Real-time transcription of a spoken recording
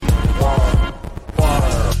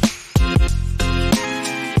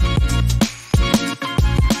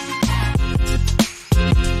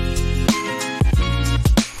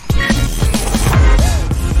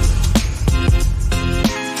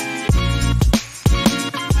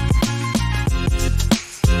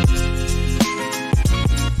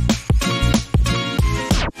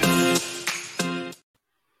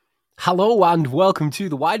Hello and welcome to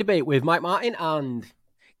the Why Debate with Mike Martin and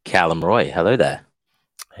Callum Roy, hello there.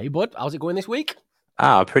 hey bud, how's it going this week?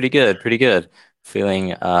 Pretty good, pretty good.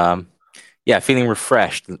 Feeling feeling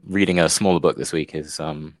refreshed. Reading a smaller book this week has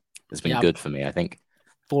been Yeah, good for me, I think.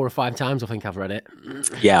 4 or 5 times I think I've read it.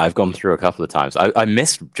 Yeah, I've gone through a couple of times. I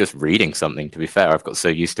missed just reading something, to be fair. I've got so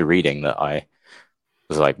used to reading that I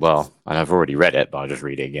was like, well, and I've already read it, but I'll just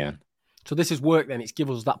read it again. So this is work then. It's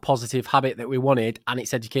given us that positive habit that we wanted and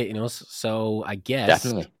it's educating us. So I guess it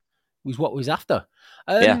Definitely. was what we was after.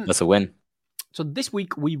 Yeah, Um, that's a win. so this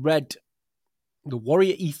week we read The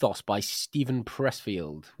Warrior Ethos by Stephen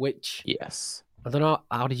Pressfield, which Yes. I don't know,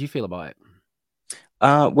 how did you feel about it?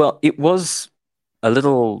 Well, it was a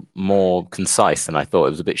little more concise than I thought.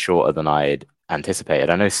 It was a bit shorter than I'd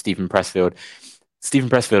anticipated. I know Stephen Pressfield,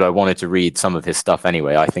 I wanted to read some of his stuff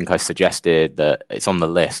anyway. I think I suggested that it's on the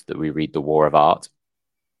list that we read The War of Art,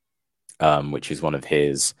 which is one of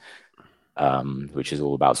his, which is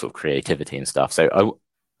all about sort of creativity and stuff. So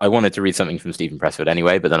I wanted to read something from Stephen Pressfield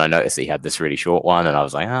anyway, but then I noticed that he had this really short one, and I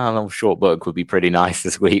was like, a little short book would be pretty nice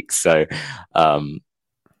this week. So, um,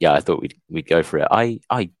 yeah, I thought we'd go for it. I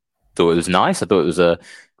thought it was nice. I thought it was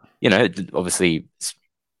obviously it's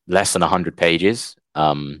less than 100 pages.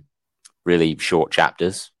 Really short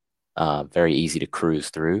chapters, very easy to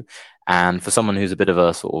cruise through. And for someone who's a bit of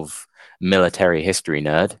a sort of military history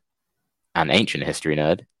nerd and ancient history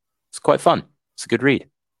nerd, it's quite fun. It's a good read.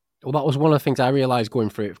 Well, that was one of the things I realized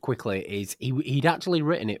going through it quickly is he'd actually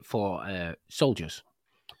written it for soldiers,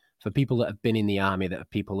 for people that have been in the army, that are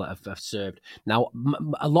people that have served. Now,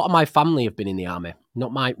 a lot of my family have been in the army,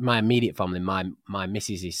 not my immediate family, my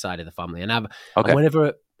missus' side of the family. And Okay.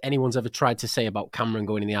 whenever anyone's ever tried to say about Cameron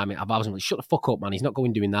going in the army, I've always been like, shut the fuck up, man. He's not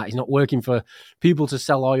going doing that. He's not working for people to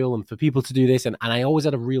sell oil and for people to do this. And I always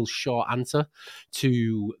had a real short answer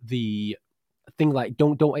to the thing like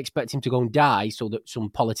don't expect him to go and die so that some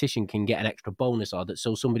politician can get an extra bonus or that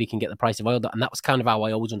so somebody can get the price of oil. And that was kind of how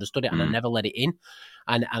I always understood it, and I Mm. never let it in.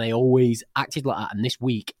 And I always acted like that. And this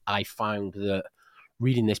week I found that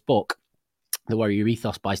reading this book, The Warrior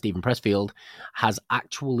Ethos by Stephen Pressfield, has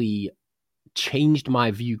actually changed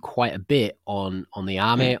my view quite a bit on the Mm.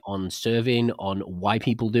 army, on serving, on why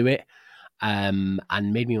people do it, and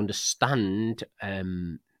made me understand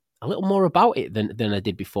a little more about it than I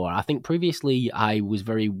did before. I think previously I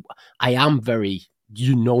am very,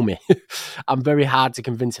 you know me, I'm very hard to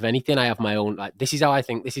convince of anything. I have my own, like, this is how I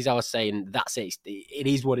think, this is how I say, and that's it. It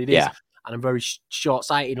is what it is. Yeah. And I'm very short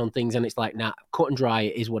sighted on things. And it's like, nah, cut and dry,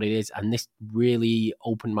 it is what it is. And this really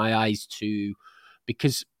opened my eyes to,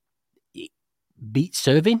 because beat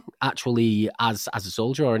serving actually as a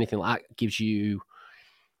soldier or anything like that gives you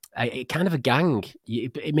a kind of a gang.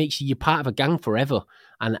 It makes you, you're part of a gang forever.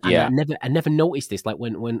 And Yeah. I never noticed this. Like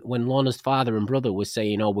when Lorna's father and brother was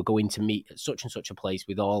saying, "Oh, we're going to meet at such and such a place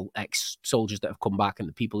with all ex soldiers that have come back and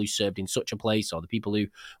the people who served in such a place, or the people who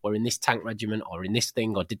were in this tank regiment or in this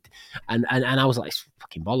thing or did," and I was like, it's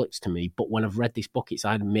fucking bollocks to me. But when I've read this book, it's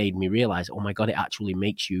either made me realize, oh my god, it actually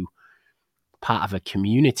makes you part of a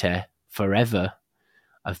community forever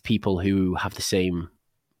of people who have the same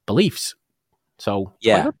beliefs. So it's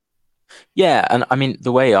quite Yeah. good. Yeah. And I mean,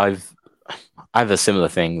 I have a similar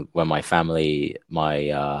thing when my family,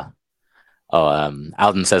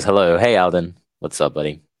 Alden says hello. Hey, Alden. What's up,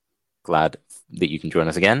 buddy? Glad that you can join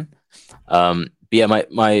us again. But yeah,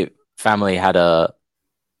 my family had a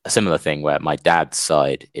similar thing where my dad's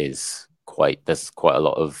side is there's quite a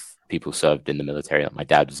lot of people served in the military. Like my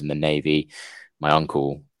dad was in the Navy. My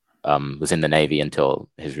uncle was in the Navy until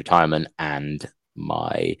his retirement, and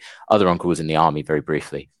my other uncle was in the army very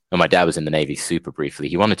briefly. And my dad was in the Navy super briefly.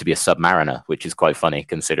 He wanted to be a submariner, which is quite funny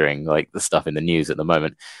considering like the stuff in the news at the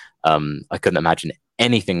moment. I couldn't imagine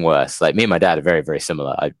anything worse. Like me and my dad are very, very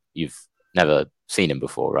similar. You've never seen him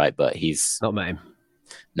before, right? But he's Not met him.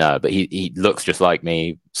 no, but he looks just like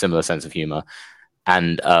me, similar sense of humor,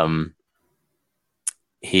 and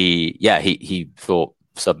he thought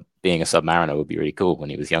being a submariner would be really cool when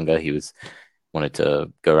he was younger. He was wanted to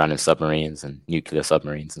go around in submarines and nuclear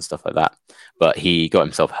submarines and stuff like that. But he got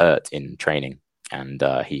himself hurt in training, and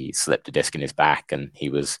he slipped a disc in his back, and he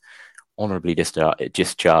was honorably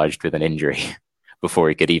discharged with an injury before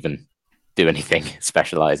he could even do anything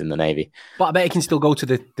specialized in the Navy. But I bet he can still go to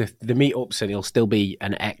the meetups and he'll still be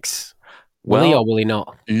an ex. Will he or Well, will he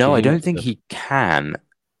not? Do no, you I think don't that's think the... he can.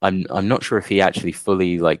 I'm not sure if he actually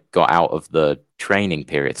fully like got out of the training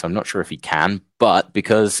period, so I'm not sure if he can. But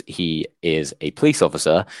because he is a police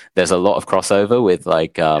officer, there's a lot of crossover with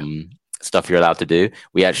like stuff you're allowed to do.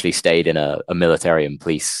 We actually stayed in a military and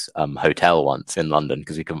police hotel once in London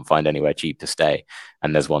because we couldn't find anywhere cheap to stay,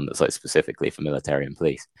 and there's one that's like specifically for military and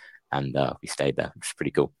police. and we stayed there, which is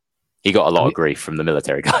pretty cool. He got a lot of grief from the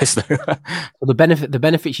military guys, though. Well, the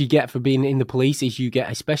benefits you get for being in the police is you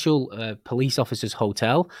get a special police officer's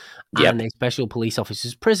hotel and Yep. a special police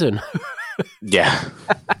officer's prison. Yeah.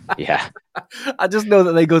 Yeah. I just know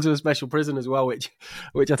that they go to a special prison as well, which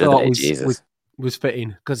I Do thought they? Jesus. was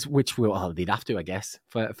fitting because they'd have to, I guess,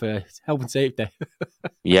 for health and safety.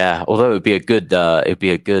 Yeah. Although it'd be a good, I don't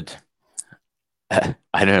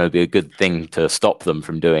know, it'd be a good thing to stop them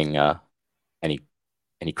from doing any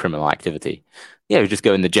any criminal activity. Yeah, we just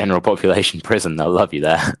go in the general population prison. They'll love you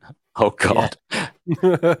there. Oh God.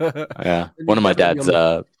 Yeah. One of my dad's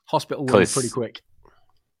hospital close, pretty quick.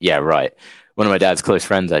 Yeah, right. One of my dad's close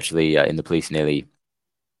friends actually in the police nearly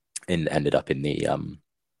ended up in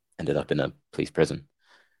a police prison.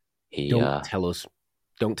 Don't tell us.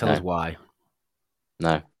 Don't tell us why.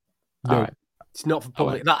 No. No. All right. It's not for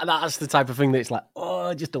public. That's the type of thing that's like,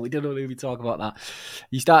 oh, just don't. We don't really talk about that.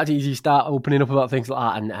 You start opening up about things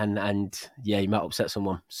like that, and yeah, you might upset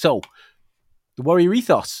someone. So, The Warrior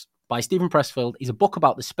Ethos by Stephen Pressfield is a book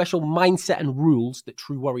about the special mindset and rules that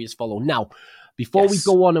true warriors follow. Now, before we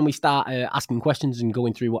go on and we start asking questions and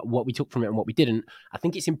going through what we took from it and what we didn't, I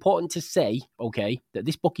think it's important to say, okay, that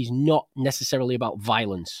this book is not necessarily about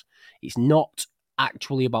violence. It's not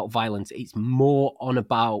actually about violence. It's more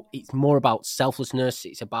about selflessness.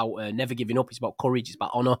 It's about never giving up. It's about courage. It's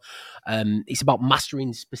about honor. It's about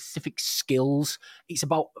mastering specific skills. It's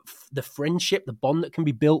about the friendship, the bond that can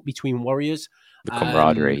be built between warriors, the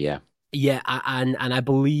camaraderie. Yeah, and I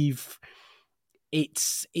believe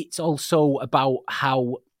it's also about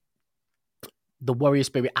how the warrior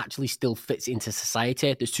spirit actually still fits into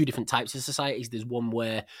society. There's two different types of societies. There's one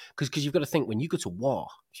where, because you've got to think, when you go to war,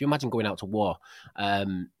 if you imagine going out to war,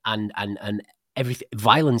 and everything,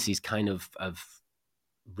 violence is kind of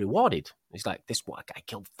rewarded. It's like, this one guy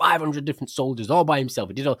killed 500 different soldiers all by himself.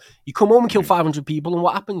 He did you come home and kill 500 people, and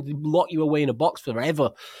what happens? They lock you away in a box forever.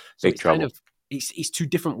 So Big it's trouble. kind of it's two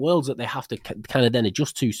different worlds that they have to kind of then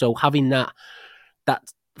adjust to. So having that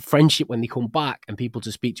friendship when they come back and people to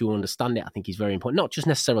speak to and understand it, I think is very important. Not just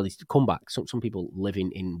necessarily to come back. Some people live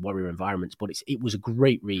in warrior environments, but it was a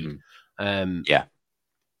great read. Yeah,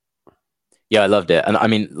 I loved it. And I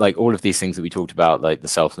mean, like all of these things that we talked about, like the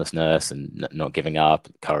selflessness and not giving up,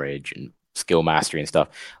 courage and skill mastery and stuff,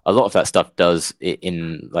 a lot of that stuff does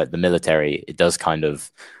in like the military, it does kind of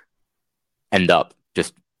end up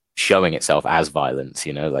just showing itself as violence,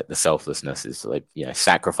 like the selflessness is like,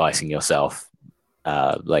 sacrificing yourself,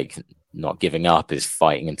 like not giving up is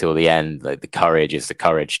fighting until the end. Like the courage is the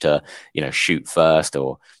courage to, shoot first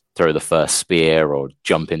or throw the first spear or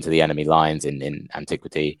jump into the enemy lines in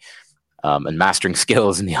antiquity. And mastering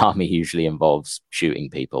skills in the army usually involves shooting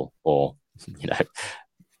people or,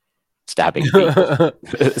 stabbing people.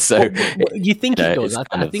 So you think it does?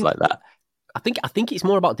 I think like that. I think it's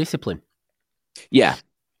more about discipline. Yeah.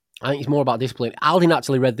 I think it's more about discipline. Aldin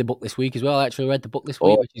actually read the book this week as well. I actually read the book this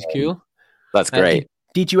week, which is cool. That's great.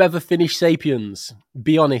 Did you ever finish Sapiens?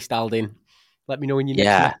 Be honest, Aldin. Let me know when you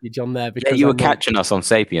next message on there. Because you were catching us on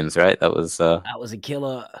Sapiens, right? That was a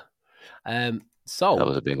killer. So that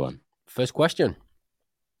was a big one. First question: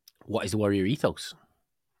 what is the warrior ethos?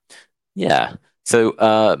 Yeah. So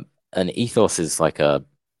an ethos is like a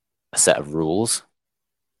set of rules.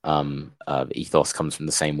 Ethos comes from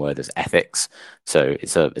the same word as ethics. So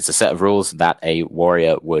it's a set of rules that a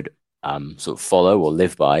warrior would sort of follow or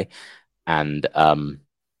live by. And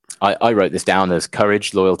I wrote this down as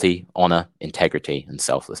courage, loyalty, honor, integrity, and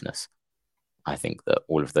selflessness. I think that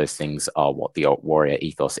all of those things are what the warrior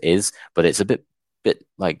ethos is, but it's a bit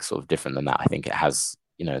like sort of different than that. I think it has,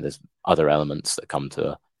 there's other elements that come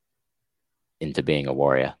into being a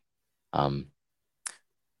warrior. But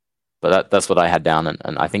that's what I had down,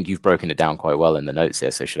 and I think you've broken it down quite well in the notes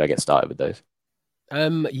here. So should I get started with those?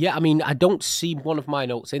 Yeah, I mean, I don't see one of my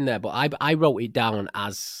notes in there, but I wrote it down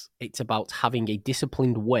as it's about having a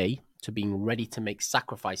disciplined way to being ready to make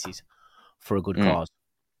sacrifices for a good cause.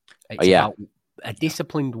 It's about a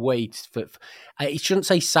disciplined way for it shouldn't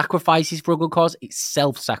say sacrifices for a good cause. It's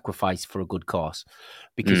self-sacrifice for a good cause,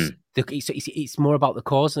 because it's more about the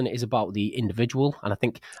cause than it is about the individual. And I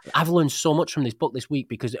think I've learned so much from this book this week,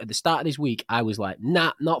 because at the start of this week I was like,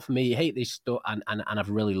 nah, not for me. I hate this stuff, and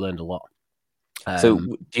I've really learned a lot. So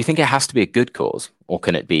do you think it has to be a good cause, or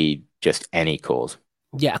can it be just any cause?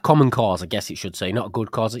 Yeah, a common cause, I guess it should say. Not a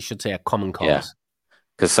good cause, it should say a common cause. Yeah.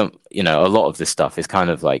 Because a lot of this stuff is kind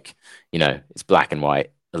of like, it's black and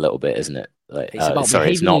white a little bit, isn't it? Like, it's about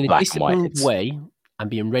sorry, it's not black and white. It's way and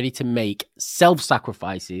being ready to make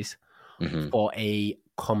self-sacrifices for a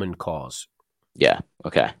common cause. Yeah,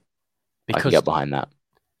 okay. Because, I can get behind that.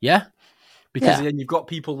 Yeah? because Yeah. then you've got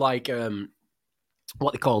people like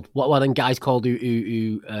what they called, what are them guys called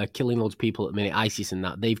who killing loads of people at the minute, ISIS and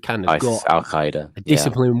that. They've kind of got ISIS, Al Qaeda. a Yeah.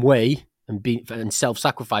 disciplined way and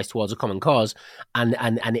self-sacrifice towards a common cause, and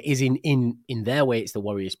it is in their way, it's the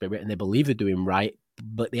warrior spirit, and they believe they're doing right,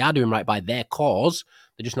 but they are doing right by their cause.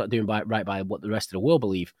 They're just not doing right by what the rest of the world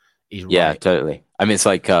believe is Yeah, right. totally. I mean, it's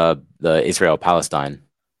like the Israel-Palestine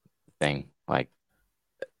thing. Like,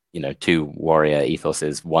 two warrior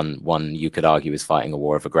ethoses. One you could argue is fighting a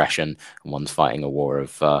war of aggression, and one's fighting a war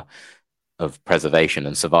of preservation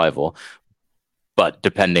and survival. But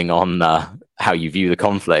depending on how you view the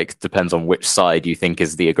conflict, depends on which side you think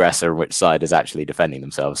is the aggressor and which side is actually defending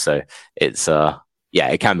themselves. So it's yeah,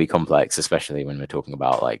 it can be complex, especially when we're talking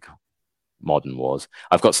about like modern wars.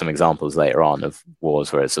 I've got some examples later on of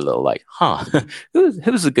wars where it's a little like,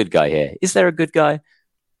 who's the good guy here? Is there a good guy?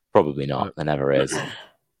 Probably not. There never is.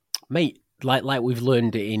 Mate, like we've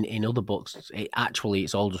learned in other books,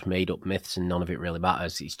 it's all just made up myths, and none of it really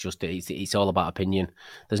matters. It's all about opinion.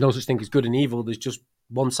 There's no such thing as good and evil. There's just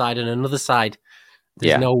one side and another side.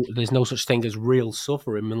 There's Yeah. no such thing as real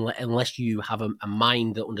suffering unless you have a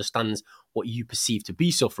mind that understands what you perceive to be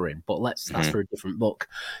suffering. But that's for a different book.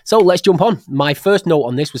 So let's jump on. My first note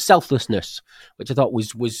on this was selflessness, which I thought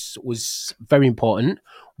was very important.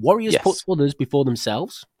 Warriors Yes. put others before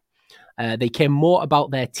themselves. They care more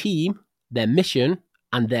about their team, their mission,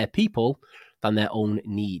 and their people than their own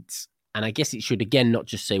needs. And I guess it should, again, not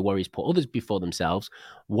just say warriors put others before themselves.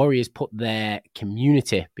 Warriors put their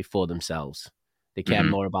community before themselves. They care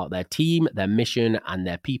more about their team, their mission, and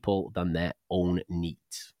their people than their own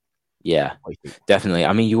needs. Yeah, definitely.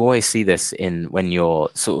 I mean, you always see this when you're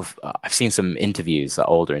sort of. I've seen some interviews,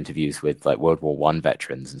 older interviews with like World War One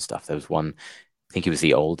veterans and stuff. There was one, I think he was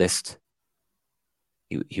the oldest.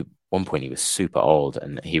 He one point he was super old,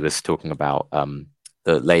 and he was talking about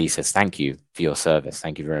the lady says, "Thank you for your service,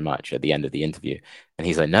 thank you very much" at the end of the interview, and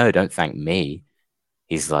he's like, "No, don't thank me."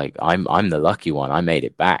 He's like, I'm the lucky one. I made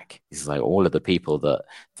it back. He's like, all of the people that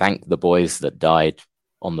thank the boys that died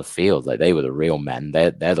on the field, like they were the real men.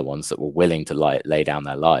 They're the ones that were willing to lay down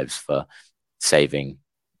their lives for saving,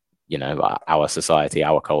 our society,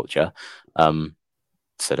 our culture.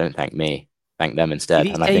 So don't thank me, thank them instead. Did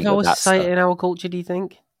it And I save think our that's society and our culture, do you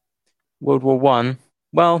think? World War One.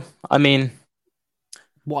 Well, I mean,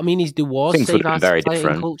 What I mean is, do wars things would save have our been very society and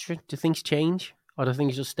different. culture? Do things change? Or do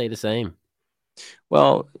things just stay the same?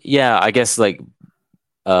 Well, yeah, I guess like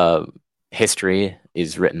uh, history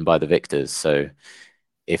is written by the victors. So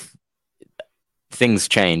if things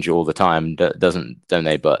change all the time, don't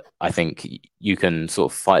they? But I think you can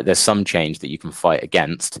sort of fight. There's some change that you can fight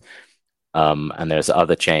against, and there's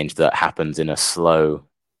other change that happens in a slow.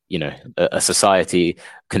 A society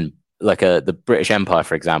can the British Empire,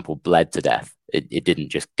 for example, bled to death. It didn't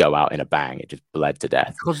just go out in a bang. It just bled to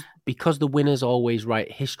death. Because the winners always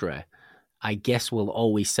write history. I guess we'll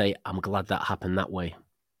always say, I'm glad that happened that way.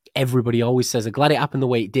 Everybody always says, I'm glad it happened the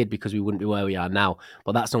way it did because we wouldn't be where we are now.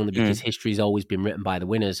 But that's only because history's always been written by the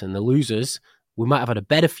winners, and the losers, we might have had a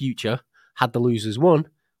better future had the losers won,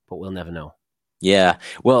 but we'll never know. Yeah.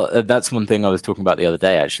 Well, that's one thing I was talking about the other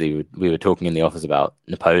day, actually. We were talking in the office about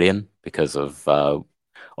Napoleon because of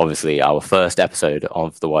obviously our first episode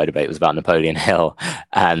of the Why Debate was about Napoleon Hill.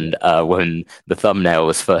 And when the thumbnail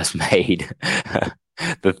was first made,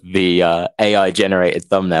 the AI generated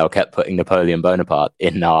thumbnail kept putting Napoleon Bonaparte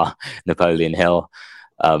in our Napoleon Hill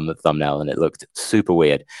thumbnail, and it looked super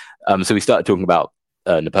weird. So we started talking about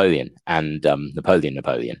Napoleon and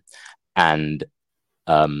Napoleon. And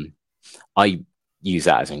I use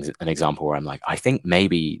that as an example where I'm like, I think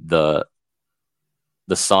maybe the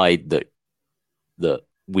side that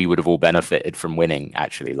we would have all benefited from winning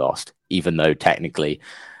actually lost, even though technically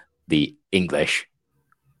the English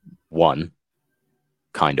won,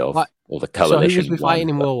 kind of, What? or the So who was coalition we won. fighting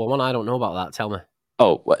in World War One? I don't know about that. Tell me.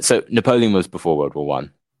 Oh, so Napoleon was before World War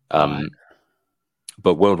One, Right.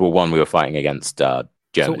 but World War One we were fighting against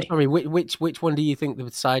Germany. So, sorry, which one do you think the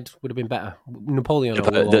side would have been better, Napoleon or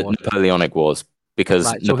World War The One? Napoleonic Wars, because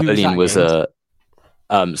Right, so Napoleon was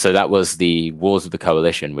against? so that was the Wars of the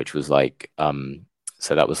Coalition, which was like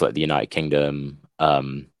so that was like the United Kingdom,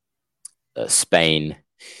 Spain,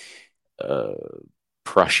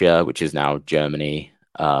 Prussia, which is now Germany,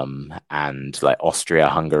 and like Austria,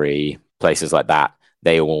 Hungary, places like that.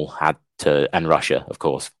 They all had to, and Russia, of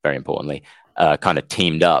course, very importantly, kind of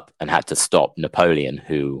teamed up and had to stop Napoleon,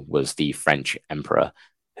 who was the French emperor,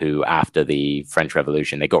 who after the French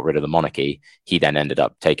Revolution, they got rid of the monarchy. He then ended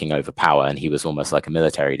up taking over power, and he was almost like a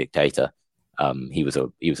military dictator. He was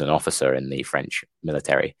an officer in the French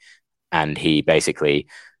military, and he basically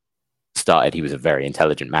he was a very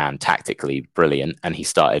intelligent man, tactically brilliant, and he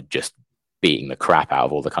started just beating the crap out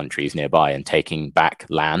of all the countries nearby and taking back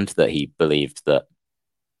land that he believed that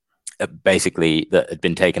basically that had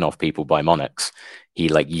been taken off people by monarchs. He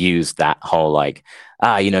like used that whole like,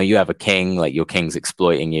 you have a king, like your king's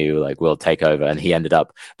exploiting you, like we'll take over. And he ended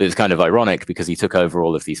up, but it's kind of ironic because he took over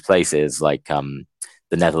all of these places, like the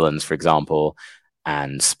Netherlands, for example,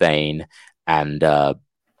 and Spain, and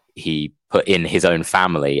he put in his own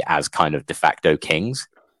family as kind of de facto kings.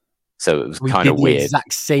 So it was We kind did of the weird.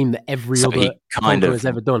 exact same that every So other he kind conqueror of has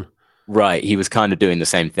ever done. Right, he was kind of doing the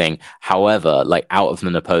same thing. However, like out of the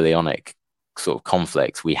Napoleonic sort of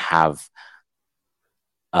conflict, we have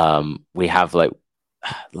like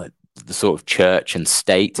the sort of church and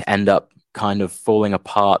state end up kind of falling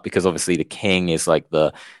apart because obviously the king is like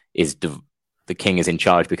the king is in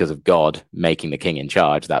charge because of God making the king in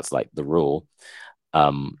charge. That's like the rule,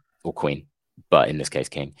 or queen, but in this case,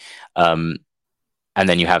 king. And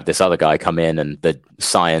then you have this other guy come in, and the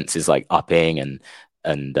science is like upping, and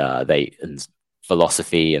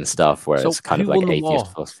philosophy and stuff, where So it's kind who of like won the atheist war?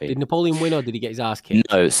 philosophy. Did Napoleon win or did he get his ass kicked?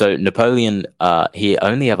 No, so Napoleon, he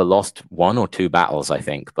only ever lost one or two battles, I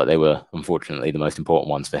think, but they were unfortunately the most important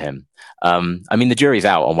ones for him. I mean, the jury's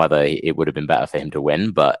out on whether it would have been better for him to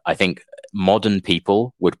win, but I think modern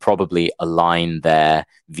people would probably align their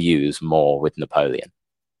views more with Napoleon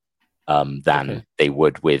than they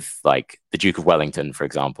would with like the Duke of Wellington, for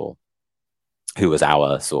example, who was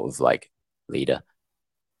our sort of like leader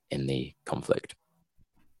in the conflict,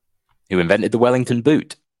 who invented the Wellington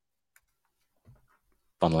boot.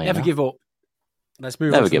 Funnily Never enough. give up. Let's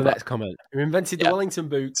move Never on to the give up. next comment. Who invented the Wellington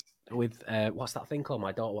boot with, what's that thing called?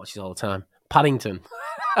 My daughter watches all the time. Paddington.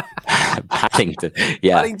 Paddington.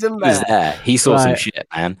 Yeah. Paddington He was Bear. there. He saw some shit,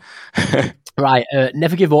 man. Right.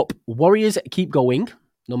 Never give up. Warriors keep going.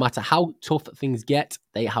 No matter how tough things get,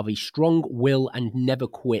 they have a strong will and never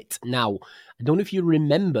quit. Now, I don't know if you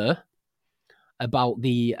remember about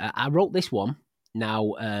the. I wrote this one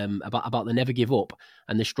now about the never give up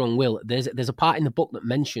and the strong will. There's a part in the book that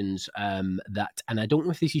mentions that, and I don't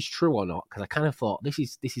know if this is true or not because I kind of thought this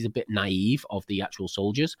is a bit naive of the actual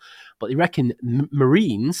soldiers, but they reckon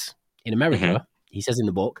Marines in America. Mm-hmm. He says in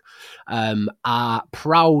the book, are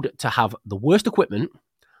proud to have the worst equipment,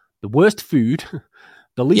 the worst food,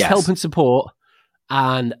 the least help and support,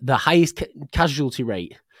 and the highest casualty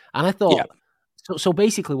rate. And I thought, so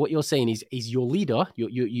basically what you're saying is your leader,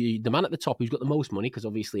 you the man at the top who's got the most money, because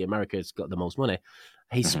obviously America's got the most money,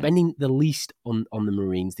 he's spending the least on the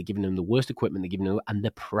Marines. They're giving them the worst equipment, they're giving them, and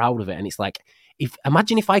they're proud of it. And it's like,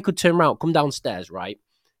 imagine if I could turn around, come downstairs, right,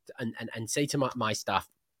 and say to my staff,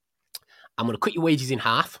 I'm going to cut your wages in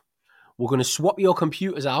half. We're going to swap your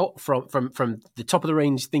computers out from the top of the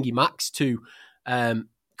range thingy Macs to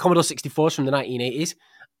Commodore 64s from the 1980s.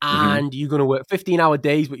 And you're going to work 15-hour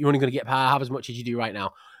days, but you're only going to get half as much as you do right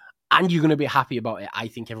now. And you're going to be happy about it. I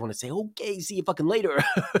think everyone would say, okay, see you fucking later.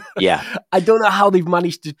 Yeah. I don't know how they've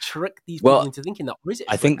managed to trick these people into thinking that. Or is it?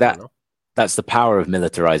 I think that's the power of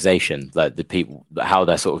militarization, like the people, how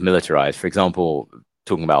they're sort of militarized. For example,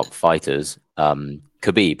 talking about fighters,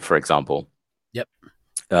 Khabib, for example. Yep.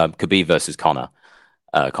 Khabib versus Conor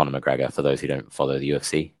McGregor, for those who don't follow the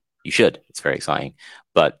UFC. You should. It's very exciting.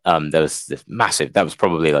 But there was this massive, that was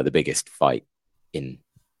probably like the biggest fight in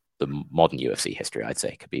the modern UFC history, I'd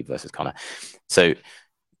say, Khabib versus Conor. So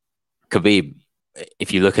Khabib,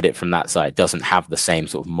 if you look at it from that side, doesn't have the same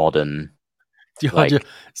sort of modern... Georgia,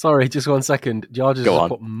 sorry, just 1 second. Georgia's just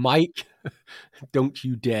put, Mike, don't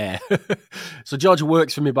you dare. So Georgia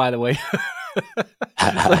works for me, by the way.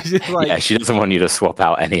 Yeah, she doesn't want you to swap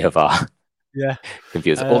out any of our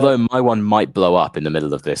computers. Although my one might blow up in the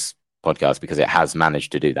middle of this podcast because it has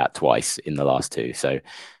managed to do that twice in the last two. So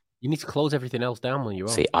you need to close everything else down when you're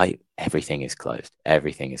on. See, everything is closed.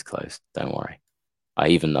 Everything is closed. Don't worry. I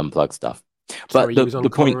even unplugged stuff. But the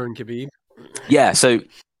point, and Khabib. Yeah, so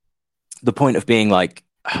the point of being like,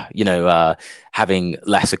 having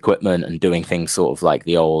less equipment and doing things sort of like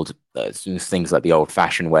the old things like the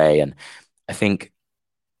old-fashioned way. And I think,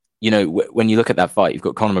 when you look at that fight, you've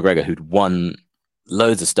got Conor McGregor who'd won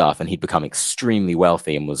loads of stuff and he'd become extremely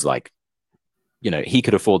wealthy and was like, he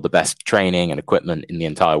could afford the best training and equipment in the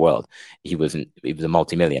entire world. He was a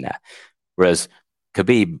multimillionaire. Whereas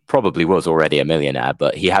Khabib probably was already a millionaire,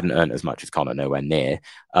 but he hadn't earned as much as Conor, nowhere near.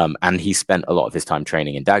 And he spent a lot of his time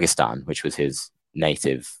training in Dagestan, which was his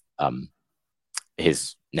native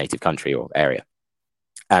country or area.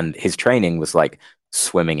 And his training was like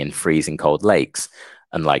swimming in freezing cold lakes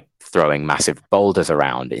and like throwing massive boulders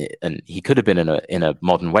around. And he could have been in a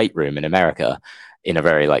modern weight room in America in a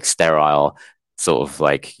very like sterile sort of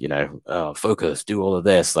like, focus, do all of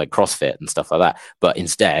this, like CrossFit and stuff like that. But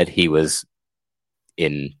instead, he was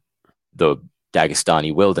in the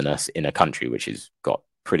Dagestani wilderness in a country which has got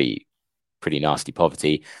pretty nasty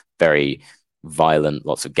poverty, very violent,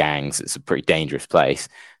 lots of gangs. It's a pretty dangerous place.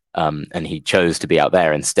 And he chose to be out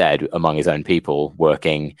there instead among his own people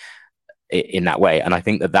working in that way. And I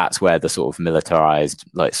think that that's where the sort of militarized,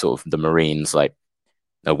 like sort of the Marines, like,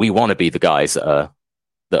 no, we want to be the guys that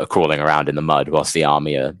are crawling around in the mud whilst the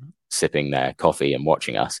army are sipping their coffee and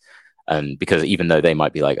watching us. And because even though they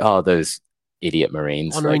might be like, oh, those idiot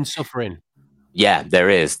Marines, Honor like, and suffering. yeah,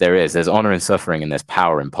 there's honor in suffering and there's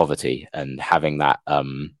power in poverty, and having that,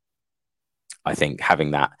 I think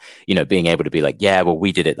having that, being able to be like, yeah, well,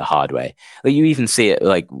 we did it the hard way. Like, you even see it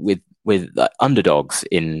like with underdogs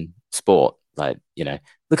in sport, like,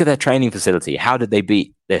 look at their training facility. How did they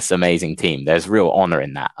beat this amazing team? There's real honor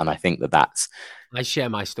in that. And I think that that's, I share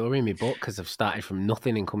my story in my book because I've started from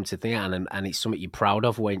nothing and come to there, and it's something you're proud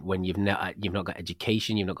of when you've not got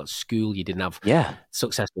education, you've not got school, you didn't have yeah,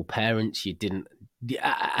 successful parents, you didn't,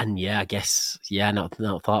 and I guess not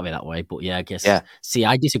thought of it that way, but I guess yeah. See,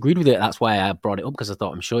 I disagreed with it. That's why I brought it up, because I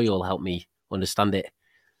thought I'm sure you'll help me understand it.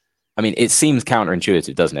 I mean, it seems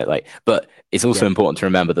counterintuitive, doesn't it? Like, but it's also Yeah, important to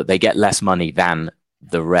remember that they get less money than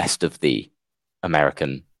the rest of the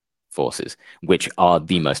American forces, which are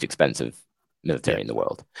the most expensive military in the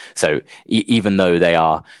world. So even though they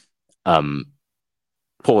are um,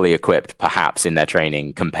 poorly equipped, perhaps in their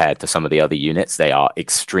training compared to some of the other units, they are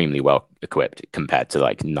extremely well equipped compared to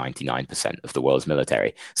like 99% of the world's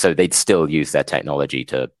military. So they'd still use their technology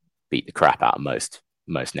to beat the crap out of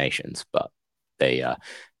most nations, but they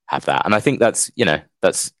have that. And I think that's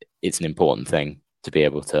it's an important thing to be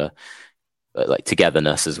able to, like,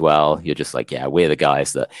 togetherness as well. You're just like, yeah, we're the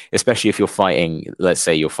guys that, especially if you're fighting, let's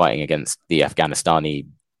say you're fighting against the Afghanistani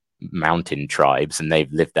mountain tribes, and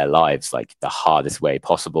they've lived their lives like the hardest way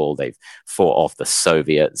possible. They've fought off the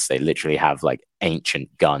Soviets. They literally have like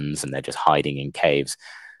ancient guns, and they're just hiding in caves.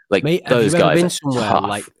 Like, mate, have those you ever guys been are somewhere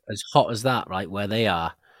like tough. as hot as that, right, where they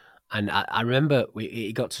are? And I remember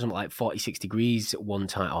it got to something like 46 degrees at one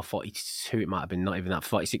time, or 42. It might have been, not even that,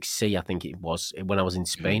 46 C, I think it was, when I was in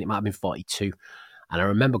Spain. It might have been 42. And I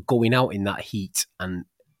remember going out in that heat, and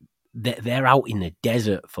they're out in the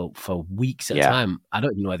desert for weeks at a Yeah, time. I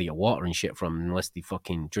don't even know where they get water and shit from, unless they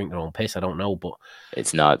fucking drink their own piss. I don't know, but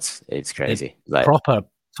it's nuts. It's they're crazy. Like, proper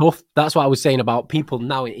tough. That's what I was saying about people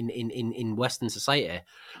now in Western society.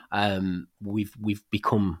 We've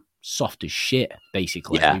become soft as shit,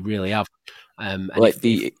 basically. We yeah, really have. And like if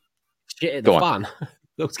the shit hit the go on. fan,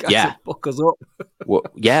 those guys Yeah, will fuck us up. well,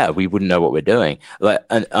 yeah, we wouldn't know what we're doing. Like,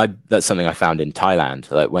 and that's something I found in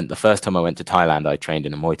Thailand. Like, when the first time I went to Thailand, I trained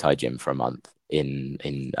in a Muay Thai gym for a month in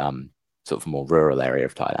sort of a more rural area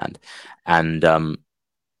of Thailand. And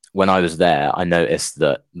when I was there, I noticed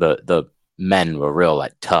that the men were real,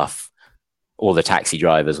 like, tough. All the taxi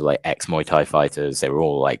drivers were like ex Muay Thai fighters. They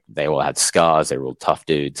all had scars. They were all tough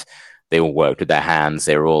dudes. They all worked with their hands.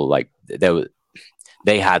 They were all like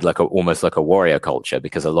they had like almost like a warrior culture,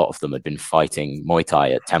 because a lot of them had been fighting Muay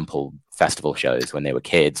Thai at temple festival shows when they were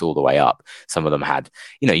kids all the way up. Some of them had,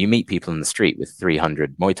 you meet people in the street with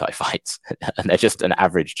 300 Muay Thai fights and they're just an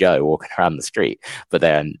average Joe walking around the street, but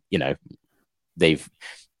then,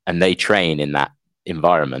 they train in that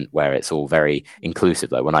environment where it's all very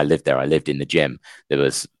inclusive. Like, when I lived there, I lived in the gym. There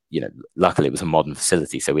was, luckily it was a modern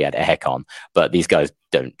facility, so we had aircon, but these guys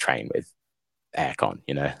don't train with aircon,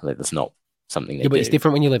 like, that's not something they Yeah, but do. it's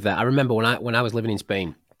different when you live there. I remember when I was living in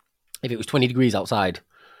Spain, if it was 20 degrees outside,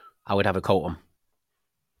 I would have a coat on.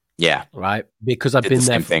 Yeah, Right, because I've did the been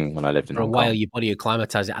there same thing when I lived in for a Hong while. Kong. Your body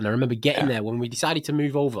acclimatizes it, and I remember getting Yeah. there when we decided to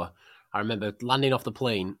move over. I remember landing off the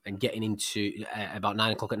plane and getting into about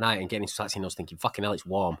 9 o'clock at night and getting into taxi, and I was thinking, "Fucking hell, it's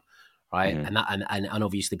warm." Right, Mhm. and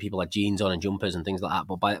obviously people had jeans on and jumpers and things like that.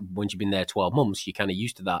 But once you've been there 12 months, you're kind of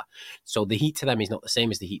used to that. So the heat to them is not the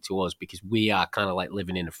same as the heat to us, because we are kind of like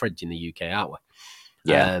living in a fridge in the UK, aren't we?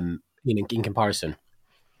 Yeah. In comparison.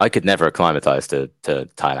 I could never acclimatize to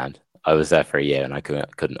Thailand. I was there for a year and I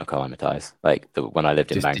couldn't acclimatize. Like, when I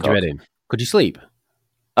lived in Just dread Bangkok. him. Could you sleep?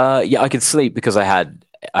 Yeah, I could sleep because I had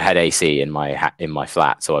AC in my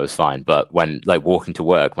flat, so I was fine. But when, like, walking to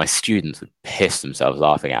work, my students would piss themselves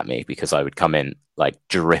laughing at me because I would come in like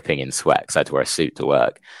dripping in sweat because I had to wear a suit to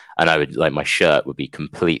work, and I would, like, my shirt would be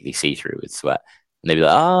completely see through with sweat, and they'd be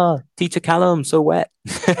like, "Ah, Teacher Callum, so wet."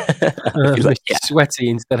 I'd be like, Mr. "Yeah, Sweaty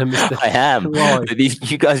instead of Mr. I am. Roy. But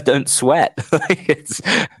you guys don't sweat." Like,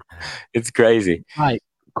 it's crazy. Right.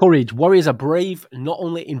 Courage. Warriors are brave not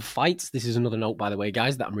only in fights. This is another note, by the way,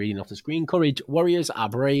 guys, that I'm reading off the screen. Courage. Warriors are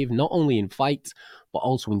brave not only in fights, but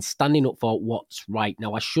also in standing up for what's right.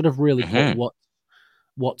 Now, I should have really put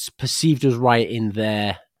what's perceived as right in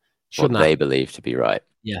there, shouldn't What I? they believe to be right,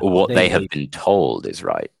 Yeah, or what what they they have believe. been told is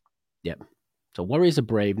right. Yep. So warriors are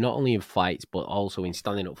brave not only in fights, but also in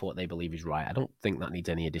standing up for what they believe is right. I don't think that needs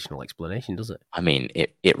any additional explanation, does it? I mean,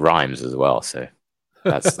 it rhymes as well, so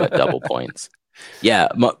that's like double points. Yeah,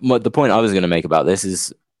 the point I was going to make about this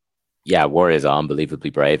is, yeah, warriors are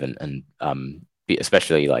unbelievably brave, and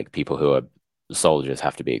especially like people who are soldiers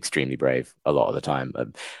have to be extremely brave a lot of the time.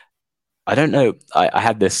 I don't know. I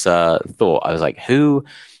had this thought. I was like, who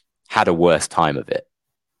had a worse time of it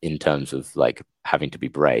in terms of like having to be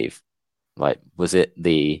brave? Like, was it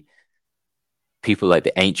the people like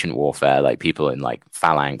the ancient warfare, like people in like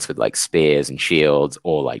phalanx with like spears and shields,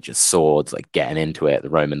 or like just swords, like getting into it, the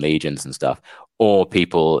Roman legions and stuff, or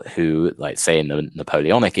people who, like, say in the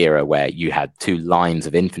Napoleonic era, where you had two lines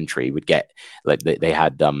of infantry would get like they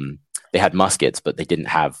had muskets, but they didn't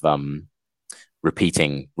have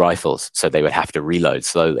repeating rifles, so they would have to reload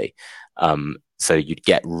slowly. So you'd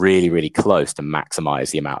get really, really close to maximize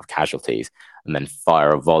the amount of casualties, and then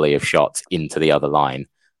fire a volley of shots into the other line.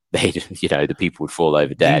 They, the people would fall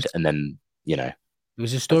over dead, and then there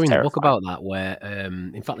was a that's story in the book terrifying. about that where,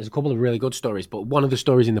 in fact, there's a couple of really good stories, but one of the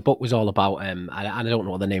stories in the book was all about, I don't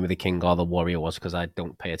know what the name of the king or the warrior was because I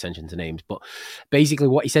don't pay attention to names, but basically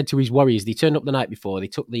what he said to his warriors, they turned up the night before, they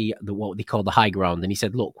took the what they called the high ground, and he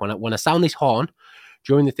said, look, when I sound this horn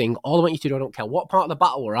during the thing, all I want you to do, I don't care what part of the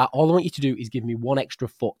battle we're at, all I want you to do is give me one extra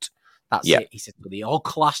foot. That's Yeah, it. He said, so they all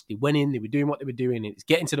clashed, they went in, they were doing what they were doing, and it's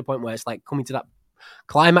getting to the point where it's like coming to that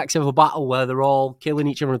climax of a battle where they're all killing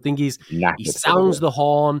each other. And think he knackered sounds probably. the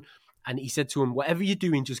horn, and he said to him, "Whatever you're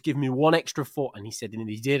doing, just give me one extra foot." And he said, and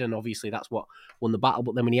he did, and obviously that's what won the battle.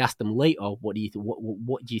 But then when he asked them later, "What do you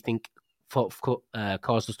what do you think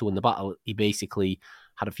caused us to win the battle?" He basically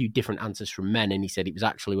had a few different answers from men, and he said it was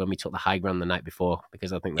actually when we took the high ground the night before,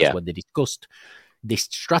 because I think that's Yeah, when they discussed this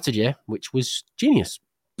strategy, which was genius.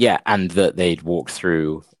 yeah, and that they'd walked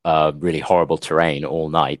through really horrible terrain all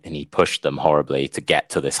night, and he pushed them horribly to get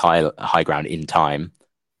to this high ground in time,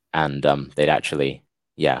 and they'd actually,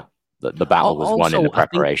 yeah, the battle was won in the Also, I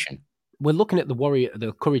think preparation. we're looking at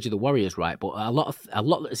the courage of the warriors, right? But a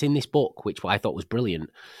lot that's in this book, which I thought was brilliant,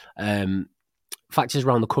 um, factors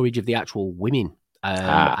around the courage of the actual women,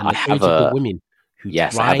 and I the have courage of the a women who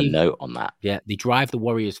yes, I have a drive. note on that. Yeah, they drive the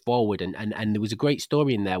warriors forward, and there was a great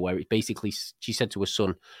story in there where it basically she said to her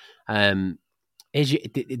son,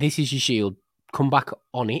 "This is your shield. Come back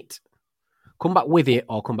on it. Come back with it,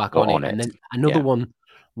 or come back Or on it." on And it. then another Yeah, one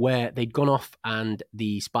where they'd gone off and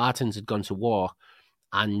the Spartans had gone to war.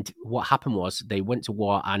 And what happened was they went to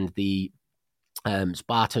war, and the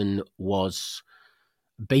Spartan was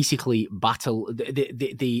basically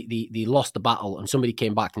they lost the battle, and somebody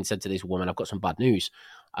came back and said to this woman, "I've got some bad news.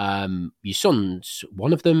 Your sons,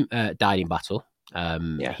 one of them died in battle.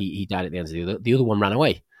 yeah, He died at the end of the other one ran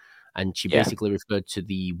away." And she yeah, basically referred to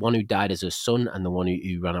the one who died as her son, and the one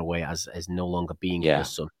who ran away as no longer being her yeah,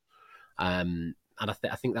 son. And I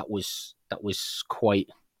think that was quite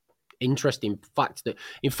interesting fact that,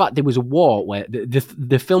 in fact, there was a war where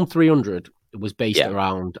the film 300 was based yeah.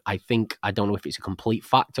 around, I think, I don't know if it's a complete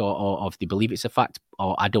fact, or if they believe it's a fact,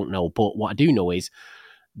 or I don't know. But what I do know is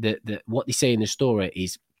that what they say in the story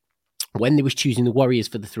is when they was choosing the warriors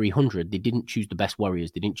for the 300, they didn't choose the best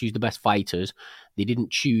warriors. They didn't choose the best fighters. They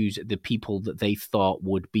didn't choose the people that they thought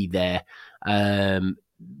would be there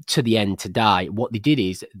to the end to die. What they did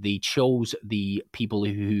is they chose the people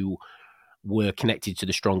who were connected to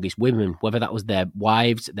the strongest women, whether that was their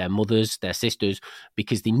wives, their mothers, their sisters,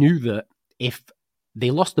 because they knew that if they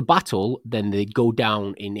lost the battle, then they'd go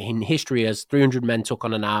down in history as 300 men took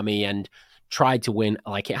on an army and tried to win,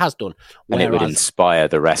 like it has done. And it would Whereas, inspire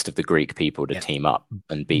the rest of the Greek people to yeah, team up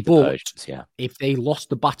and beat the but Persians. Yeah, if they lost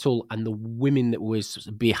the battle and the women that was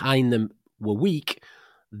behind them were weak,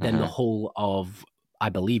 then the hmm whole of, I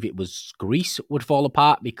believe it was Greece, would fall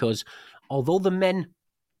apart, because although the men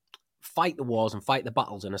fight the wars and fight the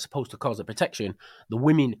battles and are supposed to cause the protection, the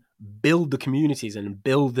women build the communities and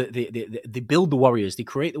build they build the warriors. They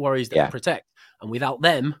create the warriors that yeah. protect, and without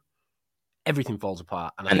them, everything falls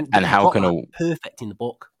apart. And I And think that and you've how got can that a perfect in the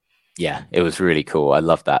book. yeah, it was really cool. I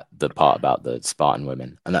love that the part about the Spartan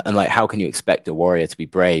women. And like how can you expect a warrior to be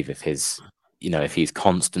brave if if he's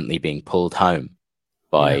constantly being pulled home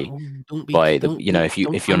Yeah, by don't be, by the don't if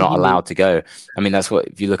you're find not him in. allowed to go. I mean, that's what,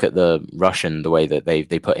 if you look at the Russian, the way that they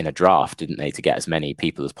put in a draft, didn't they, to get as many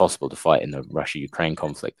people as possible to fight in the Russia-Ukraine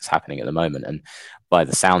conflict that's happening at the moment. And by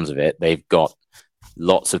the sounds of it, they've got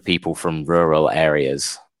lots of people from rural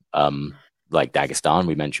areas, like Dagestan,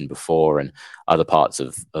 we mentioned before, and other parts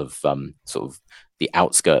of sort of the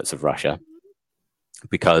outskirts of Russia,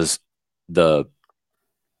 because the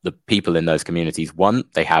the people in those communities, one,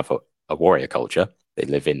 they have a warrior culture. They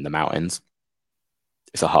live in the mountains.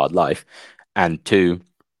 It's a hard life. And two,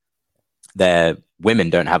 their women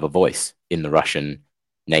don't have a voice in the Russian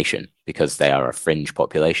nation because they are a fringe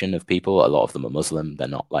population of people. A lot of them are Muslim. They're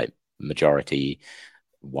not like majority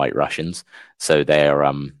white Russians. So they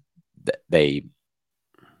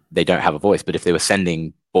they don't have a voice. But if they were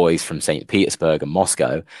sending boys from St. Petersburg and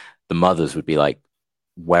Moscow, the mothers would be like,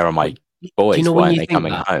 "Where are my Do you boys? know Why when aren't you they think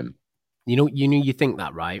coming that? home?" You think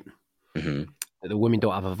that, right? Mm-hmm. That the women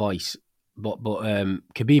don't have a voice. But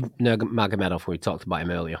Khabib Nurmagomedov, we talked about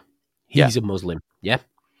him earlier. Yeah. He's a Muslim, yeah,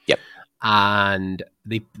 Yep. and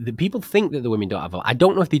the people think that the women don't have a. I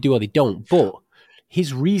don't know if they do or they don't, but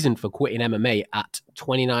his reason for quitting MMA at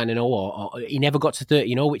 29 and 0, or he never got to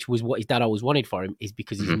 30 and 0, which was what his dad always wanted for him, is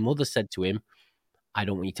because his Mm-hmm. mother said to him, "I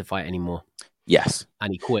don't want you to fight anymore," Yes.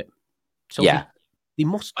 and he quit. So Yeah. they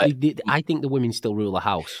must. I, I think the women still rule the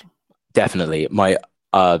house. Definitely. My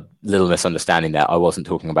little misunderstanding there. I wasn't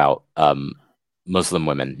talking about Muslim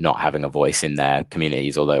women not having a voice in their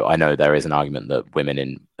communities, although I know there is an argument that women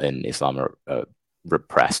in Islam are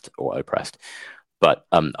repressed or oppressed. But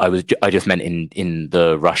I just meant in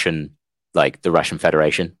the Russian, like the Russian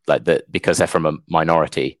Federation, like that, because they're from a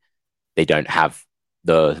minority, they don't have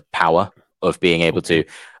the power of being able Okay. to,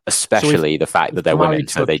 So especially the fact that they're they're women. married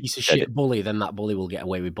to So a piece of they shit bully, then that bully will get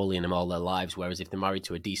away with bullying them all their lives. Whereas if they're married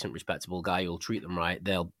to a decent, respectable guy who'll treat them right,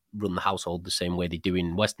 they'll run the household the same way they do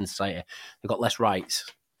in Western society. They've got less rights.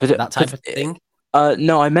 That type of thing.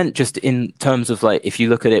 No, I meant just in terms of like if you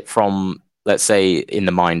look at it from, let's say, in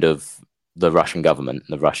the mind of the Russian government,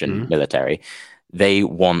 the Russian Mm-hmm. military, they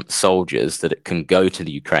want soldiers that can go to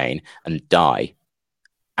the Ukraine and die,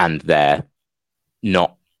 and they're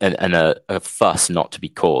not, and a fuss not to be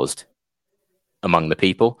caused among the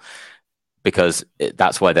people, because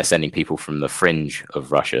that's why they're sending people from the fringe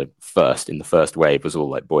of Russia first. In the first wave was all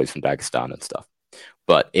like boys from Dagestan and stuff.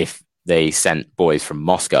 But if they sent boys from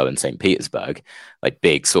Moscow and St. Petersburg, like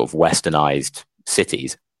big sort of westernized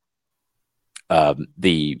cities,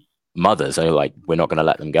 the mothers are like, we're not going to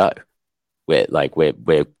let them go. We're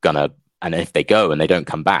gonna, and if they go and they don't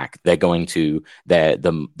come back, they're going to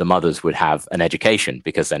the mothers would have an education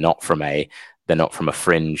because they're not from a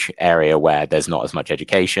fringe area where there's not as much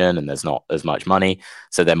education and there's not as much money.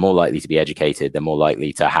 So they're more likely to be educated. They're more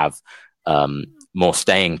likely to have more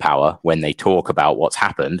staying power when they talk about what's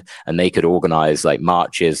happened, and they could organize like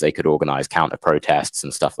marches, they could organize counter protests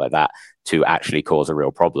and stuff like that to actually cause a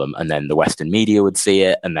real problem. And then the Western media would see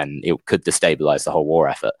it, and then it could destabilize the whole war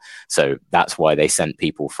effort. So that's why they sent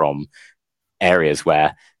people from areas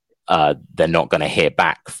where they're not going to hear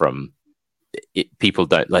back from it. People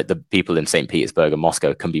don't, like the people in St. Petersburg and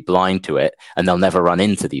Moscow can be blind to it, and they'll never run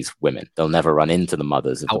into these women. They'll never run into the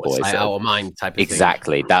mothers of the Out of boys sight, that have, out of mind type of thing.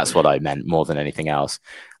 exactly. That's what I meant more than anything else.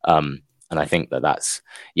 And I think that that's,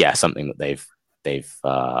 yeah, something that they've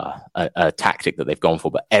a tactic that they've gone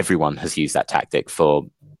for, but everyone has used that tactic for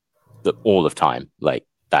all of time. Like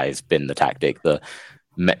that has been the tactic. The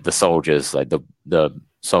soldiers, like the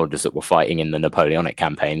soldiers that were fighting in the Napoleonic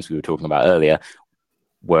campaigns we were talking about earlier,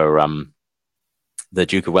 were the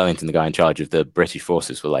Duke of Wellington, the guy in charge of the British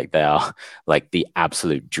forces, were like, they are like the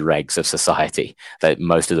absolute dregs of society. That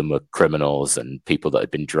most of them were criminals and people that had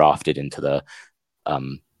been drafted into the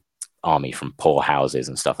army from poor houses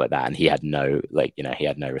and stuff like that. And he had no, like, he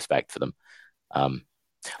had no respect for them. I don't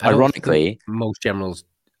think Ironically, most generals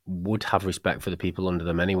would have respect for the people under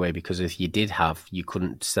them anyway, because if you did have, you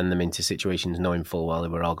couldn't send them into situations knowing full well they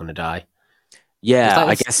were all going to die. It's yeah, like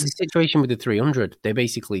I the guess, situation with the 300. They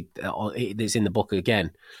basically, it's in the book again.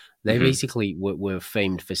 They mm-hmm, basically were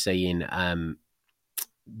famed for saying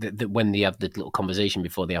that when they have the little conversation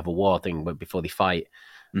before they have a war thing, but before they fight,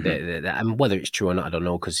 mm-hmm, and whether it's true or not, I don't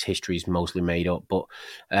know, because history is mostly made up. But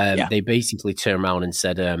yeah, they basically turn around and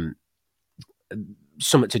said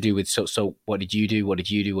something to do with so what did you do? What did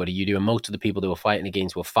you do? What did you do? And most of the people they were fighting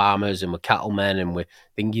against were farmers and were cattlemen and were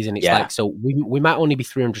thingies. And it's yeah, like, so we might only be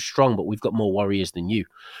 300 strong, but we've got more warriors than you,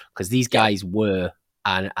 because these yeah, guys were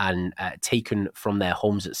and taken from their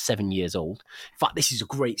homes at 7 years old. In fact, this is a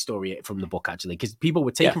great story from the book, actually, because people were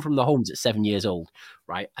yeah, taken from their homes at 7 years old,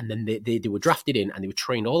 right? And then they were drafted in and they were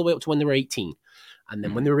trained all the way up to when they were 18. And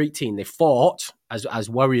then when they were 18, they fought as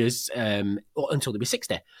warriors until they were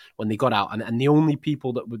 60 when they got out. And the only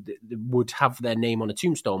people that would have their name on a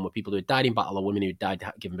tombstone were people who had died in battle or women who had died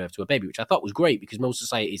giving birth to a baby, which I thought was great because most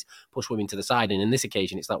societies push women to the side. And in this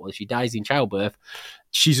occasion, it's like, well, if she dies in childbirth,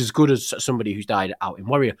 she's as good as somebody who's died out in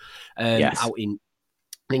warrior, out in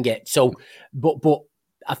get. So, but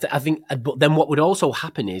I think, but then what would also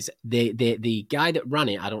happen is the guy that ran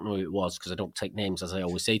it, I don't know who it was because I don't take names, as I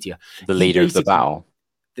always say to you. The leader of the battle.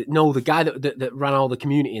 No, the guy that ran all the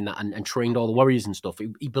community in that and trained all the warriors and stuff.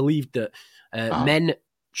 He believed that men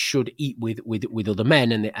should eat with other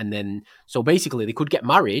men, and then so basically they could get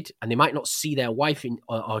married and they might not see their wife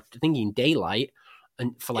or thinking in daylight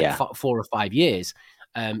and for like 4 or 5 years.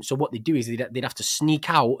 So what they do is they'd have to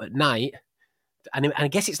sneak out at night. And I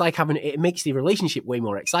guess it's like it makes the relationship way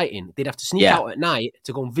more exciting. They'd have to sneak out at night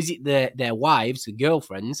to go and visit their wives, the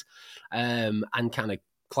girlfriends, and kind of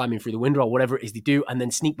climbing through the window or whatever it is they do, and then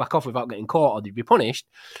sneak back off without getting caught or they'd be punished.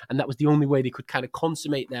 And that was the only way they could kind of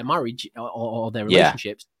consummate their marriage or their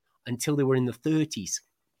relationships until they were in the 30s.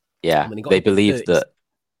 Yeah, they believed that.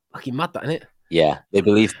 Fucking mad, that, isn't it? Yeah, they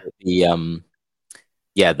believed that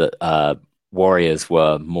that warriors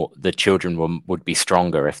were more, the children would be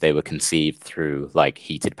stronger if they were conceived through like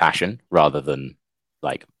heated passion rather than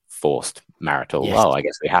like forced marital. Yes. Oh, I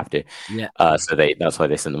guess we have to. Yeah. So that's why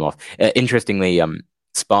they sent them off. Interestingly,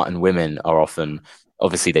 Spartan women are often,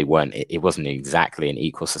 obviously they weren't, it wasn't exactly an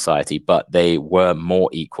equal society, but they were more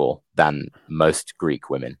equal than most Greek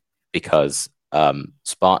women because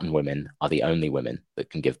Spartan women are the only women that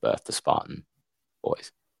can give birth to Spartan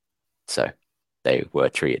boys. So they were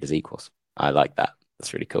treated as equals. I like that.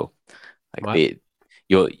 That's really cool. Like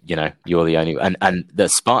you're the only, and the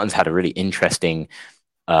Spartans had a really interesting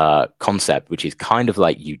concept, which is kind of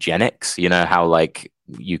like eugenics. You know how like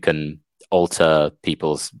you can alter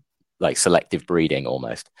people's like selective breeding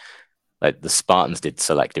almost. Like the Spartans did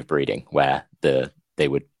selective breeding, where they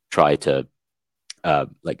would try to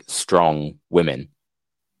like strong women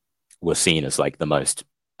were seen as like the most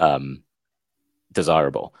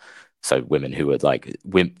desirable. So women who would like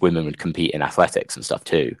women would compete in athletics and stuff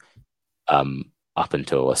too, up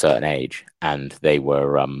until a certain age, and they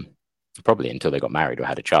were probably until they got married or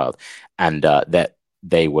had a child, and that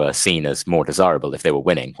they were seen as more desirable if they were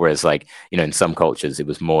winning. Whereas, like in some cultures, it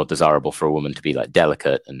was more desirable for a woman to be like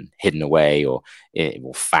delicate and hidden away, or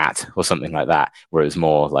fat or something like that. Where it was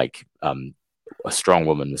more like a strong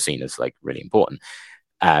woman was seen as like really important,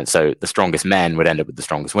 and so the strongest men would end up with the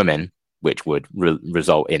strongest women, which would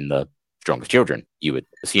result in the strongest children, you would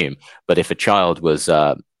assume. But if a child was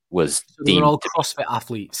so they were all CrossFit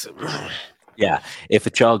athletes. Yeah, if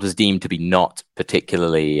a child was deemed to be not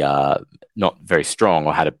particularly not very strong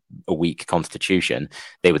or had a weak constitution,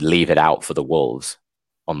 they would leave it out for the wolves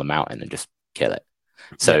on the mountain and just kill it.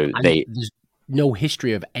 So there's no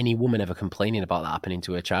history of any woman ever complaining about that happening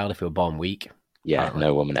to a child if they were born weak. Yeah, apparently.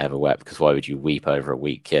 No woman ever wept, because why would you weep over a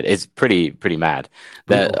weak kid? It's pretty mad.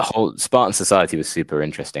 The whole Spartan society was super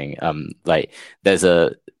interesting. Like there's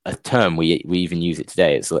a term we even use it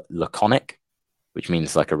today. It's laconic, which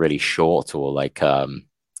means like a really short or like a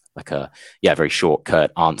very short, curt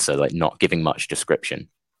answer, like not giving much description.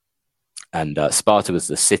 And Sparta was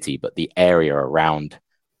the city, but the area around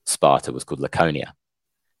Sparta was called Laconia.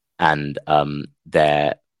 And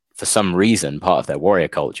for some reason, part of their warrior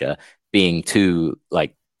culture, being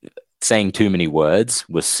saying too many words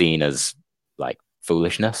was seen as like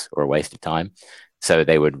foolishness or a waste of time. So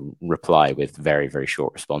they would reply with very, very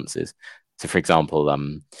short responses. So, for example,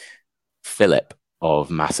 Philip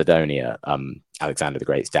of Macedonia, Alexander the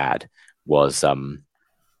Great's dad, was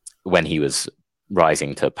when he was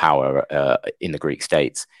rising to power in the Greek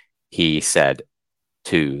states, he said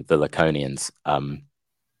to the Laconians,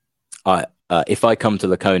 if I come to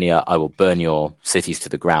Laconia, I will burn your cities to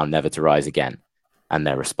the ground, never to rise again. And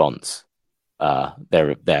their response to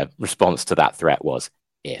that threat was,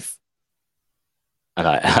 if. And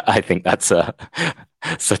I think that's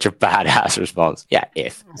such a badass response. Yeah,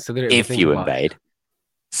 if you invade.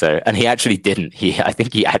 So, and he actually didn't. I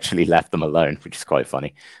think he actually left them alone, which is quite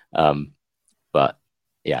funny. But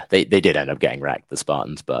yeah, they did end up getting wrecked, the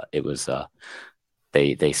Spartans, but it was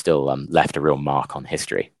they still left a real mark on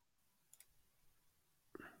history.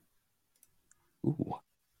 Ooh,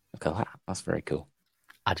 look at that. That's very cool.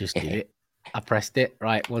 I just did it. I pressed it.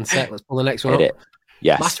 Right, one sec. Let's pull the next one up.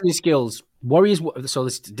 Yes. Mastering skills. Warriors. So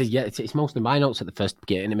it's mostly my notes at the first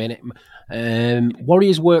beginning in a minute.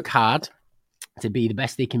 Warriors work hard to be the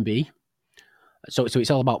best they can be. So it's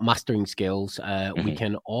all about mastering skills. We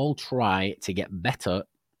can all try to get better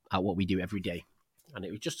at what we do every day. And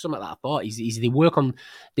it was just something that I thought they work on.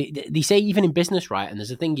 They say even in business, right? And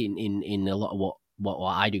there's a thing in a lot of what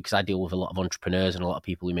I do, because I deal with a lot of entrepreneurs and a lot of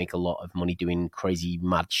people who make a lot of money doing crazy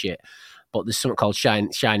mad shit. But there's something called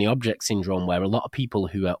shiny object syndrome, where a lot of people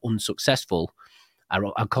who are unsuccessful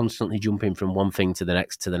are constantly jumping from one thing to the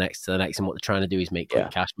next, to the next, to the next, and what they're trying to do is make quick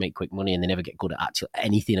cash, make quick money, and they never get good at actually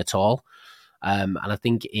anything at all. And I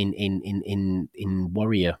think in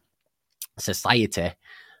warrior society,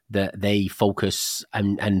 that they focus,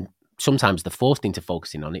 and sometimes they're forced into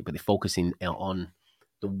focusing on it, but they're focusing on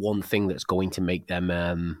the one thing that's going to make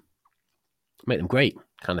them great,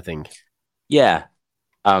 kind of thing. Yeah.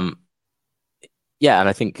 Yeah, and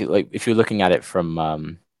I think like if you're looking at it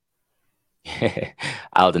from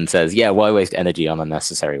Alden says, yeah, why waste energy on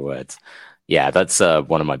unnecessary words? Yeah, that's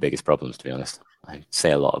one of my biggest problems, to be honest. I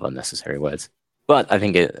say a lot of unnecessary words. But I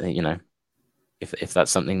think if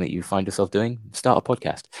that's something that you find yourself doing, start a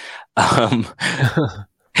podcast. An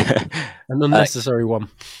unnecessary one.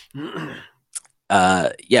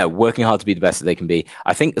 Yeah, working hard to be the best that they can be.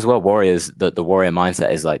 I think as well, warriors, the warrior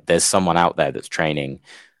mindset is like there's someone out there that's training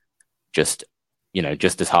just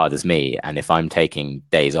as hard as me, and if I'm taking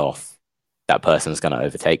days off, that person's going to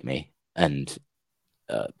overtake me. And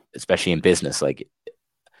especially in business, like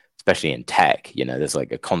especially in tech, there's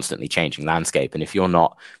like a constantly changing landscape, and if you're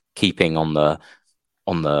not keeping on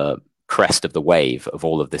the crest of the wave of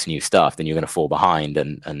all of this new stuff, then you're going to fall behind,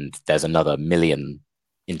 and there's another million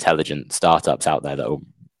intelligent startups out there that are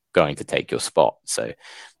going to take your spot. So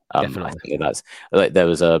I think that's like, there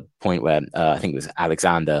was a point where I think it was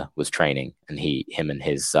Alexander was training, and him and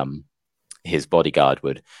his bodyguard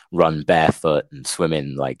would run barefoot and swim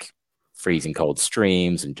in like freezing cold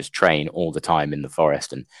streams and just train all the time in the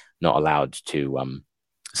forest, and not allowed to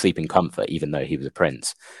sleep in comfort, even though he was a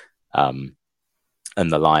prince. And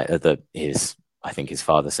I think his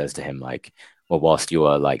father says to him, like, well, whilst you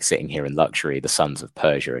are like sitting here in luxury, the sons of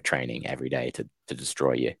Persia are training every day to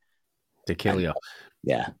destroy you, to kill you.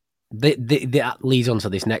 Yeah. That leads on to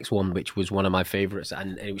this next one, which was one of my favorites,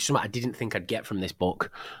 and it was something I didn't think I'd get from this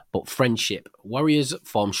book. But friendship. Warriors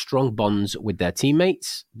form strong bonds with their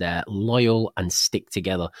teammates. They're loyal and stick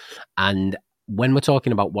together. And when we're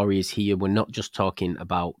talking about warriors here, we're not just talking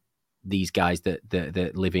about these guys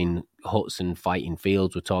that live in huts and fight in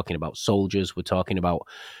fields. We're talking about soldiers. We're talking about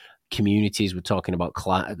communities. We're talking about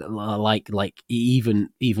like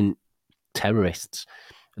even terrorists.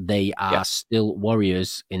 They are still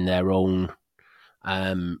warriors in their own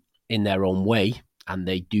way, and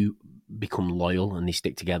they do become loyal, and they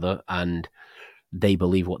stick together, and they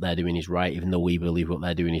believe what they're doing is right, even though we believe what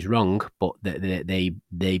they're doing is wrong. But they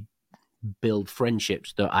build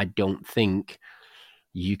friendships that I don't think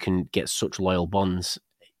you can get such loyal bonds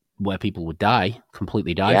where people would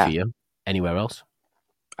completely die for you anywhere else.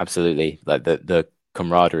 Absolutely. Like the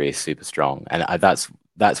camaraderie is super strong, and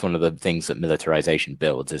that's one of the things that militarization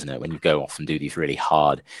builds, isn't it? When you go off and do these really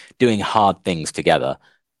doing hard things together,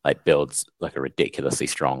 like builds like a ridiculously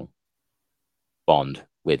strong bond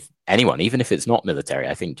with anyone, even if it's not military.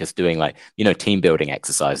 I think just doing like, team building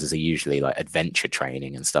exercises are usually like adventure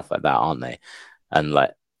training and stuff like that, aren't they? And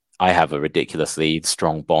like, I have a ridiculously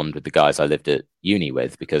strong bond with the guys I lived at uni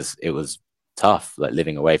with, because it was tough. Like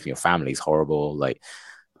living away from your family is horrible. Like,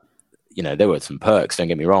 there were some perks, don't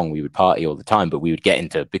get me wrong. We would party all the time, but we would get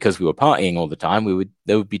into, because we were partying all the time,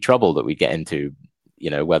 there would be trouble that we'd get into,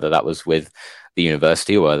 whether that was with the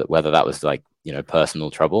university or whether that was like,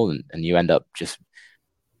 personal trouble. And you end up just,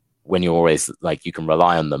 when you're always like, you can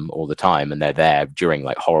rely on them all the time and they're there during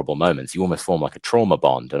like horrible moments, you almost form like a trauma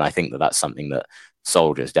bond. And I think that that's something that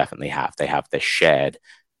soldiers definitely have. They have this shared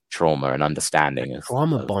trauma and understanding of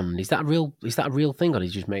trauma bond. Is that a real thing, or did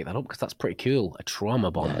you just make that up? Because that's pretty cool. A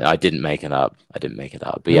trauma bond. Yeah, I didn't make it up. But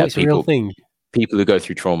no, it's a real thing. People who go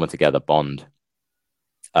through trauma together bond.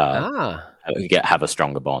 Have a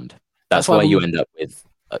stronger bond. That's why you end up with.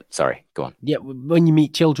 Sorry, go on. Yeah, when you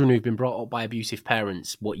meet children who've been brought up by abusive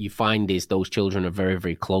parents, what you find is those children are very,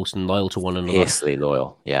 very close and loyal to one another. Fiercely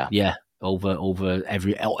loyal. Yeah. Yeah. Over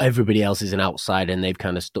everybody else is an outsider, and they've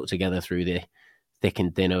kind of stuck together through the thick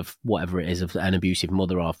and thin of whatever it is, of an abusive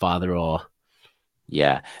mother or father or.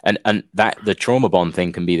 Yeah. And that the trauma bond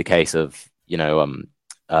thing can be the case of,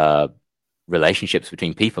 relationships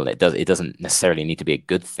between people. It doesn't necessarily need to be a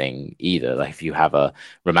good thing either. Like if you have a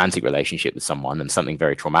romantic relationship with someone and something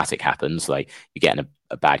very traumatic happens, like you get in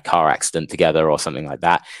a bad car accident together or something like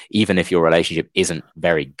that, even if your relationship isn't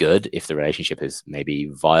very good, if the relationship is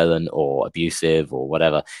maybe violent or abusive or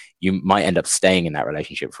whatever, you might end up staying in that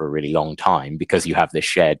relationship for a really long time because you have this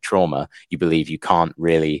shared trauma. You believe you can't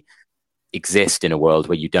really exist in a world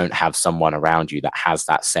where you don't have someone around you that has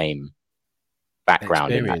that same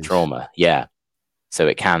background in that experience. trauma. Yeah. So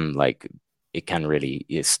it can really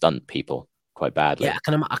stunt people quite Yeah, badly.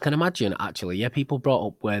 I can imagine actually. Yeah, people brought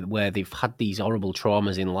up where they've had these horrible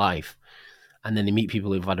traumas in life, and then they meet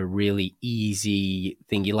people who've had a really easy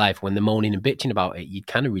thingy life. When they're moaning and bitching about it, you'd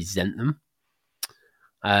kind of resent them.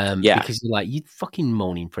 Yeah. Because you're like, you fucking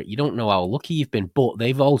moaning for it. You don't know how lucky you've been, but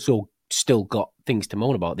they've also still got things to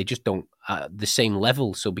moan about. They just don't at the same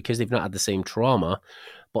level. So because they've not had the same trauma,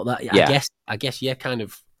 but that Yeah. I guess, yeah, kind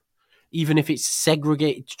of. Even if it's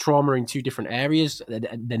segregated trauma in two different areas,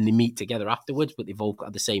 then they meet together afterwards, but they've all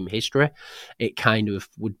got the same history. It kind of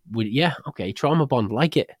would yeah, okay, trauma bond,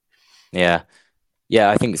 like it. Yeah. Yeah,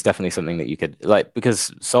 I think it's definitely something that you could like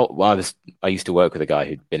because I used to work with a guy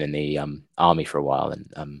who'd been in the army for a while,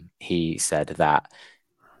 and he said that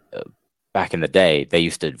uh, back in the day they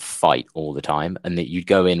used to fight all the time, and that you'd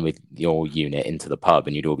go in with your unit into the pub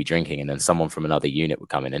and you'd all be drinking, and then someone from another unit would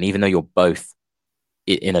come in, and even though you're both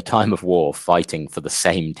in a time of war fighting for the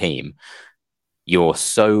same team,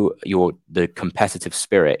 the competitive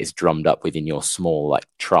spirit is drummed up within your small like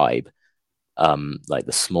tribe, like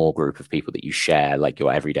the small group of people that you share like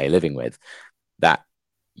your everyday living with, that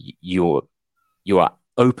you're you are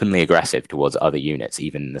openly aggressive towards other units,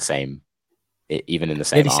 even in the Yeah,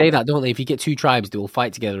 same they say army. that, don't they? If you get two tribes, they will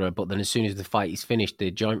fight together, but then as soon as the fight is finished, the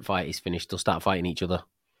joint fight is finished, they'll start fighting each other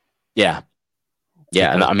Yeah,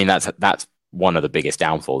 yeah, and because I mean that's one of the biggest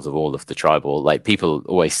downfalls of all of the tribal. Like people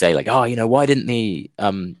always say, like, oh, why didn't the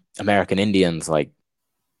American Indians like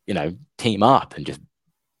team up and just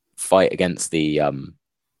fight against the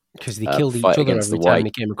they killed each other every time white? they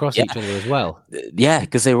came across Yeah, each other as well. yeah,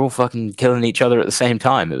 because they were all fucking killing each other at the same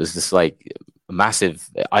time. It was just like a massive.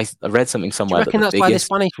 I read something Do you somewhere that reckon the that's why the biggest.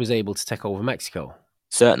 Spanish was able to take over Mexico?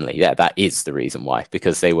 Certainly, yeah, that is the reason why.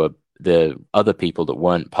 Because they were the other people that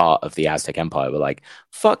weren't part of the Aztec Empire were like,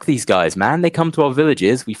 fuck these guys, man. They come to our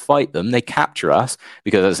villages, we fight them, they capture us.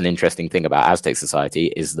 Because that's an interesting thing about Aztec society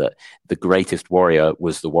is that the greatest warrior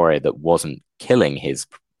was the warrior that wasn't killing his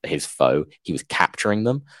foe, he was capturing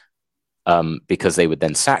them. Because they would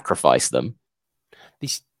then sacrifice them. They,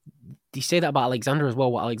 they say that about Alexander as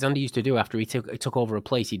well. What Alexander used to do after he took over a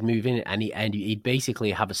place, he'd move in and he'd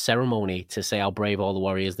basically have a ceremony to say how brave all the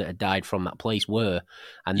warriors that had died from that place were,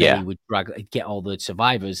 and then Yeah, he would get all the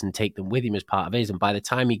survivors and take them with him as part of his. And by the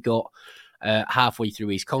time he got halfway through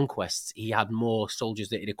his conquests, he had more soldiers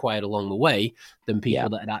that he'd acquired along the way than yeah. people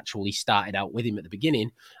that had actually started out with him at the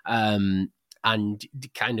beginning. And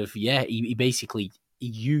kind of he basically he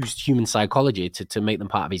used human psychology to make them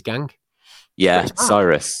part of his gang. It's pretty Yeah,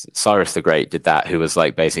 smart. Cyrus the Great did that, who was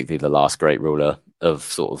like basically the last great ruler of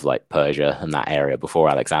sort of like Persia and that area before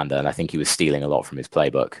Alexander. And I think he was stealing a lot from his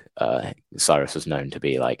playbook. Cyrus was known to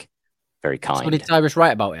be like very So did kind. Cyrus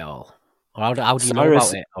write about it all? Or how do you know about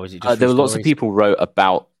Cyrus, it? Or is it just through there were lots of stories? people wrote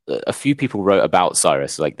about, a few people wrote about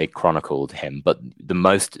Cyrus, like they chronicled him. But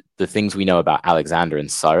the things we know about Alexander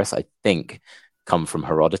and Cyrus, I think, come from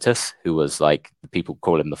Herodotus, who was like, people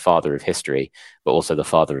call him the father of history, but also the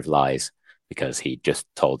father of lies because he just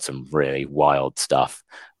told some really wild stuff.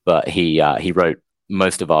 But he wrote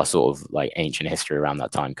most of our sort of like ancient history around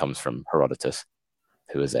that time comes from Herodotus,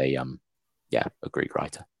 who is a Greek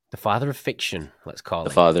writer, The father of fiction, let's call the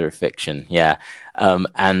him. father of fiction. Yeah.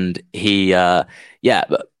 And he, but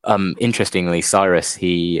interestingly, Cyrus,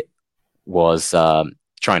 he was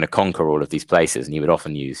trying to conquer all of these places, and he would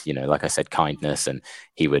often use, like I said, kindness, and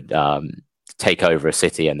he would take over a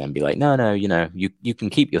city and then be like, no, no, you can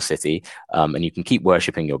keep your city, and you can keep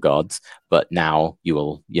worshiping your gods, but now you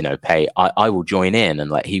will, pay. I will join in,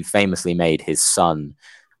 and like he famously made his son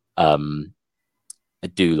um,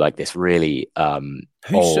 do like this really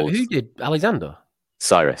old. Who did Alexander?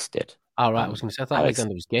 Cyrus did. All right, I was going to say I thought Alex,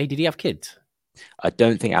 Alexander was gay. Did he have kids? I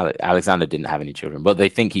don't think Alexander didn't have any children, but they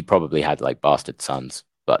think he probably had like bastard sons,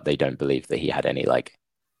 but they don't believe that he had any like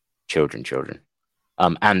children.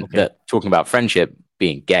 And Okay, that talking about friendship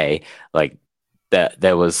being gay, like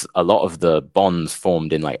there was a lot of the bonds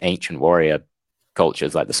formed in like ancient warrior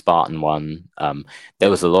cultures, like the Spartan one. There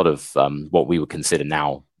was a lot of what we would consider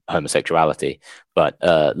now homosexuality, but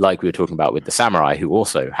like we were talking about with the samurai, who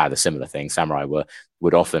also had a similar thing. Samurai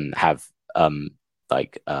would often have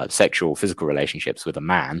sexual, physical relationships with a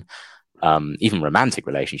man, even romantic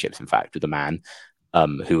relationships, in fact, with a man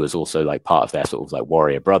who was also like part of their sort of like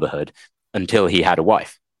warrior brotherhood until he had a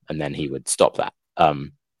wife, and then he would stop that.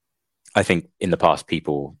 I think in the past,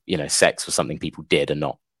 people, sex was something people did and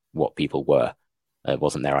not what people were. It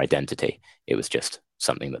wasn't their identity. It was just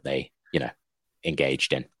something that they,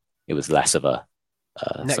 engaged in. It was less of a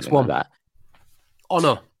next something like one. that.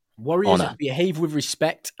 Honor. Warriors Honor. behave with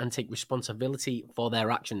respect and take responsibility for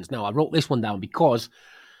their actions. Now, I wrote this one down because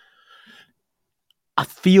I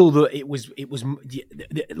feel that it was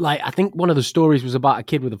like, I think one of the stories was about a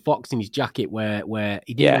kid with a fox in his jacket where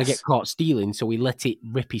he didn't want to get Yes. caught stealing, so he let it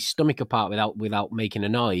rip his stomach apart without making a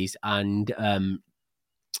noise, and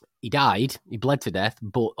he died. He bled to death,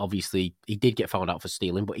 but obviously he did get found out for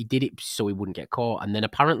stealing, but he did it so he wouldn't get caught. And then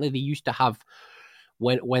apparently they used to have,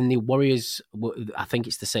 when the warriors, I think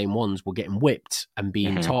it's the same ones, were getting whipped and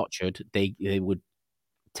being tortured, they would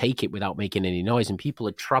take it without making any noise, and people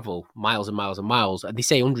would travel miles and miles and miles. They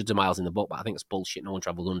say hundreds of miles in the book, but I think it's bullshit. No one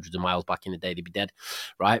traveled hundreds of miles back in the day; they'd be dead,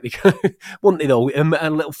 right? Because wouldn't they though? And a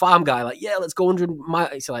little farm guy, like, yeah, let's go 100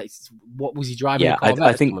 miles. It's like, what was he driving? Yeah,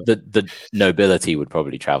 I think the nobility would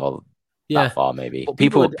probably travel that far. Maybe but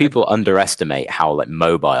people underestimate how like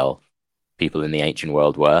mobile people in the ancient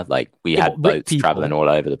world were. Like we had boats traveling all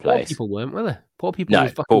over the place. Poor people weren't, were they? Poor people No, were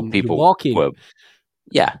fucking poor people walking. were.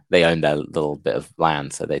 Yeah, they owned their little bit of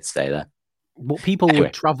land, so they'd stay there. But people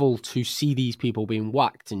would travel to see these people being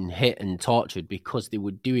whacked and hit and tortured because they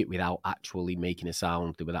would do it without actually making a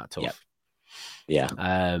sound. They were that tough. Yeah.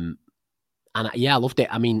 And yeah, I loved it.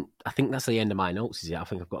 I mean, I think that's the end of my notes. Is it? I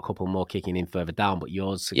think I've got a couple more kicking in further down, but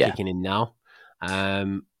yours are kicking in now.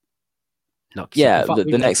 The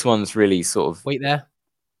next one's really sort of. Wait there.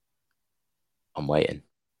 I'm waiting.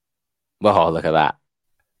 Well, look at that.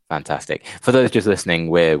 Fantastic. For those just listening,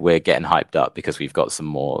 we're getting hyped up because we've got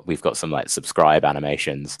some like subscribe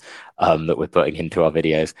animations that we're putting into our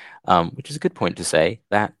videos, which is a good point to say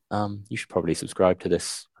that you should probably subscribe to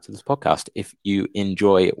this podcast if you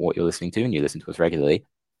enjoy what you're listening to and you listen to us regularly.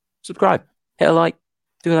 Subscribe, hit a like,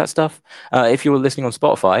 do that stuff. If you're listening on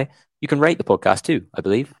Spotify, you can rate the podcast too. I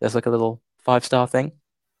believe there's like a little 5-star thing.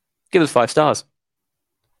 Give us 5 stars.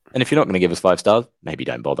 And if you're not going to give us 5 stars, maybe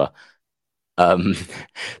don't bother.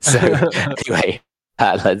 So anyway,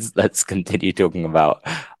 let's continue talking about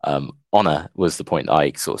honor. Was the point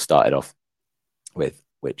I sort of started off with,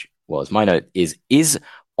 which was my note is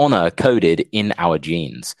honor coded in our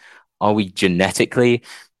genes? Are we genetically?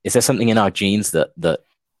 Is there something in our genes that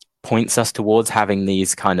points us towards having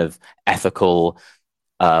these kind of ethical,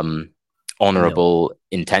 honorable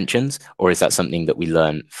intentions, or is that something that we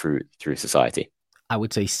learn through society? I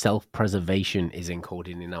would say self-preservation is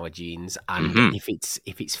encoded in our genes, and if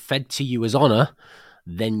it's fed to you as honor,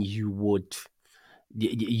 then you will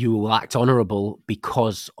act honorable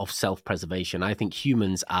because of self-preservation. I think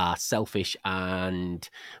humans are selfish, and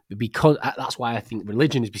because that's why I think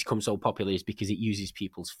religion has become so popular, is because it uses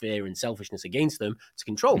people's fear and selfishness against them to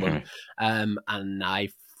control them. And I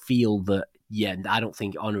feel that, I don't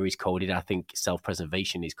think honor is coded. I think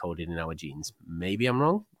self-preservation is coded in our genes. Maybe I'm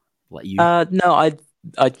wrong. No,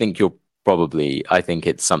 I think you're probably. I think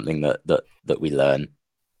it's something that we learn.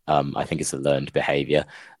 I think it's a learned behavior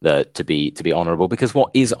to be honorable, because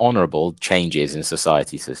what is honorable changes in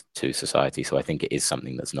society to society. So I think it is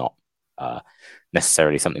something that's not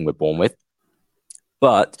necessarily something we're born with.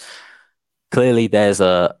 But clearly, there's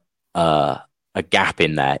a gap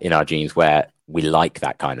in there in our genes where we like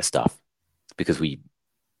that kind of stuff, because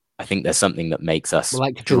I think there's something that makes us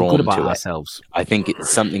drawn to ourselves. I think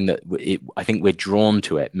it's something that I think we're drawn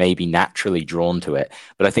to it, maybe naturally drawn to it.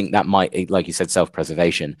 But I think that might, like you said,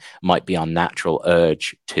 self-preservation might be our natural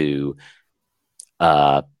urge to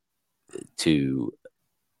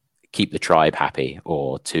keep the tribe happy,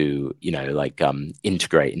 or to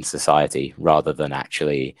integrate in society, rather than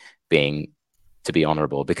actually to be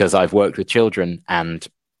honorable. Because I've worked with children, and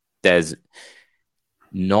there's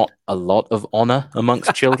not a lot of honor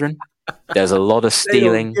amongst children. There's a lot of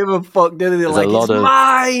stealing. They don't give a fuck, do they? They're like, it's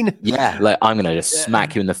mine. Yeah, like, I'm gonna just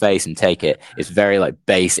smack you in the face and take it. It's very like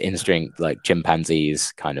base instinct, like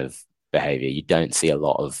chimpanzees kind of behavior. You don't see a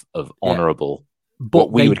lot of honorable,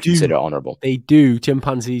 what we would consider honorable. They do.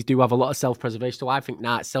 Chimpanzees do have a lot of self-preservation. So I think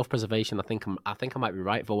it's self-preservation. I think I might be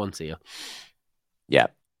right for once here. Yeah,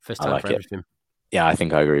 first time for everything. Yeah, I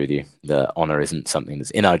think I agree with you. The honor isn't something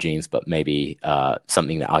that's in our genes, but maybe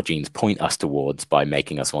something that our genes point us towards by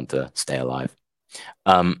making us want to stay alive.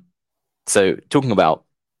 So talking about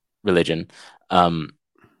religion, my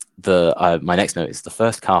next note is the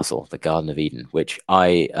first castle, the Garden of Eden, which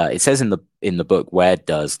it says in the book, where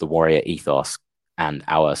does the warrior ethos and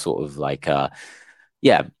our sort of like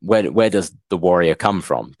where does the warrior come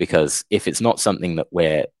from? Because if it's not something that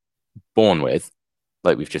we're born with,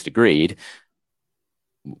 like we've just agreed,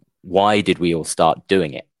 why did we all start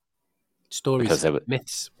doing it? Stories,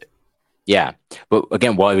 myths. Yeah, but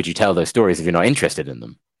again, why would you tell those stories if you're not interested in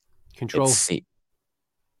them? Control.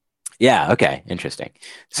 Yeah. Okay. Interesting.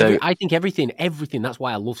 So I think everything. That's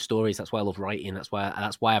why I love stories. That's why I love writing. That's why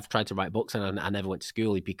I've tried to write books, and I never went to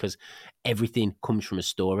school, because everything comes from a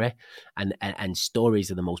story, and stories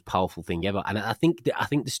are the most powerful thing ever. And I think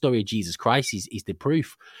the story of Jesus Christ is the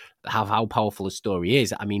proof of how powerful a story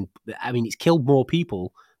is. I mean, it's killed more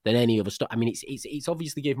people than any other story. I mean, it's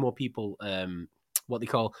obviously gave more people what they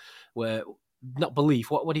call, where not belief.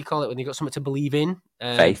 What do you call it when you got something to believe in?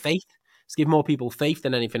 faith. Faith. It's give more people faith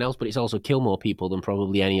than anything else, but it's also kill more people than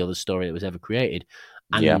probably any other story that was ever created.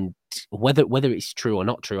 Yeah. And whether it's true or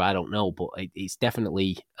not true, I don't know, but it's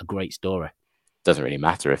definitely a great story. Doesn't really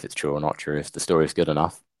matter if it's true or not true. If the story is good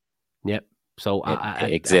enough, Yep. So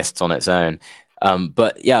it exists on its own.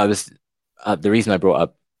 But yeah, I was the reason I brought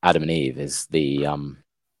up Adam and Eve is he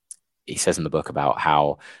says in the book about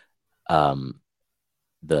how um,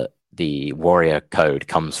 the warrior code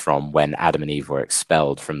comes from when Adam and Eve were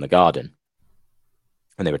expelled from the garden,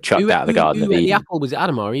 and they were chucked out of the Garden of who ate the Eden. apple? Was it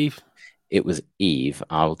Adam or Eve? It was Eve.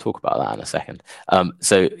 I will talk about that in a second.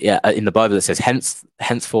 So yeah, in the Bible it says,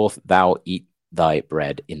 henceforth thou eat thy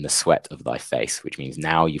bread in the sweat of thy face, which means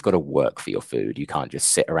now you've got to work for your food. You can't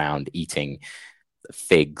just sit around eating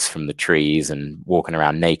figs from the trees and walking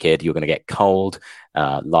around naked. You're going to get cold.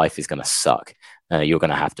 Life is going to suck. You're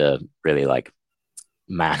going to have to really like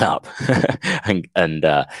man up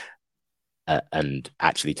and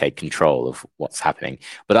actually take control of what's happening.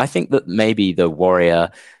 But I think that maybe the warrior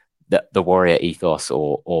ethos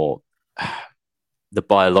or the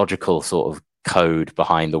biological sort of code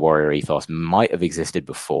behind the warrior ethos might have existed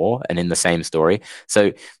before and in the same story.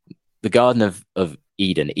 So the Garden of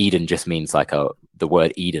Eden just means like the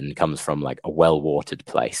word Eden comes from like a well-watered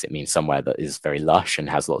place. It means somewhere that is very lush and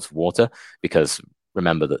has lots of water, because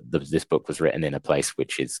remember that this book was written in a place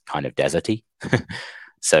which is kind of deserty.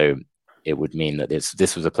 So it would mean that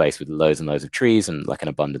this was a place with loads and loads of trees and like an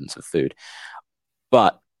abundance of food.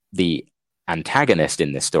 But the antagonist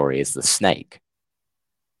in this story is the snake.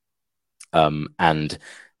 And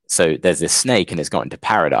so there's this snake and it's got into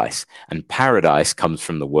paradise, and paradise comes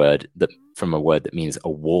from a word that means a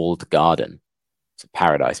walled garden. So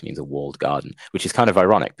paradise means a walled garden, which is kind of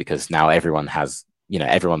ironic because now everyone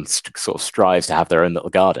sort of strives to have their own little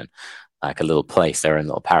garden, like a little place, their own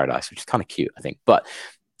little paradise, which is kind of cute, I think. But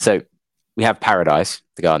so we have paradise,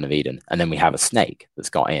 the Garden of Eden, and then we have a snake that's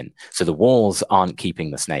got in. So the walls aren't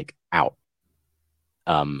keeping the snake out.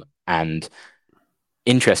 And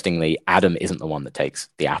interestingly, Adam isn't the one that takes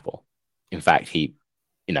the apple. In fact, he's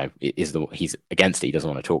against it. He doesn't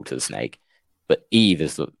want to talk to the snake. But Eve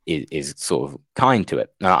is sort of kind to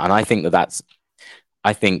it, and I think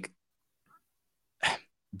I think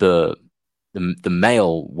the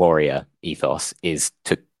male warrior ethos is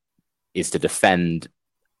to defend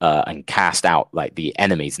and cast out like the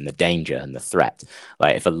enemies and the danger and the threat.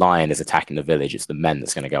 Like if a lion is attacking the village, it's the men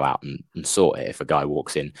that's going to go out and sort it. If a guy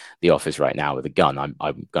walks in the office right now with a gun, I'm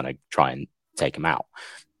going to try and take him out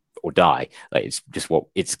or die. Like it's just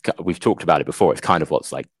we've talked about it before. It's kind of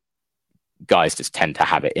what's like guys just tend to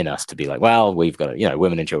have it in us to be like, well, we've got to,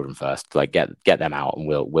 women and children first, like get them out and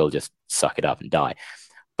we'll just suck it up and die.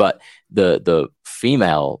 But the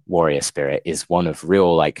female warrior spirit is one of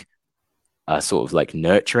real like sort of like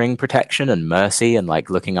nurturing protection and mercy and like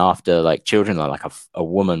looking after like children. Like a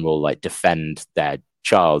woman will like defend their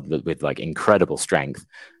child with like incredible strength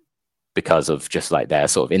because of just like their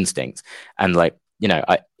sort of instincts. And like,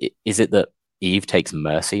 is it that Eve takes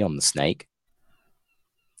mercy on the snake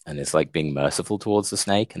and it's like being merciful towards the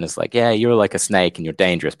snake, and it's like, yeah, you're like a snake and you're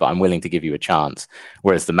dangerous, but I'm willing to give you a chance.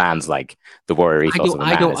 Whereas the man's like the warrior ethos of the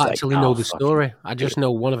man. I don't is actually like, know the story. I just know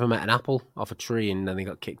one of them ate an apple off a tree and then they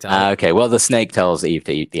got kicked out. okay, well, the snake tells Eve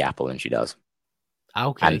to eat the apple, and she does.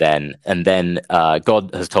 Okay. And then God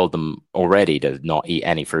has told them already to not eat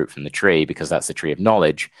any fruit from the tree because that's the tree of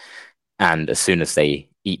knowledge. And as soon as they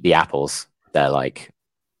eat the apples, they're like,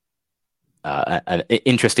 and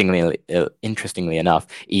interestingly enough,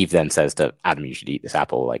 Eve then says to Adam, "You should eat this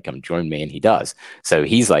apple. Like, come join me," and he does. So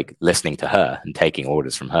he's like listening to her and taking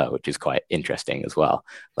orders from her, which is quite interesting as well.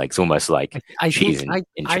 Like it's almost like she's in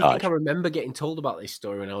charge. I think I remember getting told about this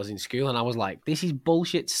story when I was in school, and I was like, "This is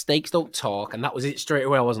bullshit. Snakes don't talk," and that was it straight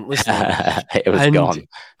away. I wasn't listening. It was gone,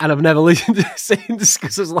 and I've never listened to it since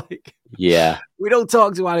because I was like, "Yeah, we don't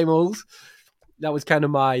talk to animals." That was kind of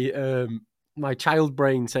my child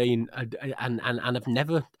brain saying, and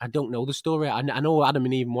I don't know the story. I know Adam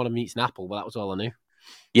and Eve, one of them eats an apple, but that was all I knew.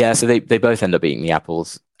 Yeah, so they both end up eating the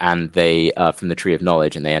apples, and they from the tree of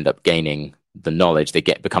knowledge, and they end up gaining the knowledge, they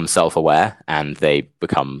become self-aware, and they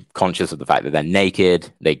become conscious of the fact that they're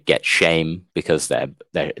naked. They get shame because they're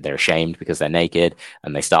ashamed because they're naked,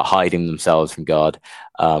 and they start hiding themselves from God.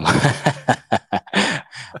 Um,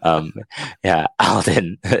 um, yeah,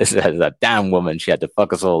 Alden says that damn woman, she had to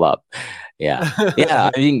fuck us all up. Yeah, yeah.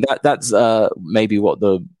 I mean that's maybe what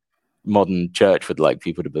the modern church would like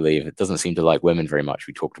people to believe. It doesn't seem to like women very much.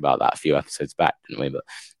 We talked about that a few episodes back, didn't we? But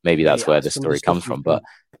maybe that's where the Some of the story comes stuff we've from. been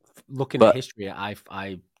looking at But history, I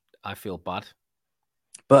feel bad.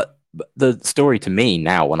 but the story to me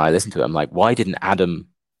now, when I listen to it, I'm like, why didn't Adam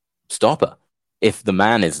stop her? If the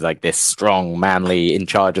man is like this strong, manly, in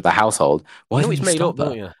charge of the household, why You know didn't it's he made up, stop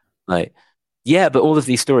don't her? you? Like, yeah, but all of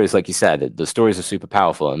these stories, like you said, the stories are super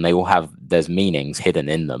powerful, and they all have there's meanings hidden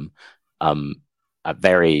in them, um, at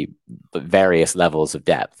various levels of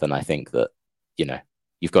depth. And I think that you know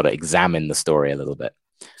you've got to examine the story a little bit.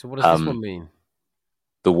 So what does this Um, one mean?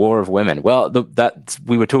 the War of Women. Well, that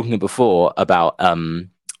we were talking before about.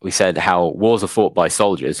 We said how wars are fought by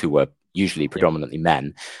soldiers who were usually Yep. predominantly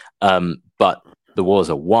men, but the wars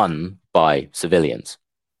are won by civilians.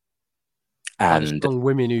 By the And strong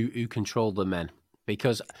women who control the men.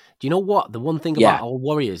 Because do you know what? The one thing about yeah, our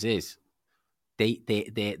warriors is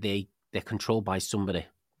they're controlled by somebody.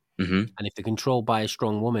 mm-hmm, And if they're controlled by a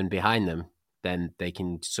strong woman behind them, then they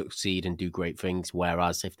can succeed and do great things.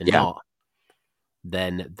 Whereas if they're yeah, not,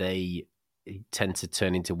 then they tend to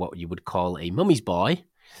turn into what you would call a mummy's boy,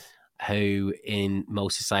 who in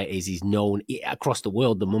most societies is known across the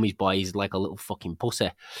world. The mummy's boy is like a little fucking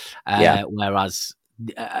pussy. yeah. Whereas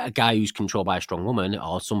a guy who's controlled by a strong woman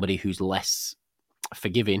or somebody who's less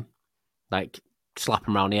forgiving, like slap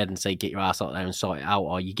him around the head and say, get your ass out there and sort it out,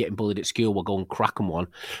 or you're getting bullied at school, we'll go and crack them one,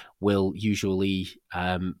 will usually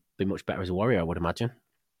be much better as a warrior, I would imagine.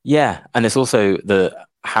 Yeah, and it's also the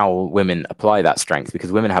how women apply that strength,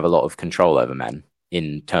 because women have a lot of control over men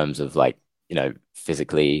in terms of like,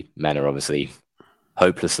 physically, men are obviously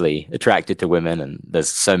hopelessly attracted to women, and there's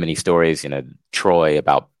so many stories, Troy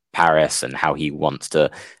about Paris and how he wants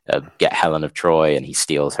to get Helen of Troy, and he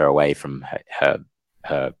steals her away from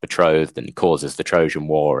her betrothed and causes the Trojan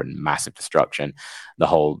War and massive destruction. That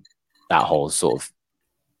whole sort of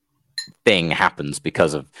thing happens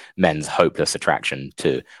because of men's hopeless attraction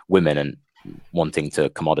to women and wanting to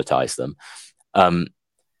commoditize them.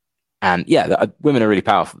 And yeah, women are really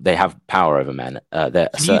powerful. They have power over men. They're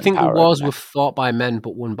a So do you certain think the power over wars were men. fought by men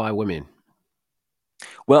but won by women?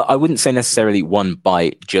 Well, I wouldn't say necessarily won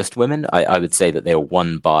by just women. I would say that they were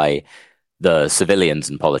won by the civilians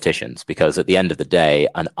and politicians, because at the end of the day,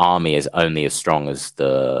 an army is only as strong as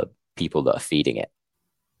the people that are feeding it.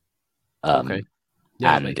 Okay. Um,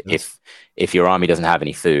 Yeah, that and makes sense. if your army doesn't have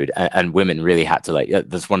any food, and women really had to, like,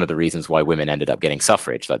 that's one of the reasons why women ended up getting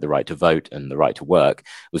suffrage, like the right to vote and the right to work,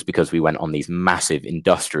 was because we went on these massive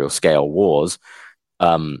industrial scale wars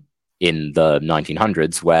in the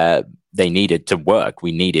 1900s, where they needed to work.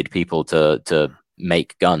 We needed people to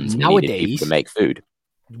make guns. We needed people to Nowadays, make food.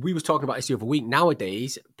 we was talking about this the other week.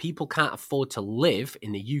 Nowadays, people can't afford to live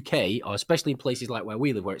in the UK, or especially in places like where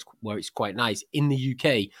we live, where it's quite nice. In the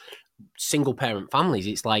UK, single parent families,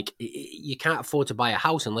 it's like you can't afford to buy a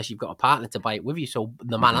house unless you've got a partner to buy it with you. So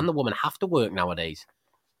the man Mm-hmm. and the woman have to work nowadays.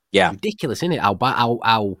 It's Yeah. ridiculous, isn't it? How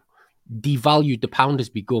devalued the pound has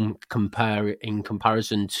become in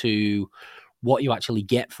comparison to what you actually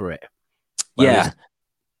get for it. Yeah. Whereas,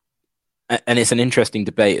 And it's an interesting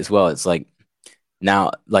debate as well. It's like,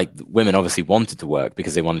 now, like, women obviously wanted to work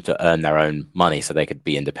because they wanted to earn their own money so they could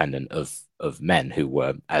be independent of men who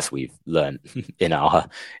were, as we've learned in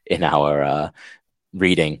our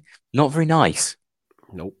reading, not very nice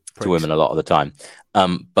nope, to pricks. women a lot of the time.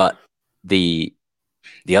 But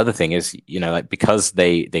the other thing is, like, because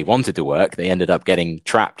they wanted to work, they ended up getting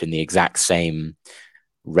trapped in the exact same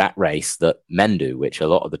rat race that men do, which a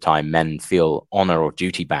lot of the time men feel honor or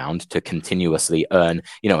duty bound to continuously earn.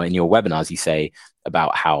 In your webinars, you say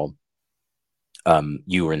about how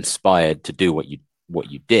you were inspired to do what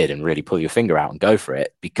you did and really pull your finger out and go for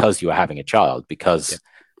it because you were having a child, because Yep.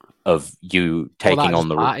 of you Well, that taking I on just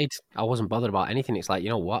the. parted. I wasn't bothered about anything. It's like, you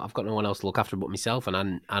know what? I've got no one else to look after but myself, and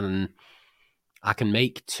I can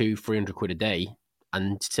make 200-300 quid a day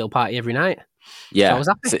and still party every night. So I Yeah. was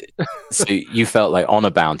happy. So you felt like honor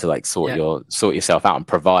bound to, like, sort Yeah. yourself out and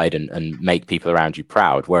provide and make people around you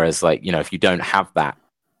proud. Whereas, like, if you don't have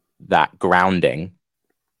that grounding,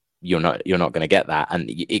 you're not going to get that.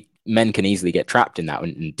 And men can easily get trapped in that,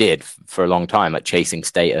 and did for a long time, like chasing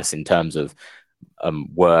status in terms of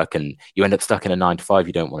work, and you end up stuck in a 9 to 5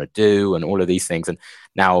 you don't want to do, and all of these things. And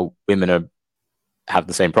now women have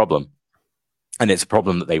the same problem, and it's a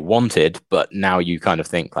problem that they wanted, but now you kind of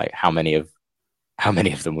think, like, how many of how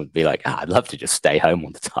many of them would be like, I'd love to just stay home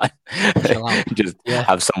all the Chill time, out. just Yeah.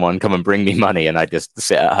 have someone come and bring me money, and I just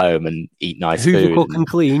sit at home and eat nice Hoover, food. cook, And and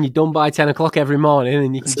clean. You're done by 10 o'clock every morning,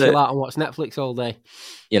 and you can so, chill out and watch Netflix all day.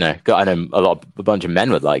 I know a bunch of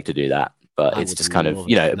men would like to do that, but I it's would just kind of, love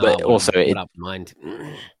it. No, I but also would have mind.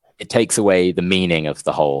 it takes away the meaning of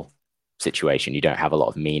the whole situation. You don't have a lot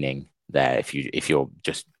of meaning there if you're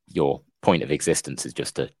just your point of existence is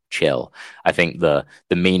just to chill. I think the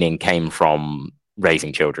meaning came from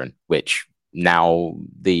raising children, which now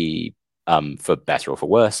the for better or for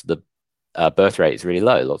worse, the birth rate is really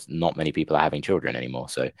low. Not many people are having children anymore,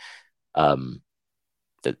 so um,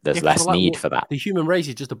 Yeah, there's because less need for that. the human race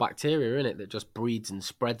is just a bacteria, isn't it, that just breeds and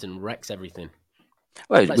spreads and wrecks everything.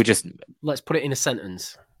 Well, Let's we just, let's put it in a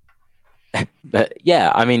sentence. but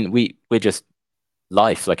yeah, I mean, we're just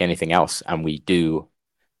life like anything else, and we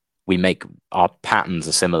make our patterns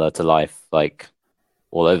are similar to life, like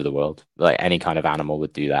all over the world. Like any kind of animal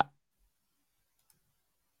would do that.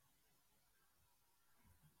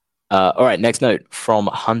 All right, next note from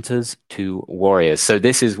hunters to warriors. So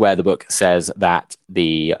this is where the book says that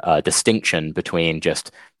the distinction between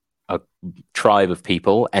just a tribe of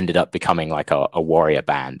people ended up becoming like a warrior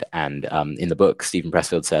band. And in the book, Stephen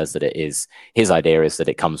Pressfield says that it is his idea is that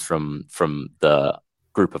it comes from the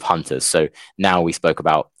group of hunters. So now we spoke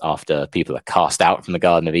about after people are cast out from the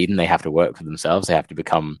Garden of Eden, they have to work for themselves. They have to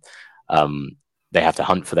become, they have to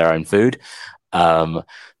hunt for their own food.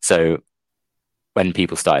 So when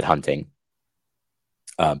people started hunting,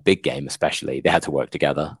 big game especially, they had to work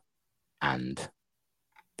together, and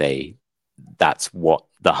they that's what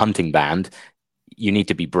the hunting band. You need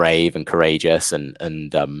to be brave and courageous, and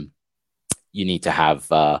you need to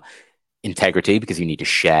have integrity because you need to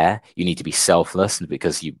share. You need to be selfless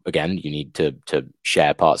because you need to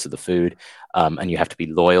share parts of the food, and you have to be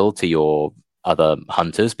loyal to your other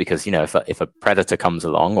hunters because if a predator comes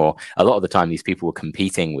along, or a lot of the time these people were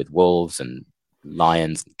competing with wolves and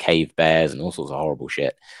lions and cave bears and all sorts of horrible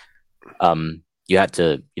shit. You had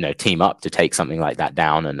to team up to take something like that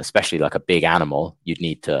down, and especially like a big animal, you'd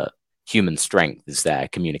need to human strength is their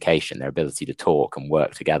communication, their ability to talk and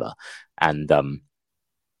work together, and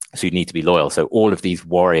so you need to be loyal. So all of these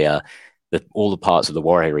all the parts of the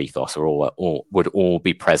warrior ethos would all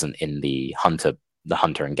be present in the hunter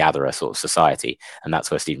and gatherer sort of society, and that's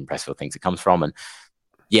where Stephen Pressfield thinks it comes from. And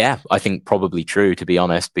yeah, I think probably true, to be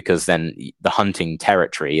honest, because then the hunting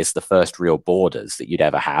territory is the first real borders that you'd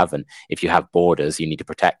ever have. And if you have borders, you need to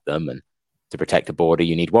protect them. And to protect a border,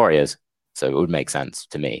 you need warriors. So it would make sense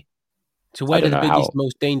to me. So I where do don't the know biggest,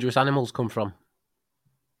 most dangerous animals come from?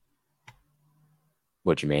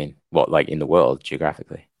 what do you mean? What, like in the world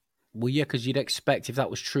geographically? Well, yeah, because you'd expect, if that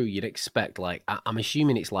was true, you'd expect, like, I'm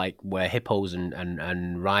assuming it's like where hippos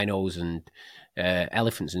and rhinos and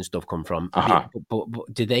elephants and stuff come from. Uh-huh. But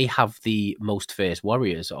do they have the most fierce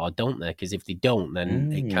warriors, or don't they? Because if they don't,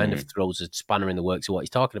 then it kind of Mm. throws a spanner in the works of what he's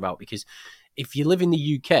talking about. Because if you live in the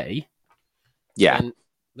UK, Yeah. then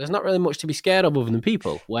there's not really much to be scared of other than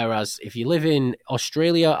people. Whereas if you live in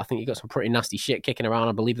Australia, I think you got some pretty nasty shit kicking around.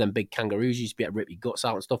 I believe them big kangaroos used to be able to rip your guts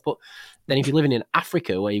out and stuff. But then if you're living in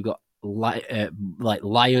Africa, where you've got like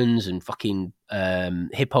lions and fucking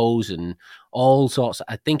hippos and all sorts,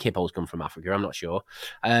 I think hippos come from Africa. I'm not sure.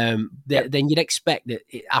 Yep. Then you'd expect that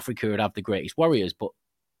Africa would have the greatest warriors. But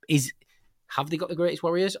have they got the greatest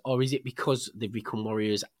warriors, or is it because they've become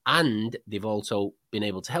warriors and they've also been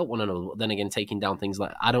able to help one another? But then again, taking down things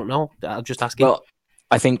like, I don't know. I'm just asking. Well,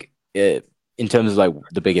 I think in terms of like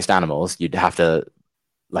the biggest animals, you'd have to,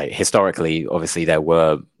 like, historically, obviously there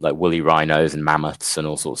were like woolly rhinos and mammoths and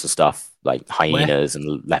all sorts of stuff, like Where? hyenas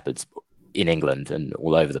and leopards in England and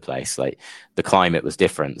all over the place. Like the climate was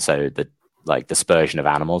different, so the like dispersion of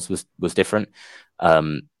animals was different.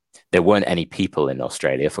 Um, there weren't any people in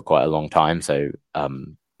Australia for quite a long time, so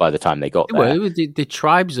by the time they got Well, there, it was the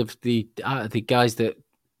tribes of the guys that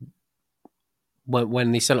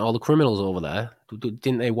when they sent all the criminals over there,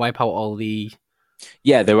 didn't they wipe out all the?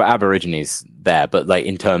 yeah, there were Aborigines there, but like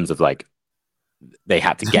in terms of like they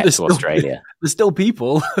had to get There's to still Australia. there's still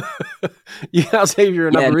people. You can't say if you're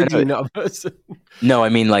an Yeah, Aborigine, not a person. no, I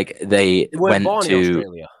mean like they They weren't went born in to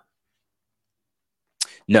Australia.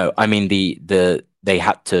 no, I mean they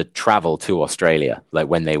had to travel to Australia, like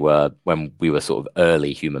when we were sort of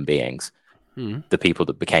early human beings. Hmm. The people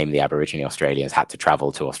that became the Aborigine Australians had to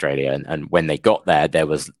travel to Australia, and when they got there, there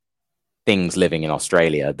was things living in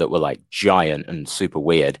Australia that were like giant and super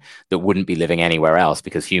weird that wouldn't be living anywhere else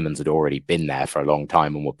because humans had already been there for a long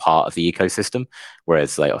time and were part of the ecosystem.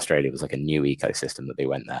 Whereas like Australia was like a new ecosystem that they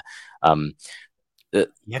went there. Um,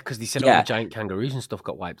 Yeah, because they said all the Yeah, giant kangaroos and stuff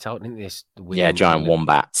got wiped out, didn't they? yeah, Within giant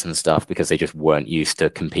wombats and stuff because they just weren't used to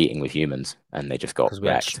competing with humans and they just got because we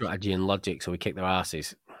had wrecked. strategy and logic, so we kicked their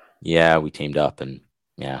asses. Yeah, we teamed up and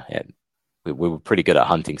yeah, we were pretty good at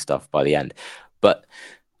hunting stuff by the end. But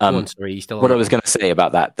Go on, um, sorry, you still on what I that? was going to say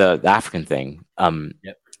about that, the African thing,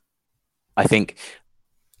 Yep. I think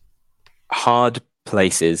hard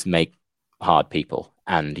places make hard people.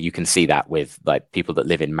 And you can see that with like people that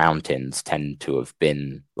live in mountains tend to have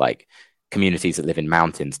been like communities that live in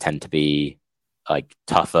mountains tend to be like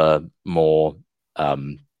tougher,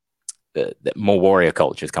 um, more warrior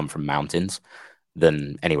cultures come from mountains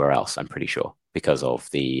than anywhere else, I'm pretty sure, because of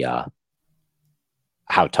the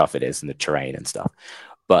how tough it is and the terrain and stuff.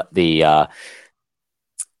 But the uh,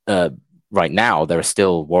 right now, there are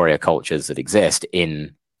still warrior cultures that exist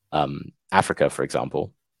in Africa, for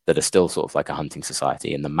example, that are still sort of like a hunting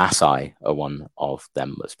society. And the Maasai are one of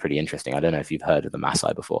them that's pretty interesting. I don't know if you've heard of the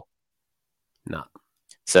Maasai before. No.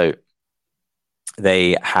 So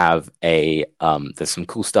they have there's some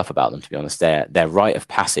cool stuff about them, to be honest. Their rite of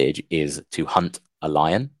passage is to hunt a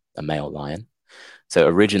lion, a male lion. So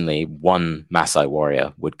originally, one Maasai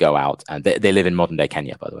warrior would go out, and they live in modern day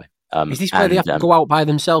Kenya, by the way. Is this where they And have to go out by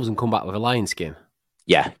themselves and come back with a lion skin?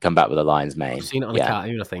 Yeah, come back with a lion's I've mane. seen it on a Yeah,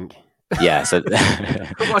 cartoon, I think. yeah. So,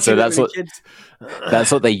 I'm so watching it with the kids.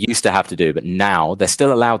 that's what they used to have to do. But now they're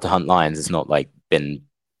still allowed to hunt lions. It's not like been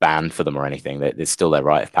banned for them or anything. It's still their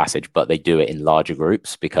rite of passage, but they do it in larger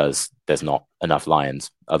groups because there's not enough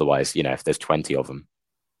lions. Otherwise, if there's 20 of them,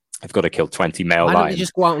 they've got to kill 20 male Why don't they lions.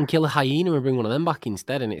 just go out and kill a hyena and bring one of them back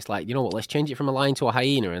instead? And it's like, you know what? Let's change it from a lion to a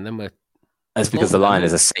hyena, and then That's there's because loads the of them. lion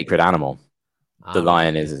is a sacred animal. The All right.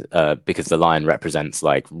 lion is because the lion represents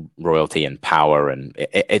like royalty and power, and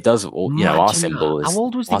it does all. Imagine that. How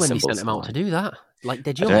old was they Our when they symbol sent is him the out to lion. do that? Like,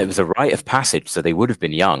 dead I don't know. It young? was a rite of passage, so they would have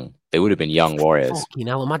been young. They would have been young warriors. Fucking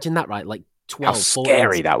hell. Imagine that, right? Like How 12, 14,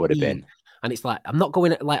 scary that would have 16. been. And it's like, I'm not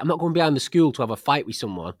going behind the school to have a fight with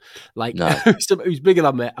someone like No. who's bigger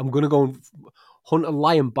than me. I'm going to go and hunt a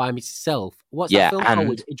lion by myself. What's that Yeah, film called and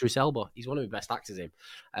with Idris Elba? He's one of the best actors in.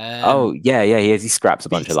 oh yeah, yeah, he scraps a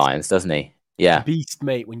bunch of Beast. lions, doesn't he? Yeah, Beast,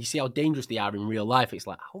 mate. When you see how dangerous they are in real life, it's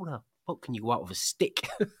like, how the fuck can you go out with a stick?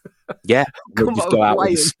 yeah. They'll Come just out with go a out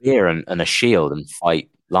with a lion. spear and a shield and fight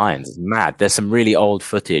lions. It's mad. There's some really old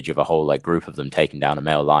footage of a whole like group of them taking down a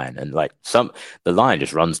male lion, and like the lion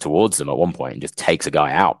just runs towards them at one point and just takes a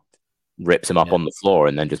guy out, rips him up Yeah. on the floor,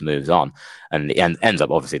 and then just moves on. And ends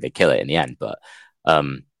up obviously they kill it in the end, but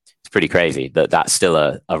it's pretty crazy that that's still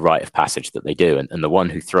a rite of passage that they do. And the one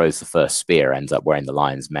who throws the first spear ends up wearing the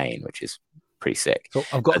lion's mane, which is pretty sick. So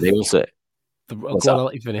I've got. They also what's Go on. up? I'll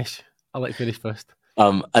let you finish. I'll let you finish first.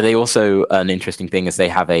 They also an interesting thing is they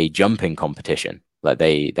have a jumping competition. Like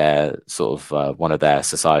they're sort of one of their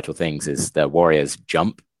societal things is their warriors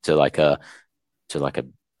jump to to like a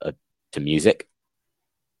to music,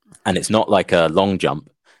 and it's not like a long jump.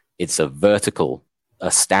 It's a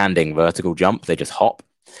standing vertical jump. They just hop,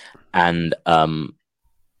 and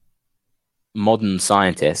modern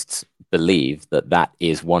scientists believe that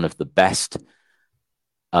is one of the best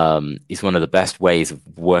ways of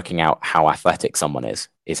working out how athletic someone is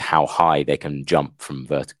how high they can jump from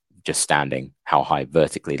just standing, how high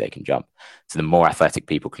vertically they can jump. So the more athletic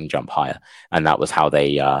people can jump higher, and that was how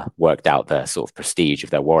they worked out their sort of prestige of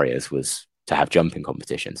their warriors was to have jumping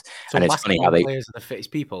competitions. So And it's funny how basketball players are the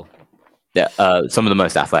fittest people. some of the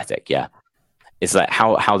most athletic, yeah. It's like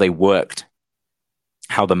how they worked,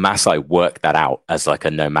 how the Maasai worked that out as like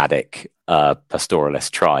a nomadic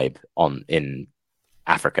pastoralist tribe in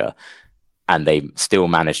Africa, and they still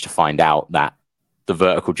managed to find out that the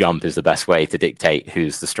vertical jump is the best way to dictate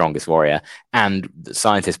who's the strongest warrior. And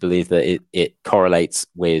scientists believe that it correlates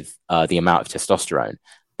with the amount of testosterone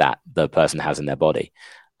that the person has in their body,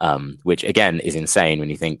 which again is insane when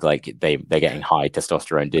you think like they're getting high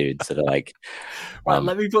testosterone dudes that are like. Right,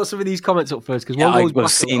 let me put some of these comments up first because Yeah, one goes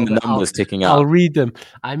I've back a seen little the bit. numbers ticking I'll up. read them.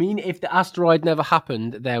 I mean, if the asteroid never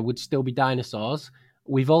happened, there would still be dinosaurs.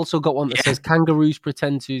 We've also got one that says kangaroos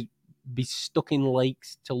pretend to be stuck in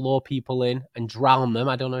lakes to lure people in and drown them.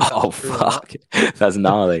 I don't know if that's true or not. Fuck, that's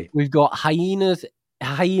gnarly. We've got hyenas.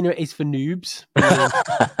 Hyena is for noobs.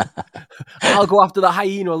 I'll go after the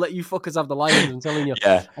hyena. I'll let you fuckers have the lions. I'm telling you.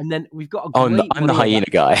 Yeah. And then we've got a Oh, great I'm one the here hyena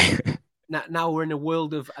guy. now we're in a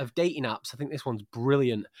world of dating apps. I think this one's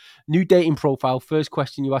brilliant. New dating profile. First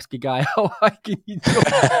question you ask a guy: how high can you jump?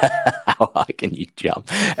 How high can you jump?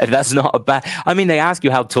 And that's not a bad. I mean, they ask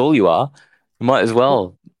you how tall you are. You might as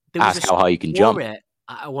well There was ask how high you can jump.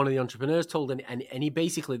 one of the entrepreneurs told, and he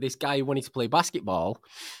basically, this guy who wanted to play basketball,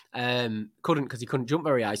 couldn't, because he couldn't jump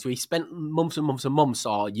very high. So he spent months and months and months,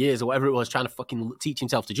 or years or whatever it was, trying to fucking teach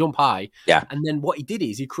himself to jump high. Yeah. And then what he did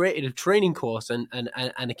is he created a training course and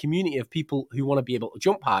a community of people who want to be able to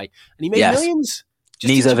jump high, and he made Yes. millions. Just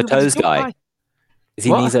Knees teaching over people to toes jump guy. high. Is he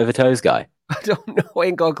What? knees over toes guy? I don't know. I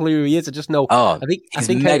ain't got a clue who he is. I just know. Oh, I think he's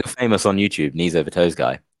mega famous on YouTube. Knees over toes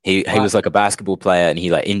guy. He Wow. was like a basketball player, and he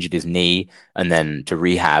like injured his knee, and then to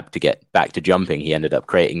rehab to get back to jumping, he ended up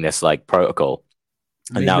creating this like protocol,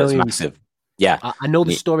 and Made now it's millions. massive. Yeah, I know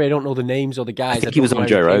the story. I don't know the names or the guys. I think he was don't know on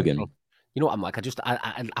where Joe came Rogan. from. You know what I'm like?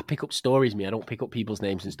 I pick up stories, me. I don't pick up people's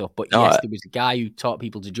names and stuff. But No, yes, there was a guy who taught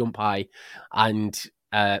people to jump high and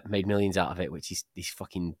made millions out of it, which is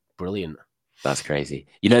fucking brilliant. That's crazy.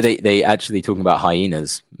 You know, they actually talking about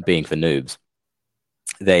hyenas being for noobs.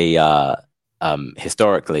 They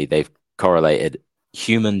historically they've correlated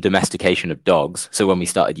human domestication of dogs. So when we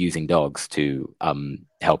started using dogs to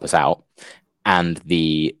help us out, and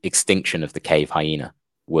the extinction of the cave hyena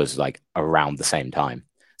was like around the same time.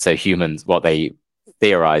 So humans, what they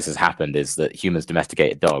theorize has happened is that humans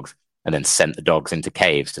domesticated dogs and then sent the dogs into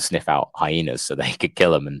caves to sniff out hyenas so they could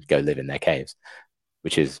kill them and go live in their caves,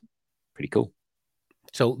 which is pretty cool.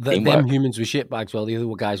 So them humans were shitbags, while the other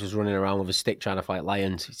guys was running around with a stick trying to fight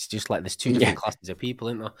lions. It's just like there's two different classes of people,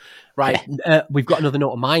 isn't there? Right. We've got another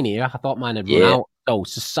note of mine here. I thought mine had run out. So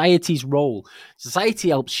society's role. Society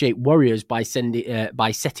helps shape warriors by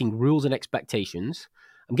setting rules and expectations.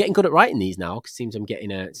 I'm getting good at writing these now, because it seems I'm getting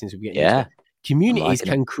since we're getting into it. Communities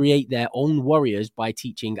can create their own warriors by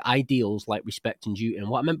teaching ideals like respect and duty. And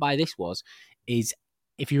what I meant by this is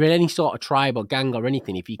if you're in any sort of tribe or gang or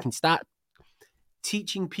anything, if you can start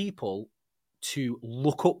teaching people to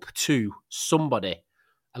look up to somebody,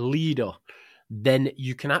 a leader, then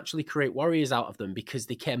you can actually create warriors out of them, because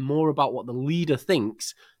they care more about what the leader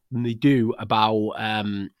thinks than they do about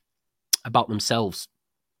themselves.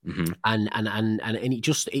 Mm-hmm. And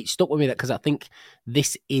it stuck with me, that because I think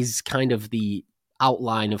this is kind of the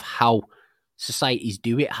outline of how societies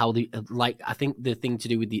do it. How they, like, I think the thing to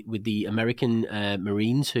do with the American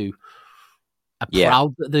Marines who are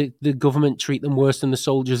proud that the government treat them worse than the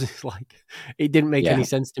soldiers. It's like, it didn't make any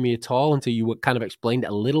sense to me at all until you kind of explained it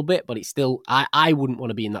a little bit. But it's still, I wouldn't want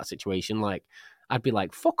to be in that situation. Like, I'd be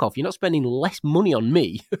like, fuck off, you're not spending less money on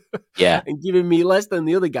me and giving me less than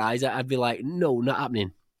the other guys. I'd be like, no, not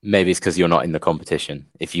happening. Maybe it's because you're not in the competition.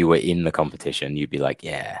 If you were in the competition, you'd be like,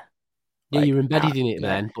 like, you're embedded in it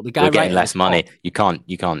then. But the guy we're getting less money. You can't,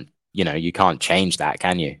 you can't change that,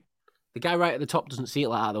 can you? The guy right at the top doesn't see it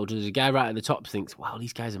like that, though. Does the guy right at the top thinks, wow,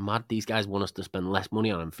 these guys are mad. These guys want us to spend less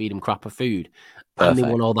money on them, feed them crapper food. Perfect. And they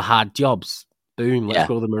want all the hard jobs. Boom, let's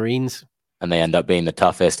go to the Marines. And they end up being the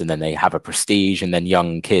toughest, and then they have a prestige, and then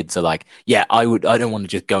young kids are like, yeah, I don't want to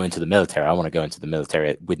just go into the military. I want to go into the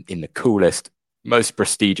military in the coolest, most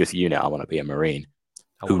prestigious unit. I want to be a Marine.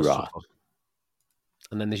 Hoorah.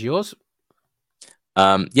 And then there's yours.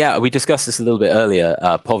 We discussed this a little bit earlier.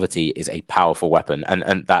 Poverty is a powerful weapon,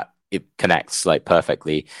 and that it connects like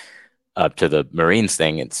perfectly to the Marines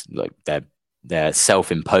thing. It's like they're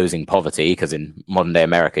self-imposing poverty, because in modern day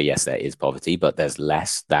America, yes, there is poverty, but there's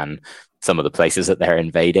less than some of the places that they're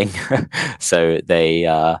invading. So they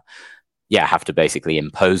have to basically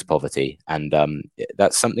impose poverty, and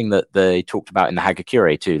that's something that they talked about in the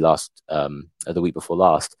Hagakure too the week before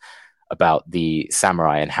last, about the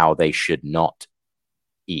samurai and how they should not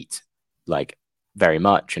eat like very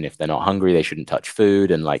much, and if they're not hungry they shouldn't touch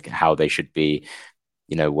food, and like how they should be,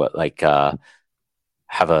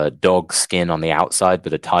 have a dog skin on the outside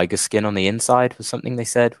but a tiger skin on the inside was something they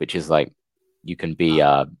said, which is like you can be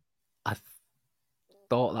I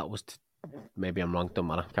thought that was maybe I'm wrong, don't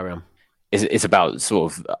matter, carry on. It's about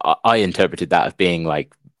sort of, I interpreted that as being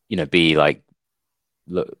like, be like,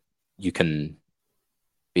 look, you can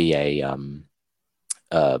be a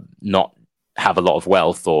not have a lot of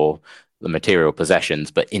wealth or the material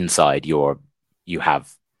possessions, but inside you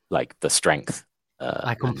have like the strength.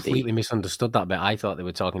 I completely misunderstood that bit. I thought they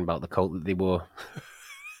were talking about the coat that they wore.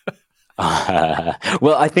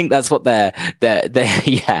 Well, I think that's what they're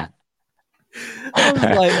yeah. I was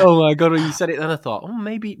like, oh my god, when you said it, then I thought, oh,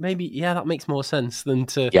 maybe, yeah, that makes more sense than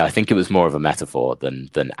to. Yeah, I think it was more of a metaphor than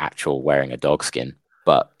actual wearing a dog skin,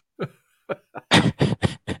 but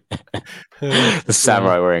the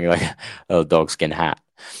samurai wearing like a dog skin hat.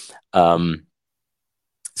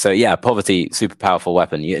 So yeah, poverty, super powerful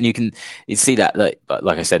weapon, and you see that, like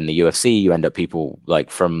I said, in the UFC, you end up people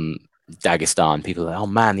like from Dagestan, people are like, oh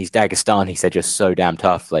man, these Dagestanis, they're just so damn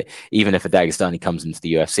tough. Like, even if a Dagestani comes into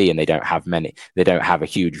the UFC and they don't have a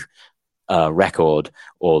huge record,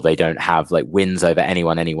 or they don't have like wins over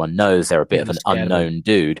anyone knows. They're a bit of People are an scared of him. unknown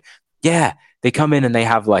dude. Yeah, they come in and they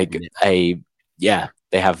have like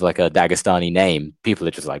they have like a Dagestani name. People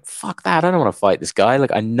are just like, fuck that. I don't want to fight this guy.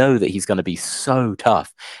 Like, I know that he's going to be so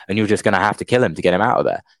tough and you're just going to have to kill him to get him out of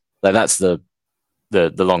there. Like, that's the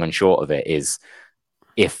long and short of it is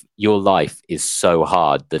if your life is so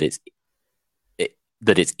hard that it's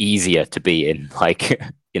easier to be in like,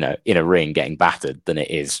 in a ring getting battered than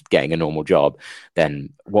it is getting a normal job,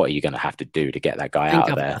 then what are you going to have to do to get that guy out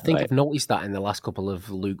of there? I think I've noticed that in the last couple of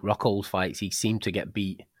Luke Rockhold fights, he seemed to get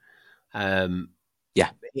beat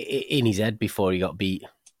yeah, in his head before he got beat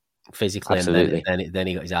physically, absolutely. and then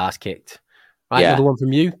he got his ass kicked. Right, Yeah. another one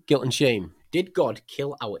from you, guilt and shame. Did God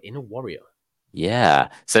kill our inner warrior? Yeah.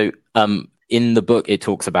 So in the book, it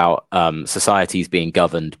talks about societies being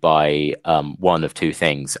governed by one of two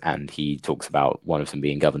things. And he talks about one of them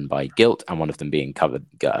being governed by guilt and one of them being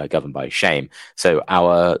governed by shame. So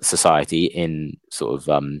our society in sort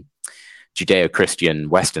of Judeo-Christian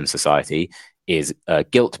Western society is a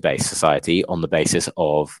guilt-based society on the basis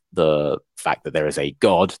of the fact that there is a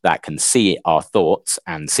God that can see our thoughts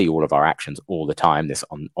and see all of our actions all the time, this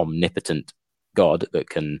omnipotent God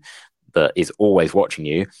that is always watching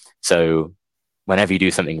you. So whenever you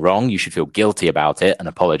do something wrong, you should feel guilty about it and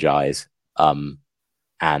apologize. And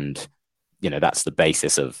that's the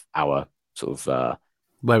basis of our sort of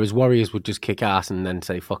whereas warriors would just kick ass and then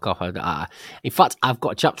say fuck off. In fact, I've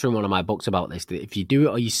got a chapter in one of my books about this, that if you do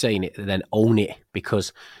it or you're saying it, then own it,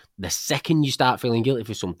 because the second you start feeling guilty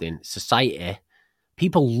for something, society,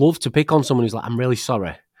 people love to pick on someone who's like, I'm really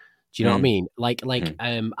sorry. Do you know what I mean?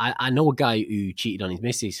 I know a guy who cheated on his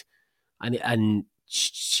missus, and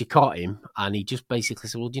she caught him, and he just basically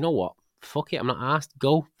said, well, do you know what? Fuck it, I'm not asked.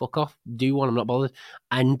 Go, fuck off, do one, I'm not bothered.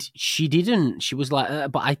 And she didn't. She was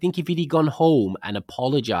like, but I think if he'd gone home and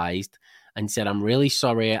apologized and said, I'm really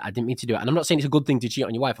sorry, I didn't mean to do it. And I'm not saying it's a good thing to cheat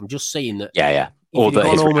on your wife. I'm just saying that yeah. if he'd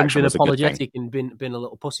gone his home and reaction been was a good thing. apologetic and been a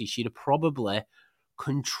little pussy, she'd have probably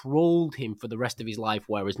controlled him for the rest of his life.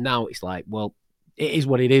 Whereas now it's like, well, it is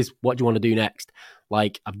what it is. What do you want to do next?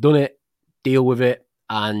 Like, I've done it, deal with it,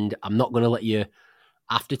 and I'm not going to let you.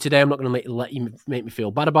 After today, I'm not going to let you make me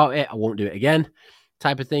feel bad about it. I won't do it again,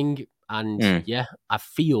 type of thing. And yeah, I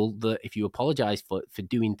feel that if you apologize for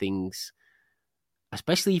doing things,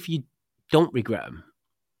 especially if you don't regret them.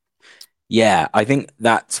 Yeah, I think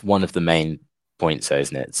that's one of the main points, though,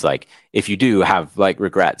 isn't it? It's like if you do have like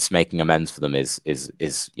regrets, making amends for them is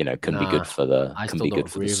can be good for the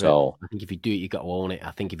soul. I think if you do it, you got to own it.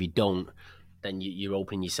 I think if you don't, then you're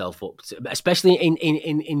opening yourself up, especially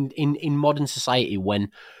in modern society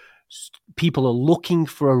when people are looking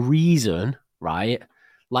for a reason, right?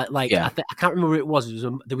 I can't remember who it was.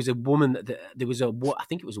 There was a woman. I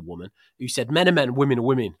think it was a woman who said men are men, women are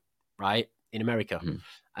women, right? In America,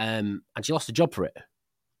 and she lost a job for it,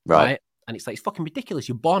 right? And it's like, it's fucking ridiculous.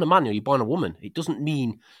 You're born a man or you're born a woman. It doesn't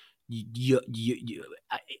mean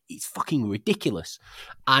it's fucking ridiculous.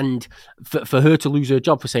 And for her to lose her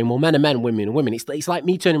job for saying, well, men are men, women are women, it's like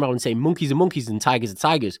me turning around and saying monkeys are monkeys and tigers are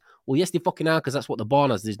tigers. Well, yes, they fucking are, because that's what they're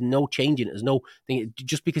born as. There's no change in it. There's no thing.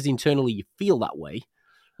 Just because internally you feel that way.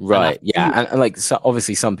 Right. Yeah. And like, so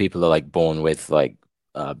obviously some people are like born with born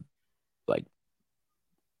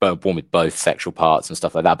with both sexual parts and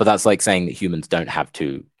stuff like that. But that's like saying that humans don't have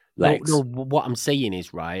two legs. No, what I'm saying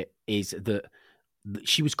is that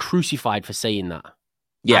she was crucified for saying that.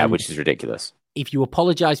 Yeah, which is ridiculous. If you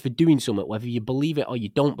apologize for doing something, whether you believe it or you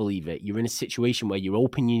don't believe it, you're in a situation where you're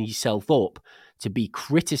opening yourself up to be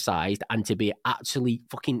criticized and to be actually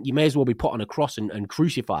fucking, you may as well be put on a cross and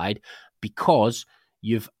crucified because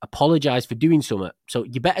you've apologized for doing something. So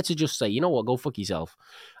you better to just say, you know what, go fuck yourself.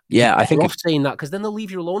 Yeah, I think saying that, because then they'll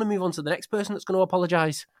leave you alone and move on to the next person that's going to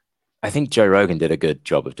apologize. I think Joe Rogan did a good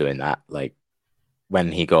job of doing that. Like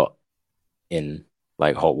when he got in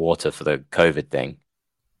like hot water for the COVID thing,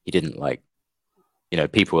 he didn't like,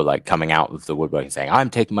 people were like coming out of the woodwork and saying, I'm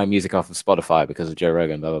taking my music off of Spotify because of Joe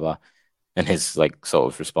Rogan, blah, blah, blah. And his like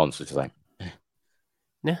sort of response was just like,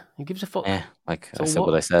 yeah, he gives a fuck. Yeah, like so I said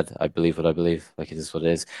what I said. I believe what I believe. Like it is what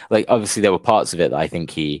it is. Like obviously there were parts of it that I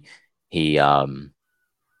think he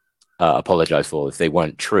apologized for. If they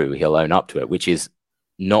weren't true, he'll own up to it, which is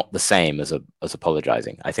not the same as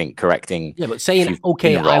apologizing. I think correcting. Yeah, but saying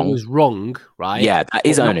okay, I was wrong, right? Yeah, that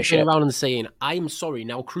is ownership. Going around and saying I'm sorry,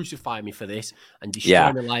 now crucify me for this and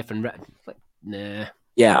destroy my life and like, nah.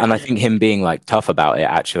 Yeah, and I think him being like tough about it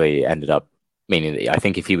actually ended up meaning that I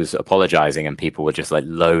think if he was apologizing and people were just like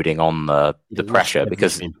loading on the pressure,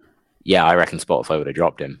 because Yeah, I reckon Spotify would have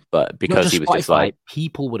dropped him, but Not because he just was just Spotify, like,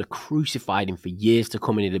 people would have crucified him for years to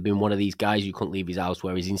come, and he'd have been one of these guys who couldn't leave his house.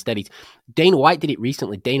 Whereas instead, Dana White did it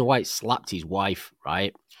recently. Dana White slapped his wife,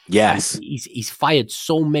 right? And yes, he's fired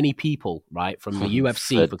so many people, right, from the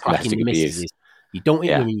UFC for for cracking domestic abuse. misses. You don't hit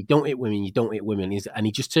Yeah, women, you don't hit women, you don't hit women. And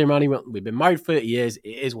he just turned around and he went, "We've been married 30 years. It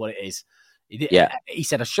is what it is." yeah, He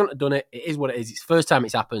said, "I shouldn't have done it. It is what it is. It's the first time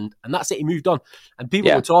it's happened." And that's it. He moved on. And people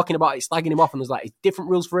were yeah, talking about it, slagging him off. And there's like, it's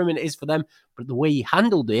different rules for him and it is for them. But the way he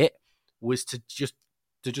handled it was to just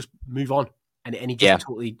move on. And he just yeah.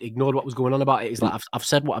 totally ignored what was going on about it. He's like, I've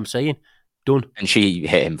said what I'm saying. Done. And she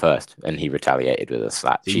hit him first, and he retaliated with a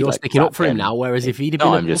slap. So She you're like sticking up slapped for him him. now. Whereas if he'd have No,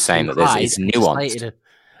 been a I'm just pussy saying and that there's cried it's and just like, nuanced.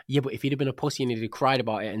 yeah, but if he'd have been a pussy and he'd have cried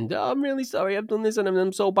about it and I'm really sorry, I've done this and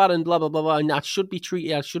I'm so bad and blah blah blah blah, and I should be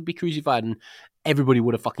treated, I should be crucified, and everybody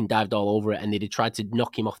would have fucking dived all over it, and they'd have tried to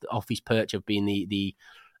knock him off his perch of being the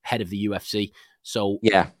head of the UFC. So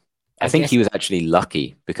Yeah, I I think guess he was actually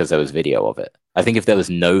lucky because there was video of it. I think if there was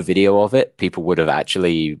no video of it, people would have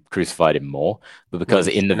actually crucified him more. But well, because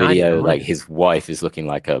he just in the denied it, video, haven't like he? his wife just looks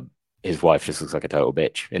like a total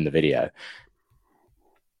bitch in the video.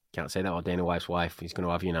 Can't say that about Dana White's wife. He's going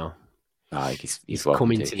to have Like he's he's welcome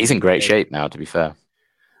coming to. to the He's in great UK. shape now, to be fair.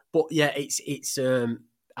 But yeah, it's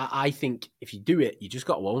I think if you do it, you just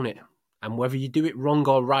got to own it, and whether you do it wrong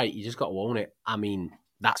or right, you just got to own it. I mean,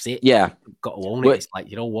 that's it. Yeah, Got to own it. but It's like,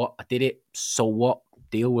 you know what, I did it. So what?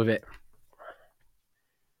 Deal with it.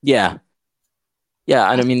 yeah,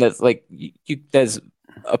 yeah, and I mean, there's like there's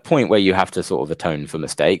a point where you have to sort of atone for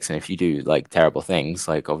mistakes, and if you do like terrible things,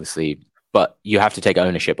 like obviously, but you have to take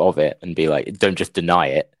ownership of it and be like, don't just deny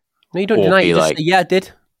it, No, you don't or deny it. You be just say, like, yeah, I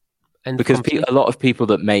did. End of because conversation. a lot of people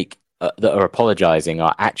that make that are apologizing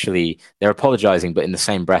are actually they're apologizing, but in the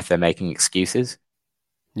same breath they're making excuses.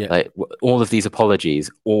 Yeah. Like all of these apologies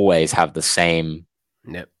always have the same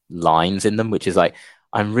Yeah. lines in them, which is like,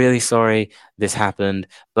 I'm really sorry this happened,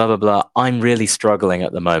 blah, blah, blah. I'm really struggling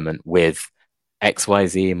at the moment with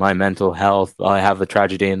XYZ, my mental health. I have a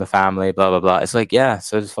tragedy in the family, blah, blah, blah. It's like, yeah,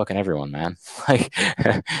 so does fucking everyone, man. like,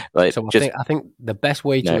 like So just, I think the best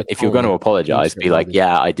way to if you're going to atone apologize, future be like, rather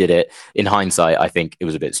yeah, I did it. In hindsight, I think it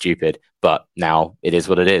was a bit stupid, but now it is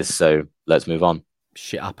what it is. So let's move on.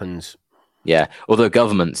 shit happens. Yeah. Although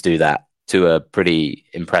governments do that to a pretty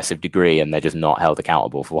impressive degree and they're just not held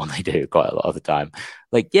accountable for what they do quite a lot of the time.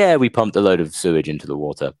 Like, yeah, we pumped a load of sewage into the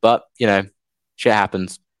water, but shit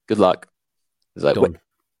happens. Good luck. It's like, Done.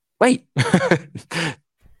 wait.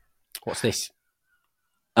 What's this?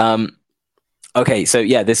 um, okay. So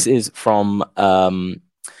yeah, this is from,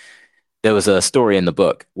 there was a story in the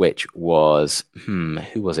book, which was, who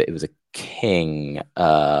was it? It was a king.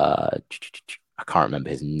 I can't remember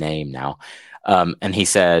his name now. And he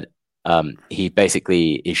said, he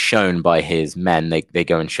basically is shown by his men. They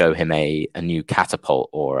go and show him a new catapult,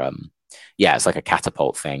 or yeah, it's like a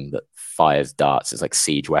catapult thing that fires darts. It's like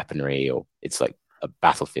siege weaponry, or it's like a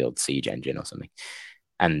battlefield siege engine or something.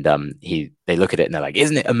 And they look at it and they're like,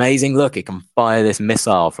 "Isn't it amazing? Look, it can fire this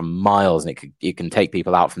missile from miles, and it can take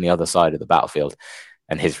people out from the other side of the battlefield."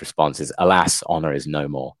 And his response is, "Alas, honor is no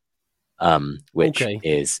more," which Okay.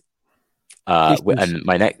 is This is and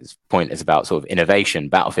my next point is about sort of innovation,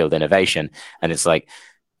 battlefield innovation, and it's like,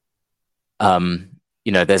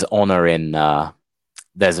 there's honor in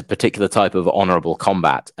there's a particular type of honorable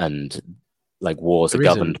combat, and like wars are there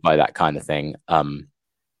isn't. governed by that kind of thing.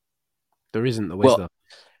 There isn't the Well, wisdom.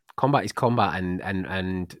 Combat is combat,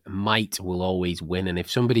 and might will always win. And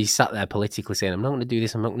if somebody's sat there politically saying, "I'm not going to do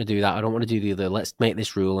this, I'm not going to do that, I don't want to do the other. Let's make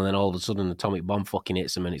this rule," and then all of a sudden, the atomic bomb fucking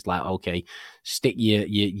hits them, and it's like, okay, stick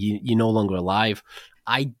you're no longer alive.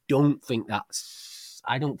 I don't think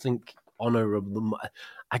honor.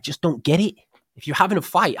 I just don't get it. If you're having a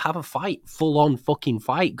fight, have a fight, full on fucking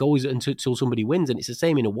fight, goes until somebody wins, and it's the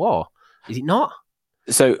same in a war, is it not?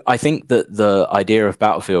 so I think that the idea of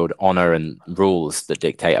battlefield honor and rules that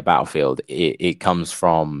dictate a battlefield, it comes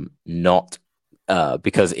from not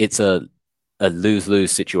because it's a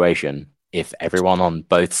lose-lose situation if everyone on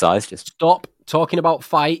both sides just Stop talking about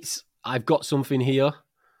fights. I've got something here.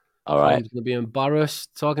 all right. Tom's going to be embarrassed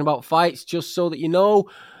talking about fights, just so that you know.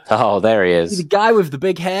 Oh, there he The is. guy with the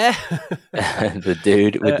big hair. The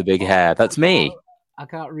dude with the big hair. That's me. I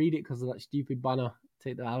can't read it because of that stupid banner.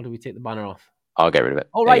 How do we take the banner off? I'll get rid of it.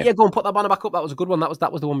 All There right, you go. yeah, go and put that banner back up. That was a good one. That was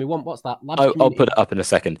the one we want. What's that? Labs I'll community. put it up in a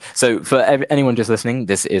second. So for anyone just listening,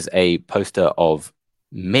 this is a poster of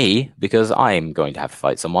me because I'm going to have to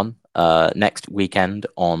fight someone next weekend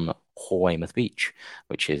on Weymouth Beach,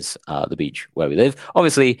 which is the beach where we live.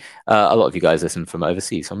 Obviously, a lot of you guys listen from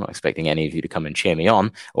overseas, so I'm not expecting any of you to come and cheer me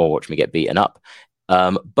on or watch me get beaten up.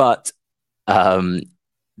 But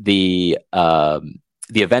the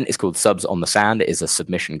event is called Subs on the Sand. It is a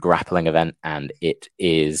submission grappling event, and it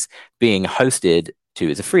is being hosted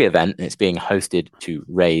it's a free event, and it's being hosted to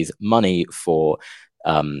raise money for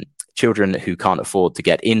children who can't afford to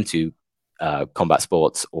get into combat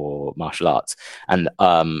sports or martial arts. And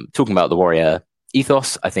talking about the warrior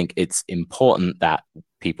ethos, I think it's important that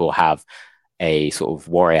people have a sort of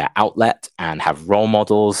warrior outlet and have role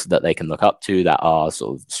models that they can look up to that are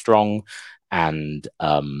sort of strong and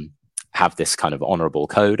have this kind of honorable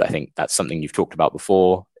code. I think that's something you've talked about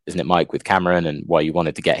before, isn't it, Mike, with Cameron, and why you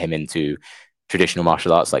wanted to get him into traditional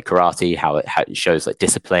martial arts like karate, how it shows like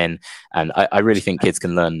discipline. And I really think kids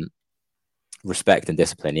can learn respect and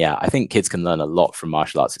discipline. Yeah, I think kids can learn a lot from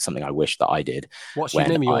martial arts. It's something I wish that I did. What's your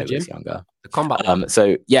name of your gym? Was younger. The combat lab.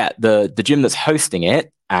 So yeah, the gym that's hosting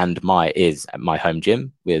it is my home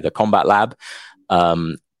gym with a combat lab.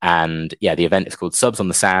 And yeah, the event is called Subs on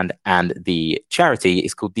the Sand, and the charity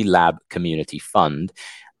is called the Lab Community Fund.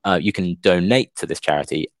 You can donate to this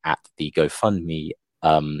charity at the GoFundMe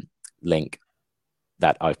link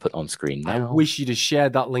that I've put on screen now. I wish you'd have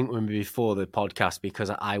shared that link with me before the podcast, because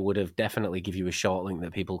I would have definitely give you a short link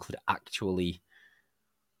that people could actually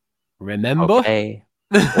remember. Okay.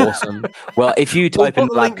 Awesome. Well, if you type in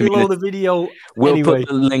the link below the video, we'll put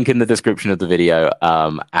the link in the description of the video.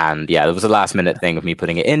 And yeah, there was a last minute thing of me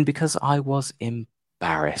putting it in because I was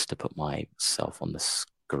embarrassed to put myself on the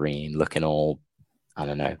screen looking all, I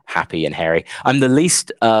don't know, happy and hairy. I'm the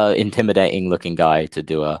least intimidating looking guy to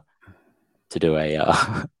do a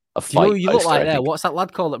fight. You look like there. What's that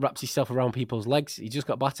lad called that wraps himself around people's legs? He just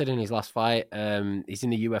got battered in his last fight. He's in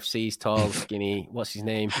the UFC. He's tall, skinny. What's his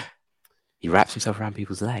name? He wraps himself around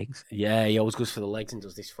people's legs. Yeah, he always goes for the legs and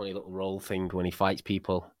does this funny little roll thing when he fights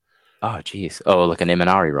people. Oh, jeez. Oh, like an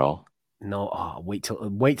Imanari roll. No, wait till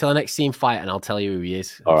the next team fight, and I'll tell you who he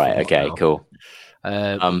is. All right. Okay. Cool.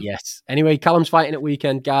 Yes. Anyway, Callum's fighting at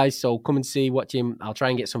weekend, guys. So come and watch him. I'll try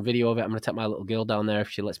and get some video of it. I'm going to take my little girl down there. If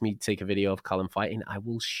she lets me take a video of Callum fighting, I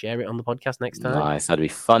will share it on the podcast next time. Nice. That'd be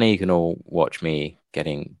funny. You can all watch me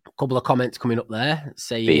getting a couple of comments coming up there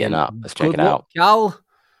saying beaten up. Let's check it out. Cal.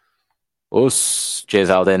 Us. Cheers,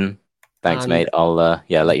 Alden. Thanks, mate. I'll let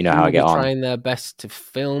you know how I get on. Trying their best to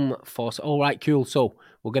film for. All right, cool. So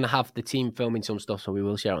we're going to have the team filming some stuff, so we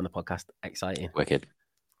will share it on the podcast. Exciting. Wicked.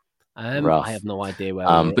 I have no idea where.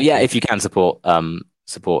 But yeah, if you can support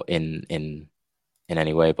in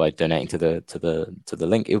any way by donating to the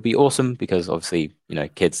link, it would be awesome, because obviously, you know,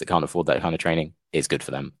 kids that can't afford that kind of training is good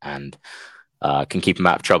for them and can keep them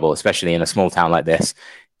out of trouble, especially in a small town like this.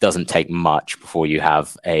 It doesn't take much before you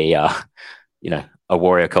have a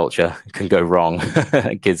warrior culture can go wrong.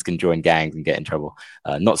 Kids can join gangs and get in trouble.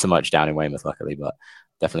 Not so much down in Weymouth, luckily, but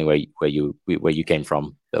definitely where you came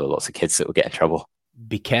from, there were lots of kids that would get in trouble.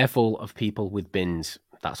 Be careful of people with bins.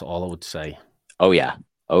 That's all I would say. Oh yeah.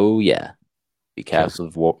 Be careful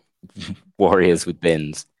of warriors with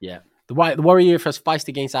bins. Yeah. The warrior has fight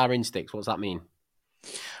against our instincts. What does that mean?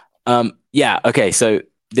 Yeah. Okay. So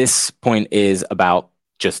this point is about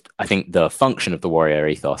just, I think, the function of the warrior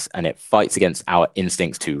ethos, and it fights against our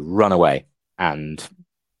instincts to run away and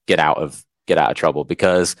get out of trouble,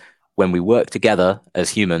 because when we work together as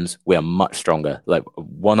humans, we are much stronger. Like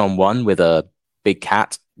one-on-one with a big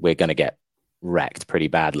cat, we're going to get wrecked pretty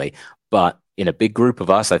badly. But in a big group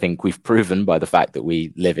of us, I think we've proven by the fact that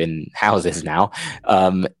we live in houses now,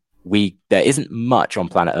 there isn't much on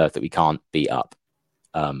planet Earth that we can't beat up.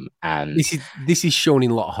 And this is shown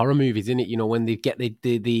in a lot of horror movies, isn't it? You know, when they get the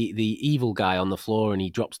evil guy on the floor and he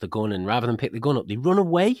drops the gun, and rather than pick the gun up, they run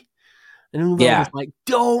away. And everyone's like,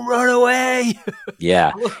 don't run away.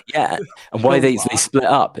 Yeah. And why they split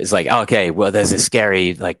up? It's like, okay, well, there's a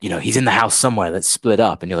scary, like, you know, he's in the house somewhere. Let's split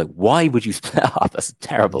up. And you're like, why would you split up? That's a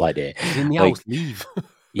terrible idea. He's in the house, leave.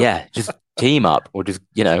 Yeah, just team up, or just,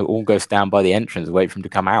 you know, all go stand by the entrance, wait for him to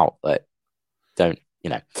come out. Like, don't, you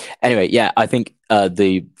know. Anyway, yeah, I think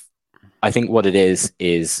what it is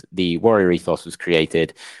the warrior ethos was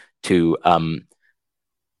created to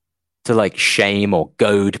like shame or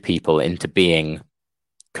goad people into being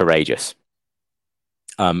courageous.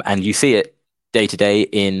 And you see it day to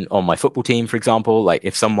day on my football team, for example. Like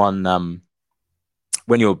if someone,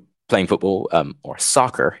 when you're playing football or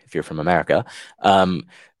soccer, if you're from America,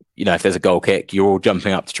 you know, if there's a goal kick, you're all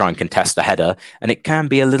jumping up to try and contest the header. And it can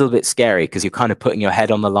be a little bit scary because you're kind of putting your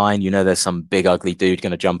head on the line. You know, there's some big ugly dude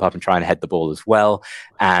going to jump up and try and head the ball as well.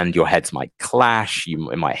 And your heads might clash. It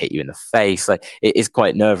might hit you in the face. Like it is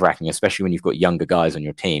quite nerve wracking, especially when you've got younger guys on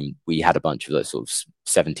your team. We had a bunch of those sort of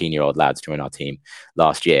 17-year-old lads join our team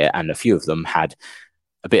last year. And a few of them had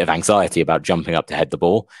a bit of anxiety about jumping up to head the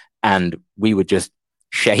ball. And we would just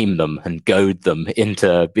shame them and goad them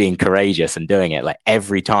into being courageous and doing it. Like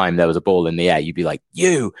every time there was a ball in the air, you'd be like,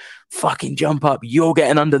 you fucking jump up, you're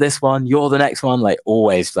getting under this one, you're the next one. Like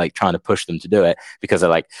always like trying to push them to do it, because they're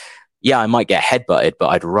like, yeah, I might get headbutted, but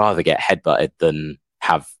I'd rather get headbutted than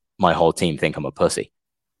have my whole team think I'm a pussy.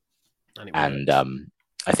 And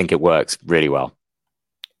I think it works really well.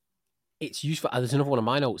 It's useful. There's another one of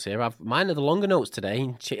my notes here. Mine are the longer notes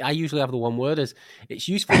today. I usually have the one worders. It's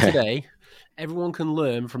useful today. Everyone can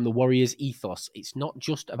learn from the warrior's ethos. It's not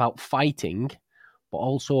just about fighting, but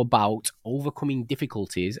also about overcoming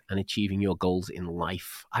difficulties and achieving your goals in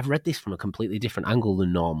life. I've read this from a completely different angle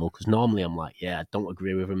than normal, because normally I'm like, yeah, I don't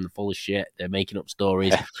agree with them. They're full of shit. They're making up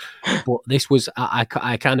stories. But this was, I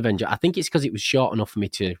kind of enjoy. I think it's because it was short enough for me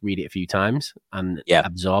to read it a few times and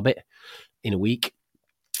absorb it in a week.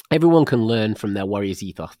 Everyone can learn from their warrior's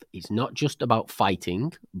ethos. It's not just about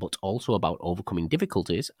fighting, but also about overcoming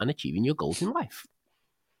difficulties and achieving your goals in life.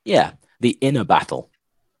 Yeah, the inner battle.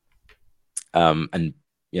 And,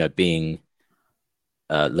 being,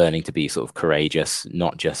 learning to be sort of courageous,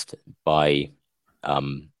 not just by,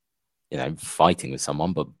 fighting with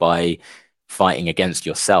someone, but by fighting against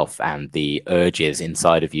yourself and the urges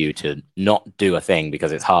inside of you to not do a thing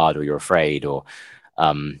because it's hard or you're afraid, or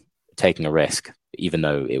taking a risk, even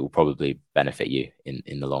though it will probably benefit you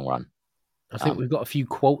in the long run. I think we've got a few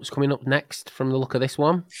quotes coming up next from the look of this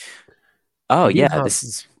one. Oh, yeah, this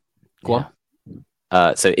is... Go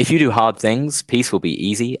on. So if you do hard things, peace will be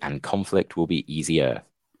easy and conflict will be easier.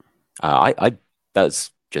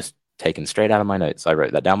 That's just taken straight out of my notes. I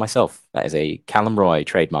wrote that down myself. That is a Callum Roy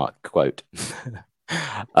trademark quote.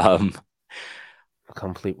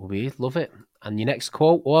 Conflict will be, love it. And your next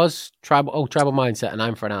quote was tribal mindset, and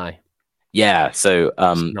I'm for an eye. Yeah. So,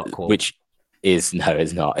 not cool. Which is, no,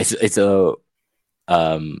 it's not. It's a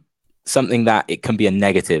something that it can be a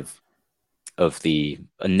negative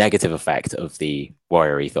effect of the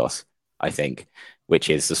warrior ethos, I think, which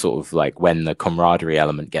is the sort of like when the camaraderie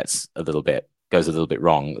element goes a little bit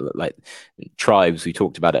wrong. Like tribes, we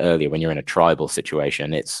talked about it earlier. When you're in a tribal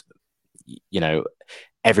situation, it's,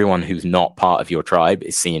 everyone who's not part of your tribe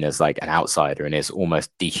is seen as like an outsider and is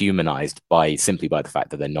almost dehumanized simply by the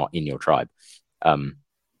fact that they're not in your tribe. They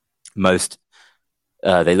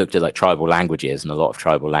looked at like tribal languages, and a lot of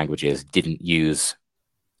tribal languages didn't use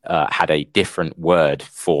had a different word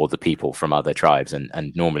for the people from other tribes,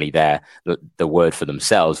 and normally the word for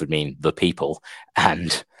themselves would mean the people,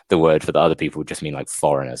 and the word for the other people would just mean like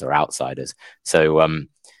foreigners or outsiders. So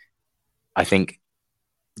I think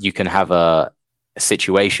you can have a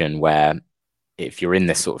situation where if you're in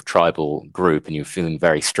this sort of tribal group and you're feeling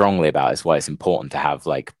very strongly about it, it's why it's important to have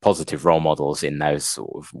like positive role models in those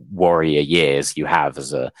sort of warrior years you have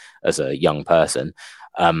as a young person.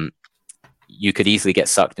 You could easily get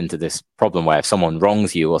sucked into this problem where if someone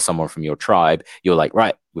wrongs you or someone from your tribe, you're like,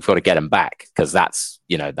 right, we've got to get them back, because that's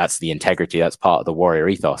the integrity, that's part of the warrior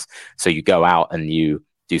ethos. So you go out and you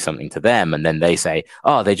do something to them, and then they say,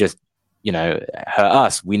 oh, they just, hurt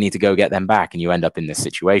us, we need to go get them back. And you end up in this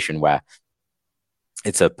situation where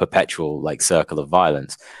it's a perpetual like circle of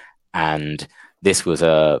violence. And this was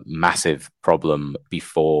a massive problem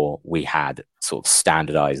before we had sort of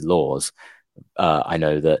standardized laws. I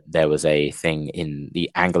know that there was a thing in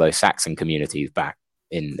the Anglo-Saxon communities back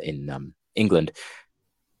in England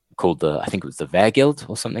called I think it was the Wehrgild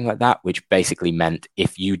or something like that, which basically meant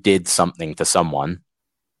if you did something to someone,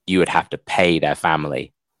 you would have to pay their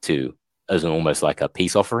family as almost like a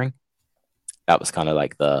peace offering. That was kind of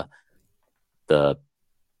like the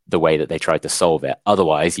way that they tried to solve it.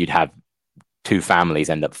 Otherwise, you'd have two families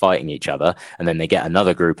end up fighting each other, and then they get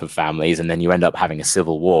another group of families, and then you end up having a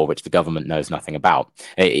civil war, which the government knows nothing about.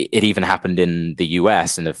 It even happened in the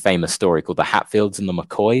US in a famous story called the Hatfields and the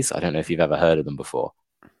McCoys. I don't know if you've ever heard of them before.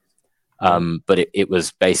 But it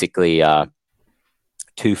was basically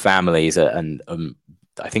two families, and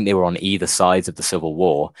I think they were on either sides of the Civil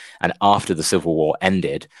War. And after the Civil War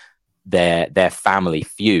ended, their family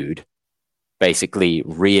feud basically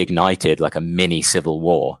reignited like a mini civil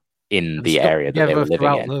war in the area that they were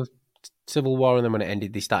living in. The Civil War, and then when it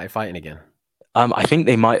ended, they started fighting again. I think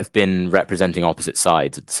they might have been representing opposite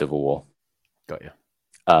sides of the Civil War. Got you.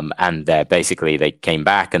 And they came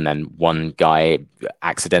back, and then one guy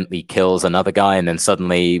accidentally kills another guy, and then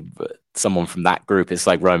suddenly someone from that group, it's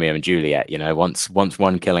like Romeo and Juliet, once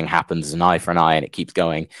one killing happens, an eye for an eye, and it keeps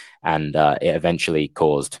going. And it eventually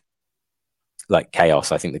caused like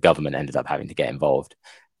chaos. I think the government ended up having to get involved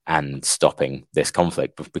and stopping this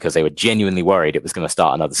conflict because they were genuinely worried it was going to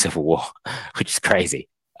start another civil war, which is crazy.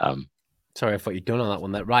 Sorry, I thought you'd done on that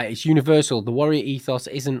one. Right, it's universal. The warrior ethos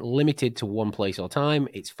isn't limited to one place or time.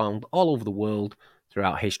 It's found all over the world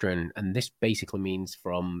throughout history, and this basically means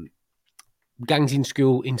from gangs in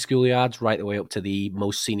schoolyards right the way up to the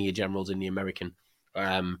most senior generals in the American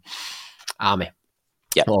um, army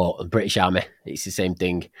Yeah. or British army. It's the same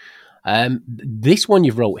thing. This one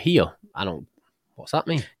you've wrote here, I don't. What's that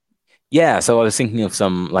mean? Yeah, so I was thinking of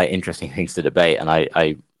some like interesting things to debate, and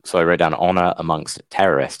I wrote down honor amongst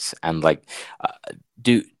terrorists, and like, uh,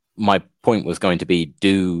 do my point was going to be,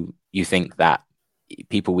 do you think that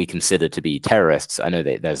people we consider to be terrorists? I know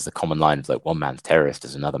that there's the common line of like one man's terrorist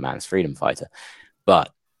is another man's freedom fighter,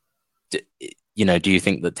 but do you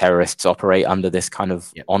think that terrorists operate under this kind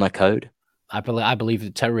of Yep. honor code? I believe the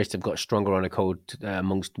terrorists have got stronger on a code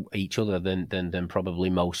amongst each other than probably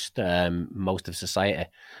most of society,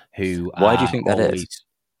 who Why do you are think that is? always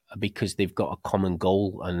because they've got a common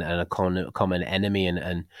goal and a common enemy,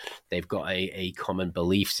 and they've got a common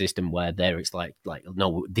belief system where there it's like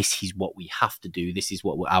no, this is what we have to do, this is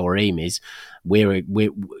what our aim is, we're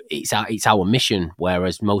it's our mission,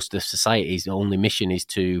 whereas most of society's only mission is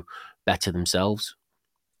to better themselves.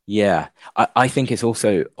 Yeah, I think it's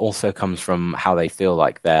also comes from how they feel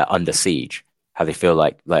like they're under siege, how they feel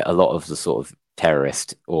like a lot of the sort of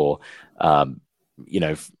terrorist or um,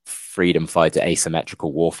 freedom fighter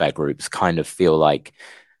asymmetrical warfare groups kind of feel like,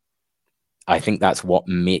 I think that's what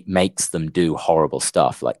makes them do horrible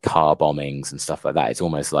stuff like car bombings and stuff like that. It's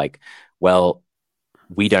almost like, well,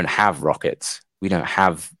 we don't have rockets, we don't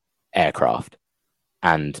have aircraft,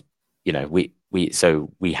 and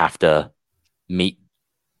we have to meet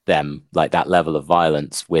them like that level of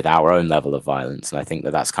violence with our own level of violence. And I think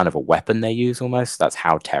that that's kind of a weapon they use almost. That's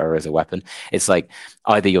how terror is a weapon. It's like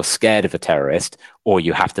either you're scared of a terrorist or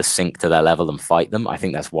you have to sink to their level and fight them. I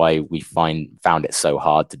think that's why we found it so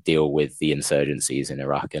hard to deal with the insurgencies in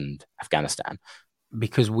Iraq and Afghanistan.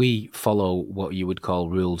 Because we follow what you would call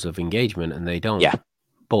rules of engagement and they don't. Yeah.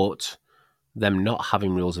 But them not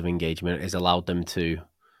having rules of engagement has allowed them to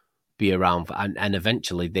be around and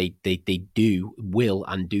eventually they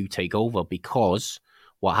do take over, because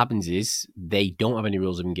what happens is they don't have any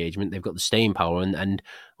rules of engagement. They've got the staying power, and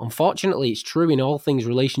unfortunately it's true in all things,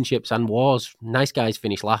 relationships and wars. Nice guys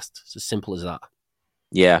finish last. It's as simple as that.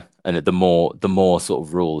 Yeah. And the more sort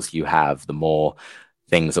of rules you have, the more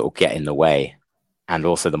things that will get in the way. And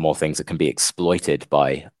also the more things that can be exploited by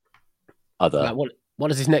Right, other. what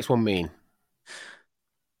does this next one mean?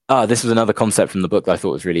 This was another concept from the book that I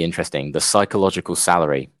thought was really interesting, the psychological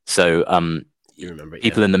salary. So, You remember it? Yeah.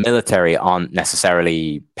 people in the military aren't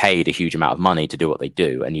necessarily paid a huge amount of money to do what they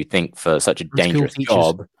do. And you think for such a And school dangerous teachers.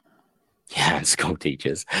 job, yeah, and school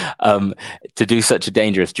teachers, to do such a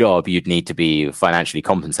dangerous job, you'd need to be financially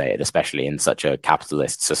compensated, especially in such a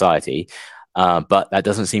capitalist society. But that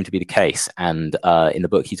doesn't seem to be the case. And in the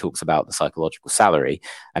book, he talks about the psychological salary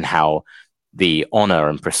and how the honor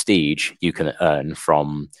and prestige you can earn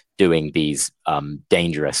from doing these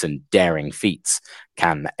dangerous and daring feats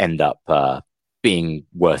can end up being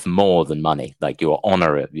worth more than money. Like your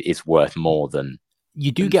honor is worth more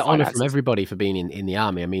You do than get honor from finances. everybody for being in the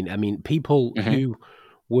army. I mean, people Mm-hmm. who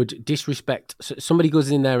would disrespect somebody goes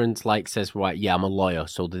in there and like says, right, yeah, I'm a lawyer,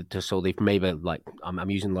 so they've maybe like I'm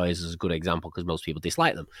using lawyers as a good example because most people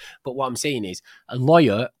dislike them. But what I'm saying is, a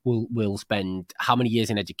lawyer will spend how many years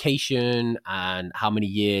in education and how many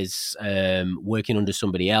years working under